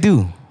 Even if they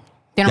do,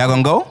 They don't- y'all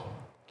gonna go?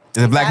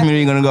 Is the black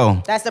community gonna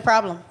go? That's the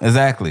problem.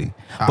 Exactly.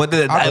 But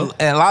I do.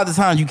 a lot of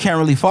the times you can't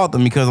really fault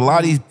them because a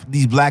lot of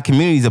these black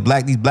communities,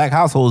 these black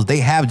households, they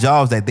have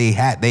jobs that they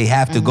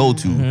have to go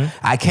to.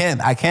 I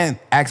can't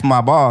ask my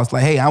boss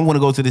like, hey, I want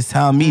to go to this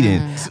town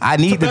meeting. I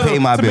need to pay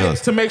my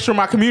bills. to make sure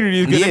my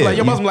community is good. Yeah, Like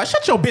your boss be like,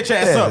 shut your bitch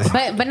ass up.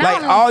 But not like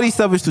only, all these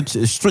stuff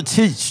is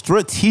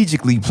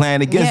strategically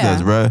planned against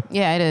us, bro.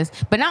 Yeah, it is.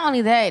 But not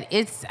only that,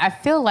 I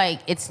feel like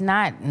it's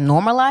not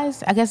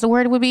normalized, I guess the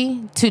word would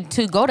be, to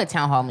go to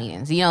town hall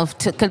meetings. You know,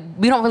 because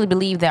we don't really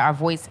believe that our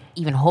voice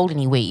even hold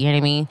any weight, you know what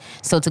I mean?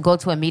 So to go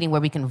to a meeting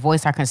where we can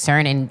voice our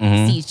concern and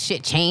see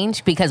shit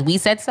change because we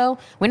said so,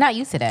 we're not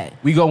used to that.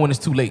 We go when it's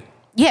too late.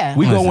 Yeah.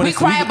 We go when we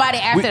cry about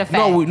it after the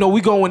fact. No,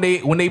 we go when they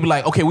be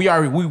like, okay,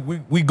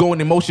 we go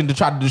in motion to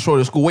try to destroy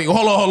the school. Wait,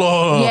 hold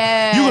on.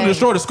 Yeah. You gonna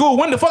destroy the school?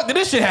 When the fuck did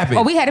this shit happen?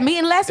 Oh, we had a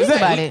meeting last week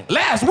about it.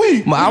 Last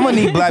week. But I'm gonna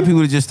need black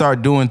people to just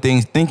start doing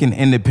things, thinking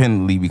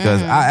independently.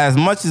 Because as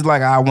much as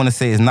like I want to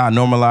say it's not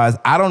normalized,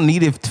 I don't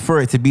need it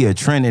for it to be a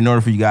trend in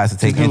order for you guys to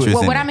take interest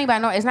Well, in what it. I mean by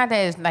no, it's not that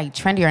it's like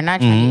trendy or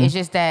not trendy. It's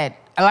just that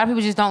a lot of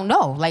people just don't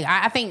know. Like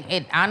I think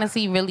it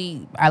honestly,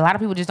 really, a lot of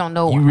people just don't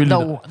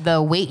know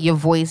the weight your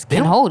voice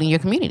can hold in your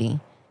community.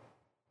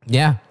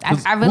 Yeah.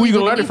 I really who you do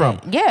gonna learn it believe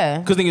from? Yeah.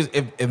 Because thing is,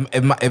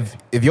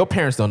 if your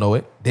parents don't know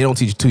it, they don't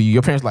teach it to you.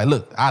 Your parents like,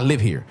 look, I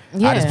live here.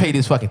 I just pay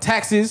this fucking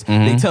taxes.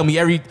 They tell me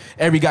every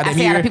goddamn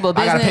stay out year of people's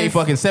I gotta pay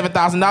business. fucking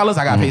 $7,000.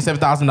 I gotta pay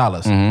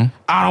 $7,000.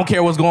 I don't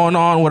care what's going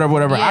on, whatever.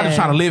 I'm just Yeah.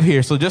 trying to live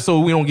here. So just so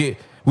we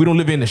don't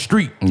live in the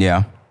street.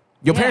 Yeah.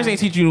 Your parents ain't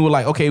teaching you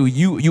like, okay,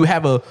 you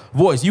have a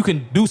voice. You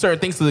can do certain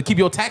things to keep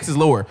your taxes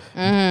lower.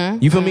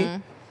 You feel me?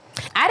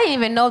 I didn't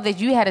even know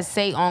that you had to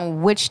say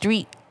on which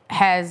street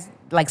has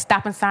like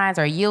stopping signs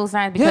or yield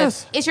signs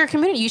because it's your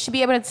community. You should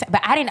be able to.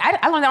 But I didn't.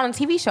 I learned that on a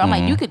TV show. I'm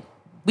like,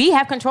 we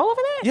have control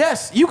over that.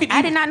 Yes, you can.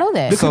 I did not know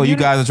that. So you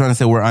guys are trying to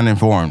say we're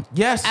uninformed.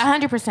 Yes,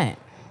 100%.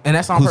 and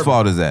that's on Whose purpose.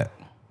 fault is that?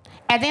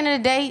 At the end of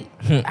the day,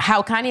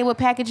 how Kanye would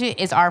package it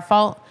is our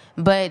fault.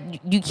 But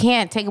you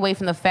can't take away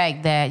from the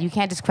fact that you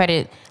can't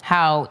discredit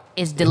how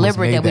it's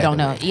deliberate made that we that don't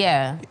know. way.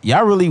 Yeah.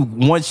 Y'all really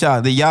want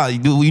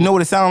you know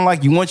what it sounds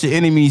like? You want your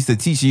enemies to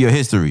teach you your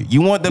history.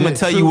 You want them to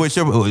tell you what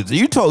you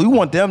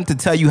want them to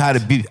tell you how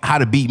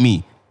to beat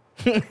me.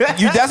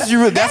 That's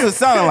what it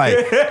sounded like.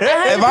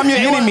 If I'm your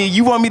enemy,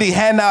 you want me to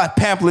hand out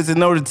pamphlets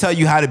in order to tell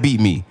you how to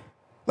beat me.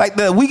 Like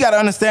we gotta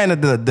understand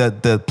that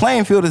the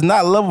playing field is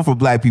not level for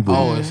black people,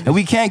 and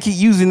we can't keep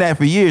using that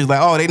for years. Like,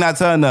 oh, they not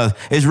telling us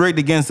it's rigged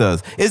against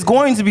us. It's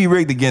going to be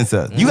rigged against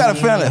us. You gotta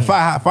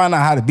find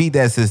out how to beat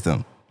that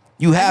system.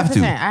 You have to.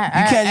 You 100%.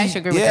 I should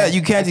agree with that.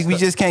 You can't. We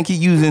just can't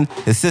keep using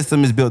the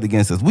system is built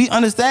against us. We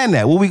understand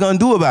that. What we gonna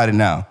do about it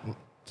now?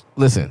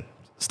 Listen,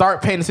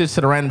 start paying attention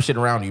to the random shit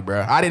around you,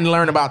 bro. I didn't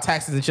learn about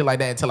taxes and shit like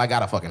that until I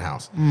got a fucking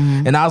house,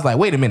 and I was like,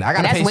 wait a minute, I gotta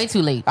And that's pay. way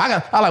too late.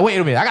 I like, wait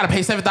a minute, I gotta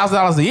pay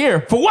 $7,000 a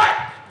year for what?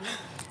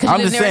 I'm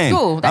just saying.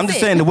 I'm just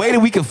saying the way that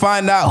we can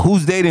find out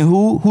who's dating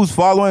who's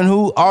following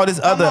who, all this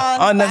other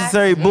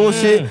unnecessary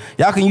bullshit.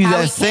 Y'all can use How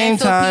that we same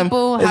cancel time.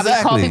 people, how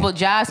we call people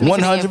jobs to make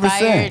sure they get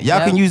fired.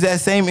 Y'all can use that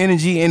same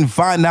energy and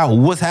find out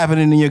what's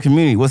happening in your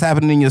community, what's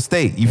happening in your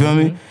state. You feel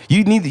me?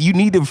 You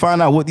need to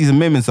find out what these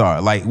amendments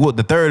are. Like what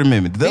the Third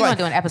Amendment. We're gonna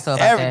do an episode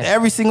about that.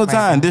 Every single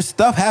time. There's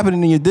stuff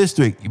happening in your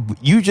district.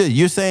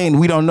 You're saying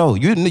we don't know.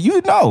 You know.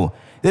 You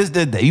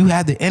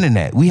have the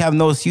internet. We have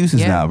no excuses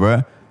now,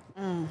 bro.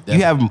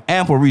 You have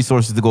ample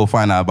resources to go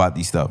find out about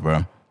these stuff,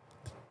 bro.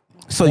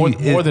 So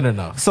more than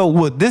enough. So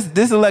what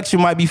this election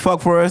might be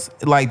fucked for us,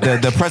 like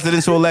the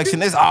presidential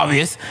election. It's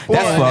obvious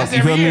that's fucked.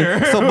 You feel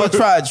me? So, but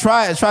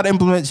try to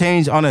implement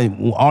change on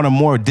a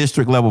more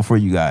district level for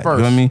you guys. First.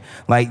 You know what I mean?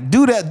 Like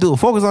do that.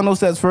 Focus on those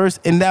steps first,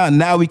 and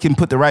now we can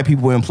put the right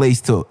people in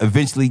place to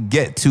eventually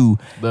get to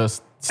The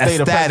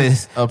state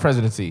of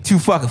presidency. to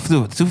fuck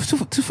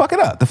it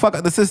up, to fuck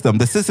up the system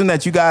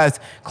that you guys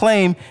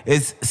claim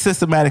is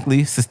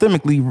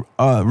systemically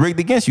rigged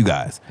against you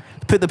guys.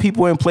 Put the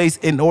people in place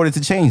in order to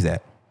change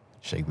that.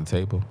 Shake the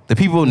table. The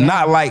people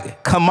not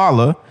like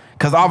Kamala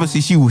Because obviously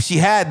she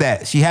had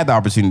the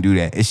opportunity to do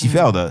that, and she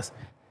failed us.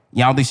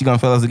 Y'all don't think she gonna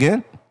fail us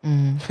again?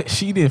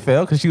 She didn't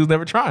fail because she was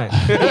never trying.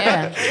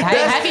 Yeah.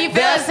 How can you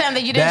feel as something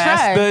that you didn't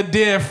try? That's the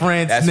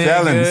difference, That's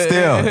nigga. failing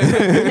still.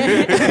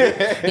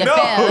 You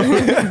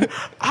failed.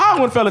 How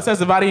would fail a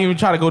test if I didn't even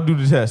try to go do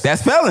the test?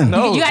 That's failing.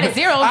 No. You got a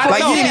 0. I Like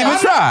know. you didn't even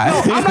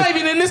try. I'm not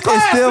even in this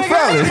class. It's still nigga.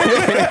 failing.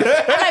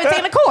 I'm not even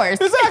taking the course.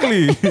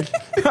 Exactly.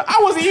 I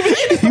wasn't even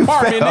in this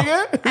department, failed.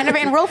 nigga. I never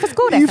enrolled for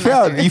school that You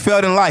semester. failed. You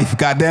failed in life.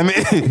 God damn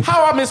it.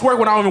 How I miss work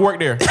when I don't even work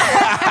there?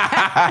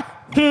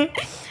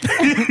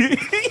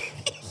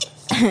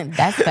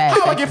 That's bad.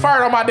 How I get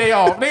fired on my day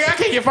off? Nigga, I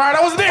can't get fired.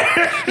 I was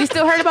there. You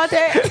still heard about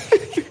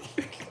that?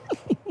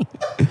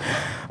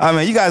 I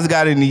mean, you guys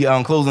got any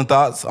closing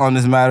thoughts on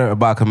this matter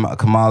about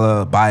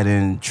Kamala,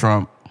 Biden,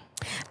 Trump?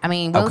 I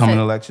mean, Upcoming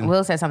election.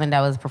 Will said something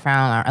that was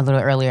profound a little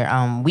earlier.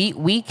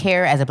 We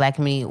care as a black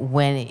community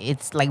when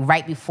it's like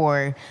right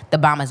before the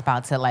bomb is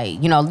about to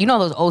like you know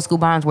those old school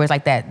bombs where it's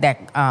like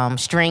that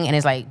string and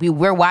it's like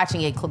we're watching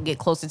it get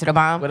closer to the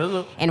bomb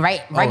and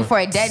right before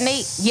it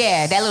detonates.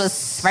 Yeah, that little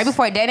right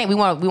before it detonates, we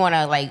want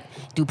to like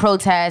do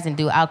protests and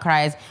do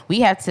outcries. We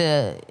have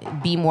to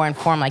be more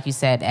informed, like you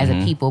said, as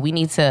a people. We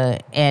need to,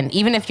 and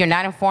even if you're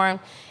not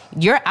informed,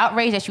 your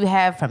outrage that you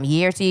have from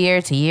year to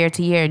year to year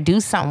to year,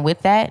 do something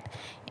with that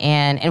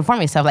and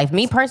inform yourself. Like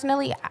me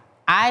personally,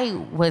 I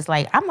was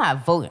like, I'm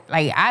not voting.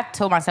 Like I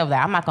told myself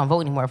that I'm not going to vote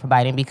anymore for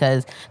Biden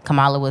because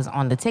Kamala was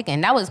on the ticket.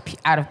 And that was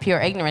out of pure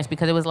ignorance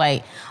because it was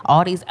like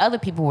all these other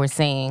people were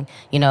saying,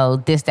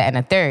 this, that, and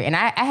the third. And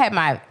I had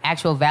my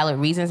actual valid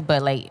reasons,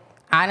 but like,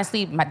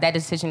 honestly, that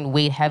decision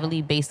weighed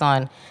heavily based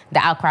on the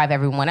outcry of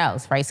everyone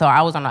else, right? So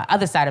I was on the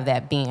other side of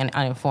that being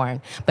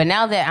uninformed. But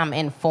now that I'm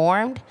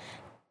informed,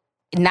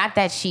 not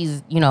that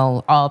she's,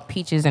 all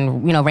peaches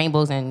and,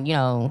 rainbows and,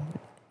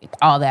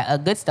 all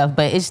that good stuff,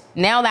 but it's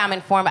now that I'm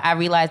informed, I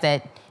realize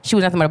that she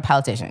was nothing but a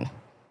politician.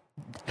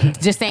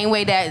 The same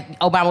way that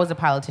Obama was a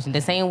politician,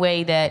 the same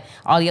way that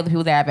all the other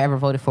people that I've ever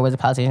voted for was a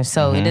politician.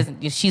 So it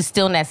doesn't. She's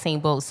still in that same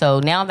boat.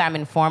 So now that I'm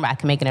informed, I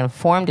can make an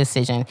informed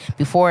decision.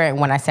 Before,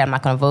 when I said I'm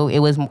not going to vote, it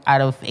was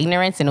out of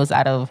ignorance and it was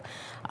out of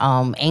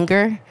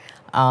anger.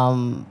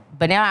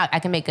 But now I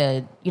can make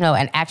an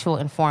actual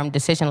informed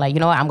decision. Like,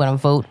 what, I'm going to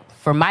vote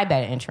for my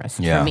better interest,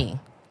 for me.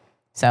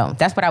 So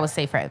that's what I would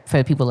say for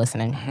the people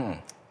listening.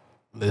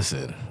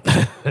 Listen,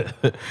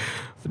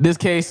 this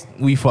case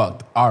we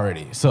fucked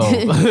already. So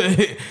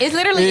it's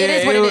literally it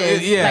is what it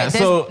is. Yeah. Like,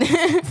 so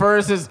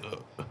first is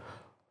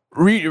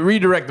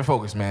redirect the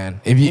focus, man.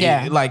 If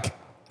you like.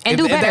 And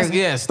do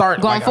better.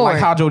 Start going forward.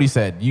 Like how Jody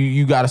said,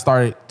 you got to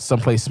start it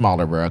someplace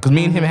smaller, bro. Because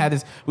me and him had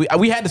this,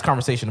 we had this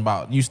conversation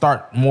about you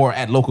start more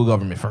at local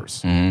government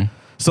first.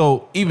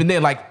 So even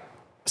then, like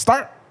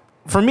start.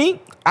 For me,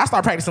 I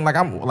start practicing like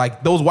I'm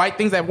like those white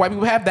things that white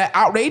people have, that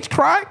outrage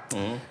cry.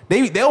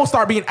 They'll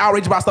start being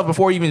outraged about stuff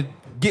before you even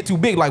get too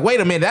big. Like, wait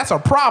a minute, that's a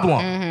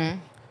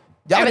problem.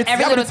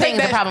 Every little thing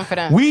is a problem for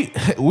them.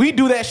 We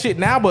do that shit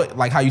now, but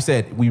like how you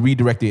said, we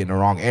redirect it in the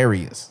wrong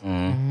areas.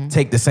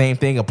 Take the same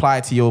thing, apply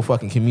it to your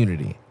fucking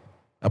community,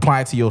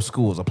 apply it to your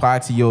schools, apply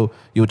it to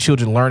your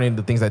children learning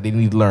the things that they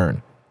need to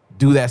learn.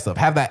 Do that stuff.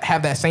 Have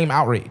that same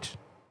outrage.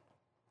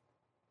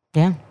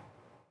 Yeah,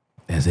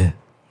 that's it.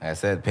 I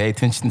said, pay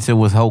attention to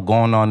what's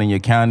going on in your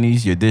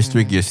counties, your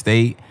district, your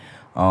state.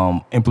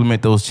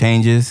 Implement those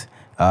changes.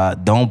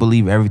 Don't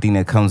believe everything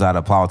that comes out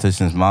of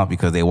politicians' mouth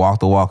because they walk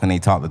the walk and they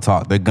talk the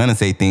talk. They're gonna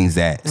say things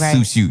that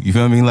suits you. You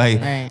feel me?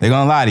 Like they're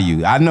gonna lie to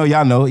you. I know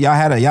y'all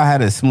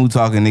had a smooth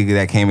talking nigga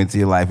that came into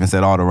your life and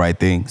said all the right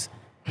things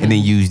and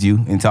then used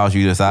you and taught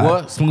you to side.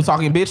 What? Smooth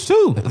talking bitch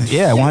too.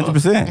 Yeah,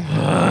 100%.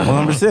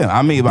 100%.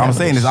 I mean, but I'm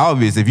saying it's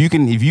obvious. If you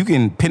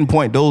can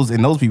pinpoint those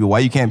in those people, why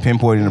you can't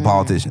pinpoint in the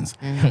politicians?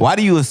 Why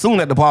do you assume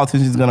that the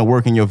politicians is gonna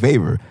work in your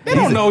favor? They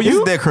don't know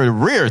you. It's their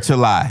career to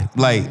lie.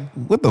 Like,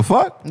 what the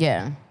fuck?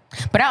 Yeah.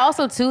 But I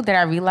also too that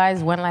I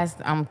realized one last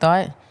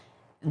thought.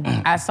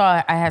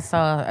 I had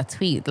saw a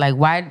tweet like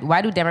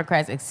why do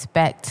Democrats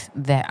expect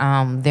that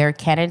their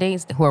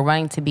candidates who are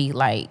running to be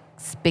like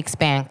spick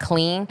span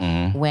clean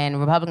when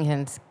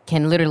Republicans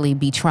can literally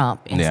be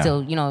Trump and still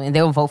and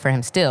they'll vote for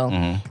him still.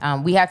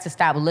 We have to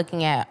stop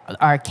looking at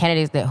our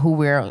candidates who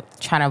we're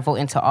trying to vote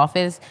into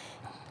office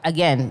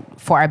again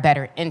for our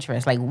better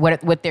interest. Like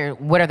what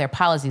are their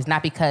policies?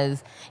 Not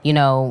because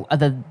of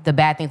the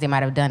bad things they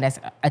might have done that's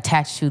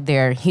attached to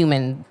their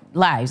human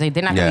lives. Like,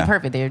 they're not gonna be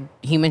perfect. They're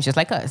humans just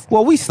like us.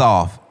 Well, we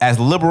soft. As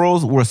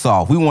liberals, we're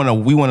soft. We want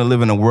to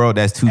live in a world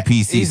that's too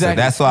PC. Exactly. So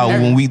that's why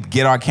when we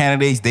get our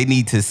candidates, they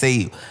need to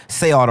say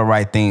all the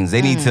right things.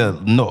 They need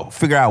to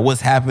figure out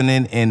what's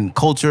happening in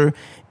culture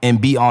and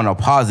be on a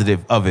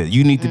positive of it.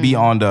 You need to be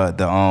on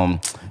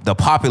the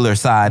popular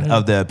side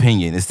of the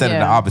opinion instead of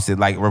the opposite.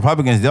 Like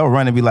Republicans, they'll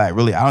run and be like,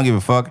 really, I don't give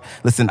a fuck.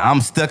 Listen,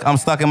 I'm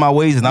stuck in my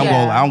ways, and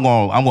I'm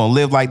gonna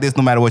live like this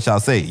no matter what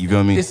y'all say. You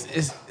feel me?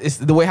 It's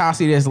the way how I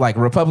see it is like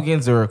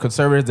Republicans or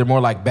conservatives, they're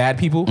more like bad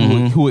people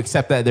who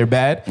accept that they're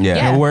bad.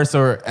 And worse,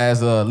 or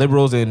as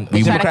liberals and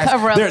Democrats,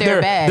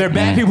 they're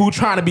bad people who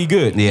trying to be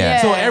good.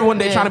 So everyone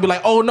they're trying to be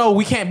like, oh no,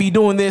 we can't be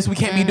doing this, we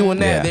can't be doing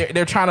that.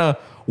 They're trying to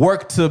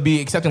work to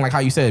be accepting, like how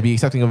you said, be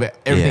accepting of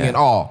everything and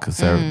all.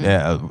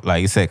 Yeah,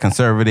 like you said,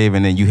 conservative,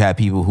 and then you have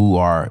people who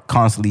are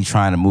constantly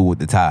trying to move with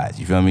the tides.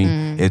 You feel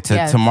me? If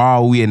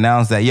tomorrow we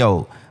announce that,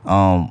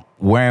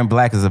 wearing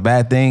black is a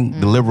bad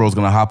thing, the liberals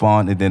gonna hop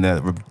on, and then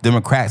the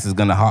Democrats is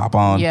gonna hop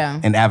on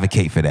and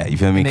advocate for that. You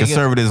feel me?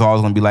 Conservatives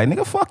always gonna be like,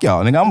 nigga, fuck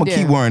y'all. Nigga, I'm gonna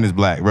keep wearing this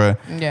black, bro.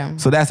 Yeah.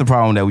 So that's the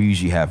problem that we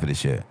usually have for this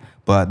shit.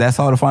 But that's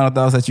all the final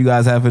thoughts that you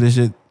guys have for this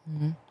shit.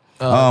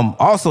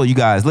 Also, you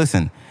guys,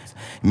 listen.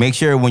 Make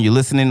sure when you're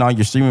listening on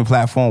your streaming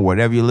platform,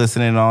 whatever you're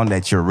listening on,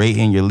 that you're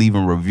rating, you're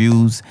leaving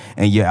reviews,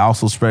 and you're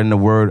also spreading the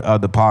word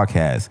of the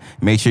podcast.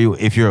 Make sure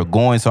if you're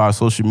going to our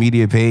social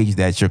media page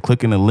that you're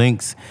clicking the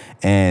links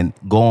and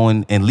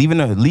going and leaving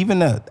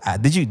the.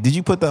 Did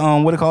you put the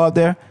what it called up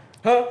there?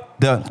 Huh?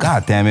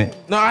 God damn it!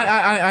 No,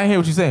 I hear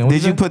what you're saying.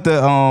 Did you put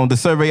the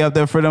survey up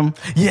there for them?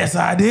 Yes,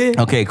 I did.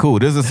 Okay, cool.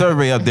 There's a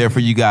survey up there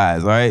for you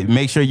guys. All right,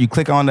 make sure you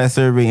click on that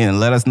survey and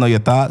let us know your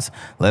thoughts.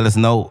 Let us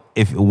know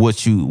if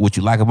what you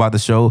like about the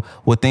show,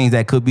 what things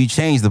that could be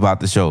changed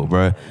about the show,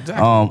 bro.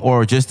 Exactly.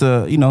 Or just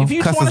to if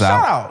you cuss just us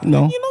out.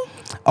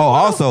 Oh,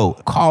 also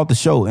call the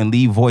show and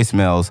leave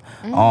voicemails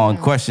on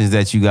questions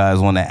that you guys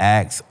want to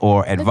ask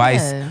or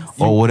advice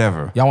or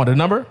whatever. Y'all want the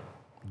number?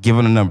 Give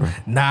them a number.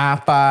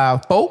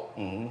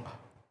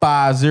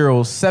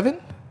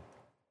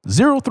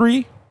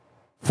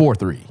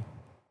 954-507-0343.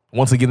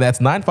 Once again, that's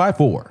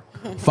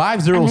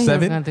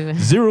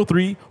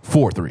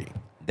 954-507-0343.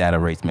 Data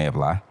rates may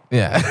apply.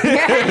 Yeah.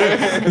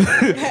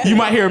 You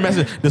might hear a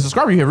message. The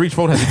subscriber you have reached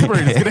phone has been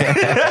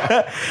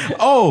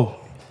Oh,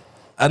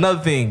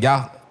 another thing,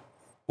 y'all.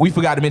 We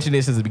forgot to mention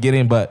this at the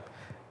beginning, but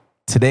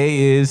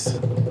today is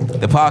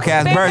the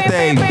podcast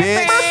birthday,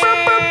 bitch.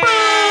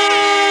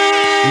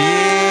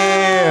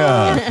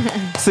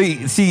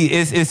 See,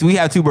 it's we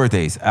have two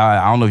birthdays.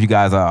 I don't know if you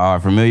guys are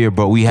familiar,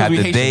 but we have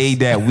the day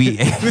that we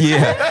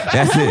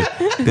that's it.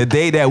 The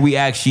day that we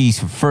actually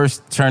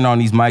first turned on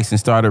these mics and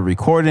started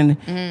recording,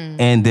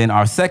 and then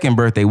our second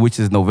birthday, which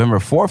is November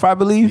 4th, I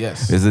believe,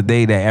 is the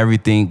day that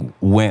everything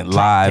went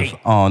live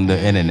on the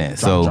internet.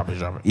 Drop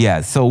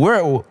it. So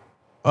we're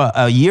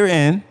a year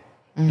in,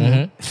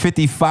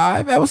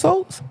 55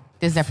 episodes.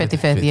 This is our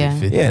 55th, yeah.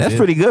 Yeah, that's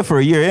pretty good for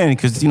a year in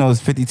because,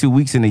 it's 52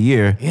 weeks in a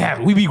year.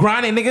 Yeah, we be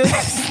grinding, nigga.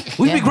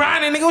 We be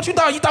grinding, nigga. What you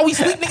thought? You thought we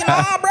sleep, nigga?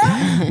 Nah, bro.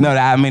 No,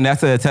 I mean,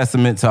 that's a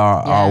testament to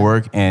our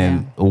work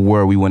and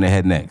where we want to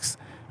head next.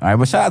 All right,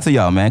 but shout out to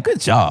y'all, man. Good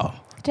job.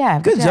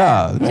 Good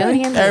job.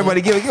 Jody and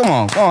everybody give it. Come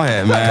on. Go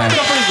ahead, man.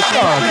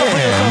 Go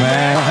ahead,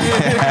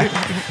 man.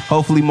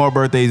 Hopefully more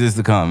birthdays is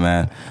to come,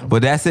 man.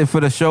 But that's it for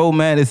the show,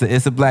 man.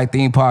 It's a Black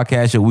Theme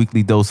Podcast, your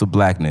weekly dose of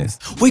blackness.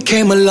 We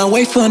came a long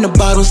way from the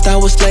bottom,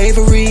 start with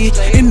slavery.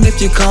 And if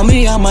you call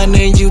me out my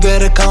name, you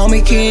better call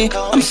me king.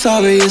 I'm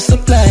sorry, it's a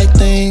black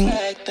thing.